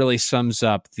picture really sums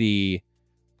up the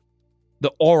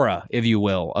aura, if you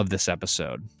will, of this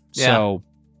episode. Yeah.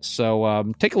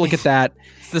 So take a look at that.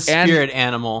 It's the spirit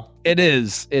animal. It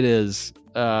is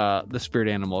the spirit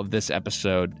animal of this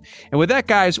episode. And with that,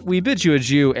 guys, we bid you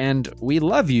adieu, and we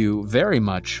love you very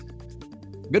much.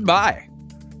 Goodbye.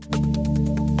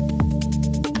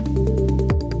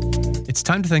 It's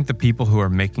time to thank the people who are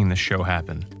making the show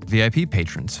happen. VIP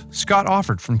patrons: Scott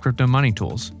Offord from Crypto Money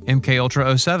Tools, MK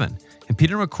Ultra 07, and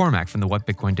Peter McCormack from the What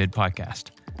Bitcoin Did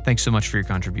podcast. Thanks so much for your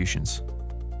contributions.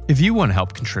 If you want to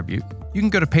help contribute, you can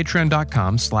go to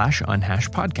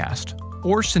patreon.com/unhashedpodcast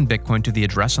or send Bitcoin to the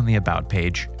address on the About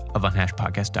page of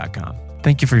unhashedpodcast.com.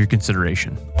 Thank you for your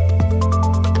consideration.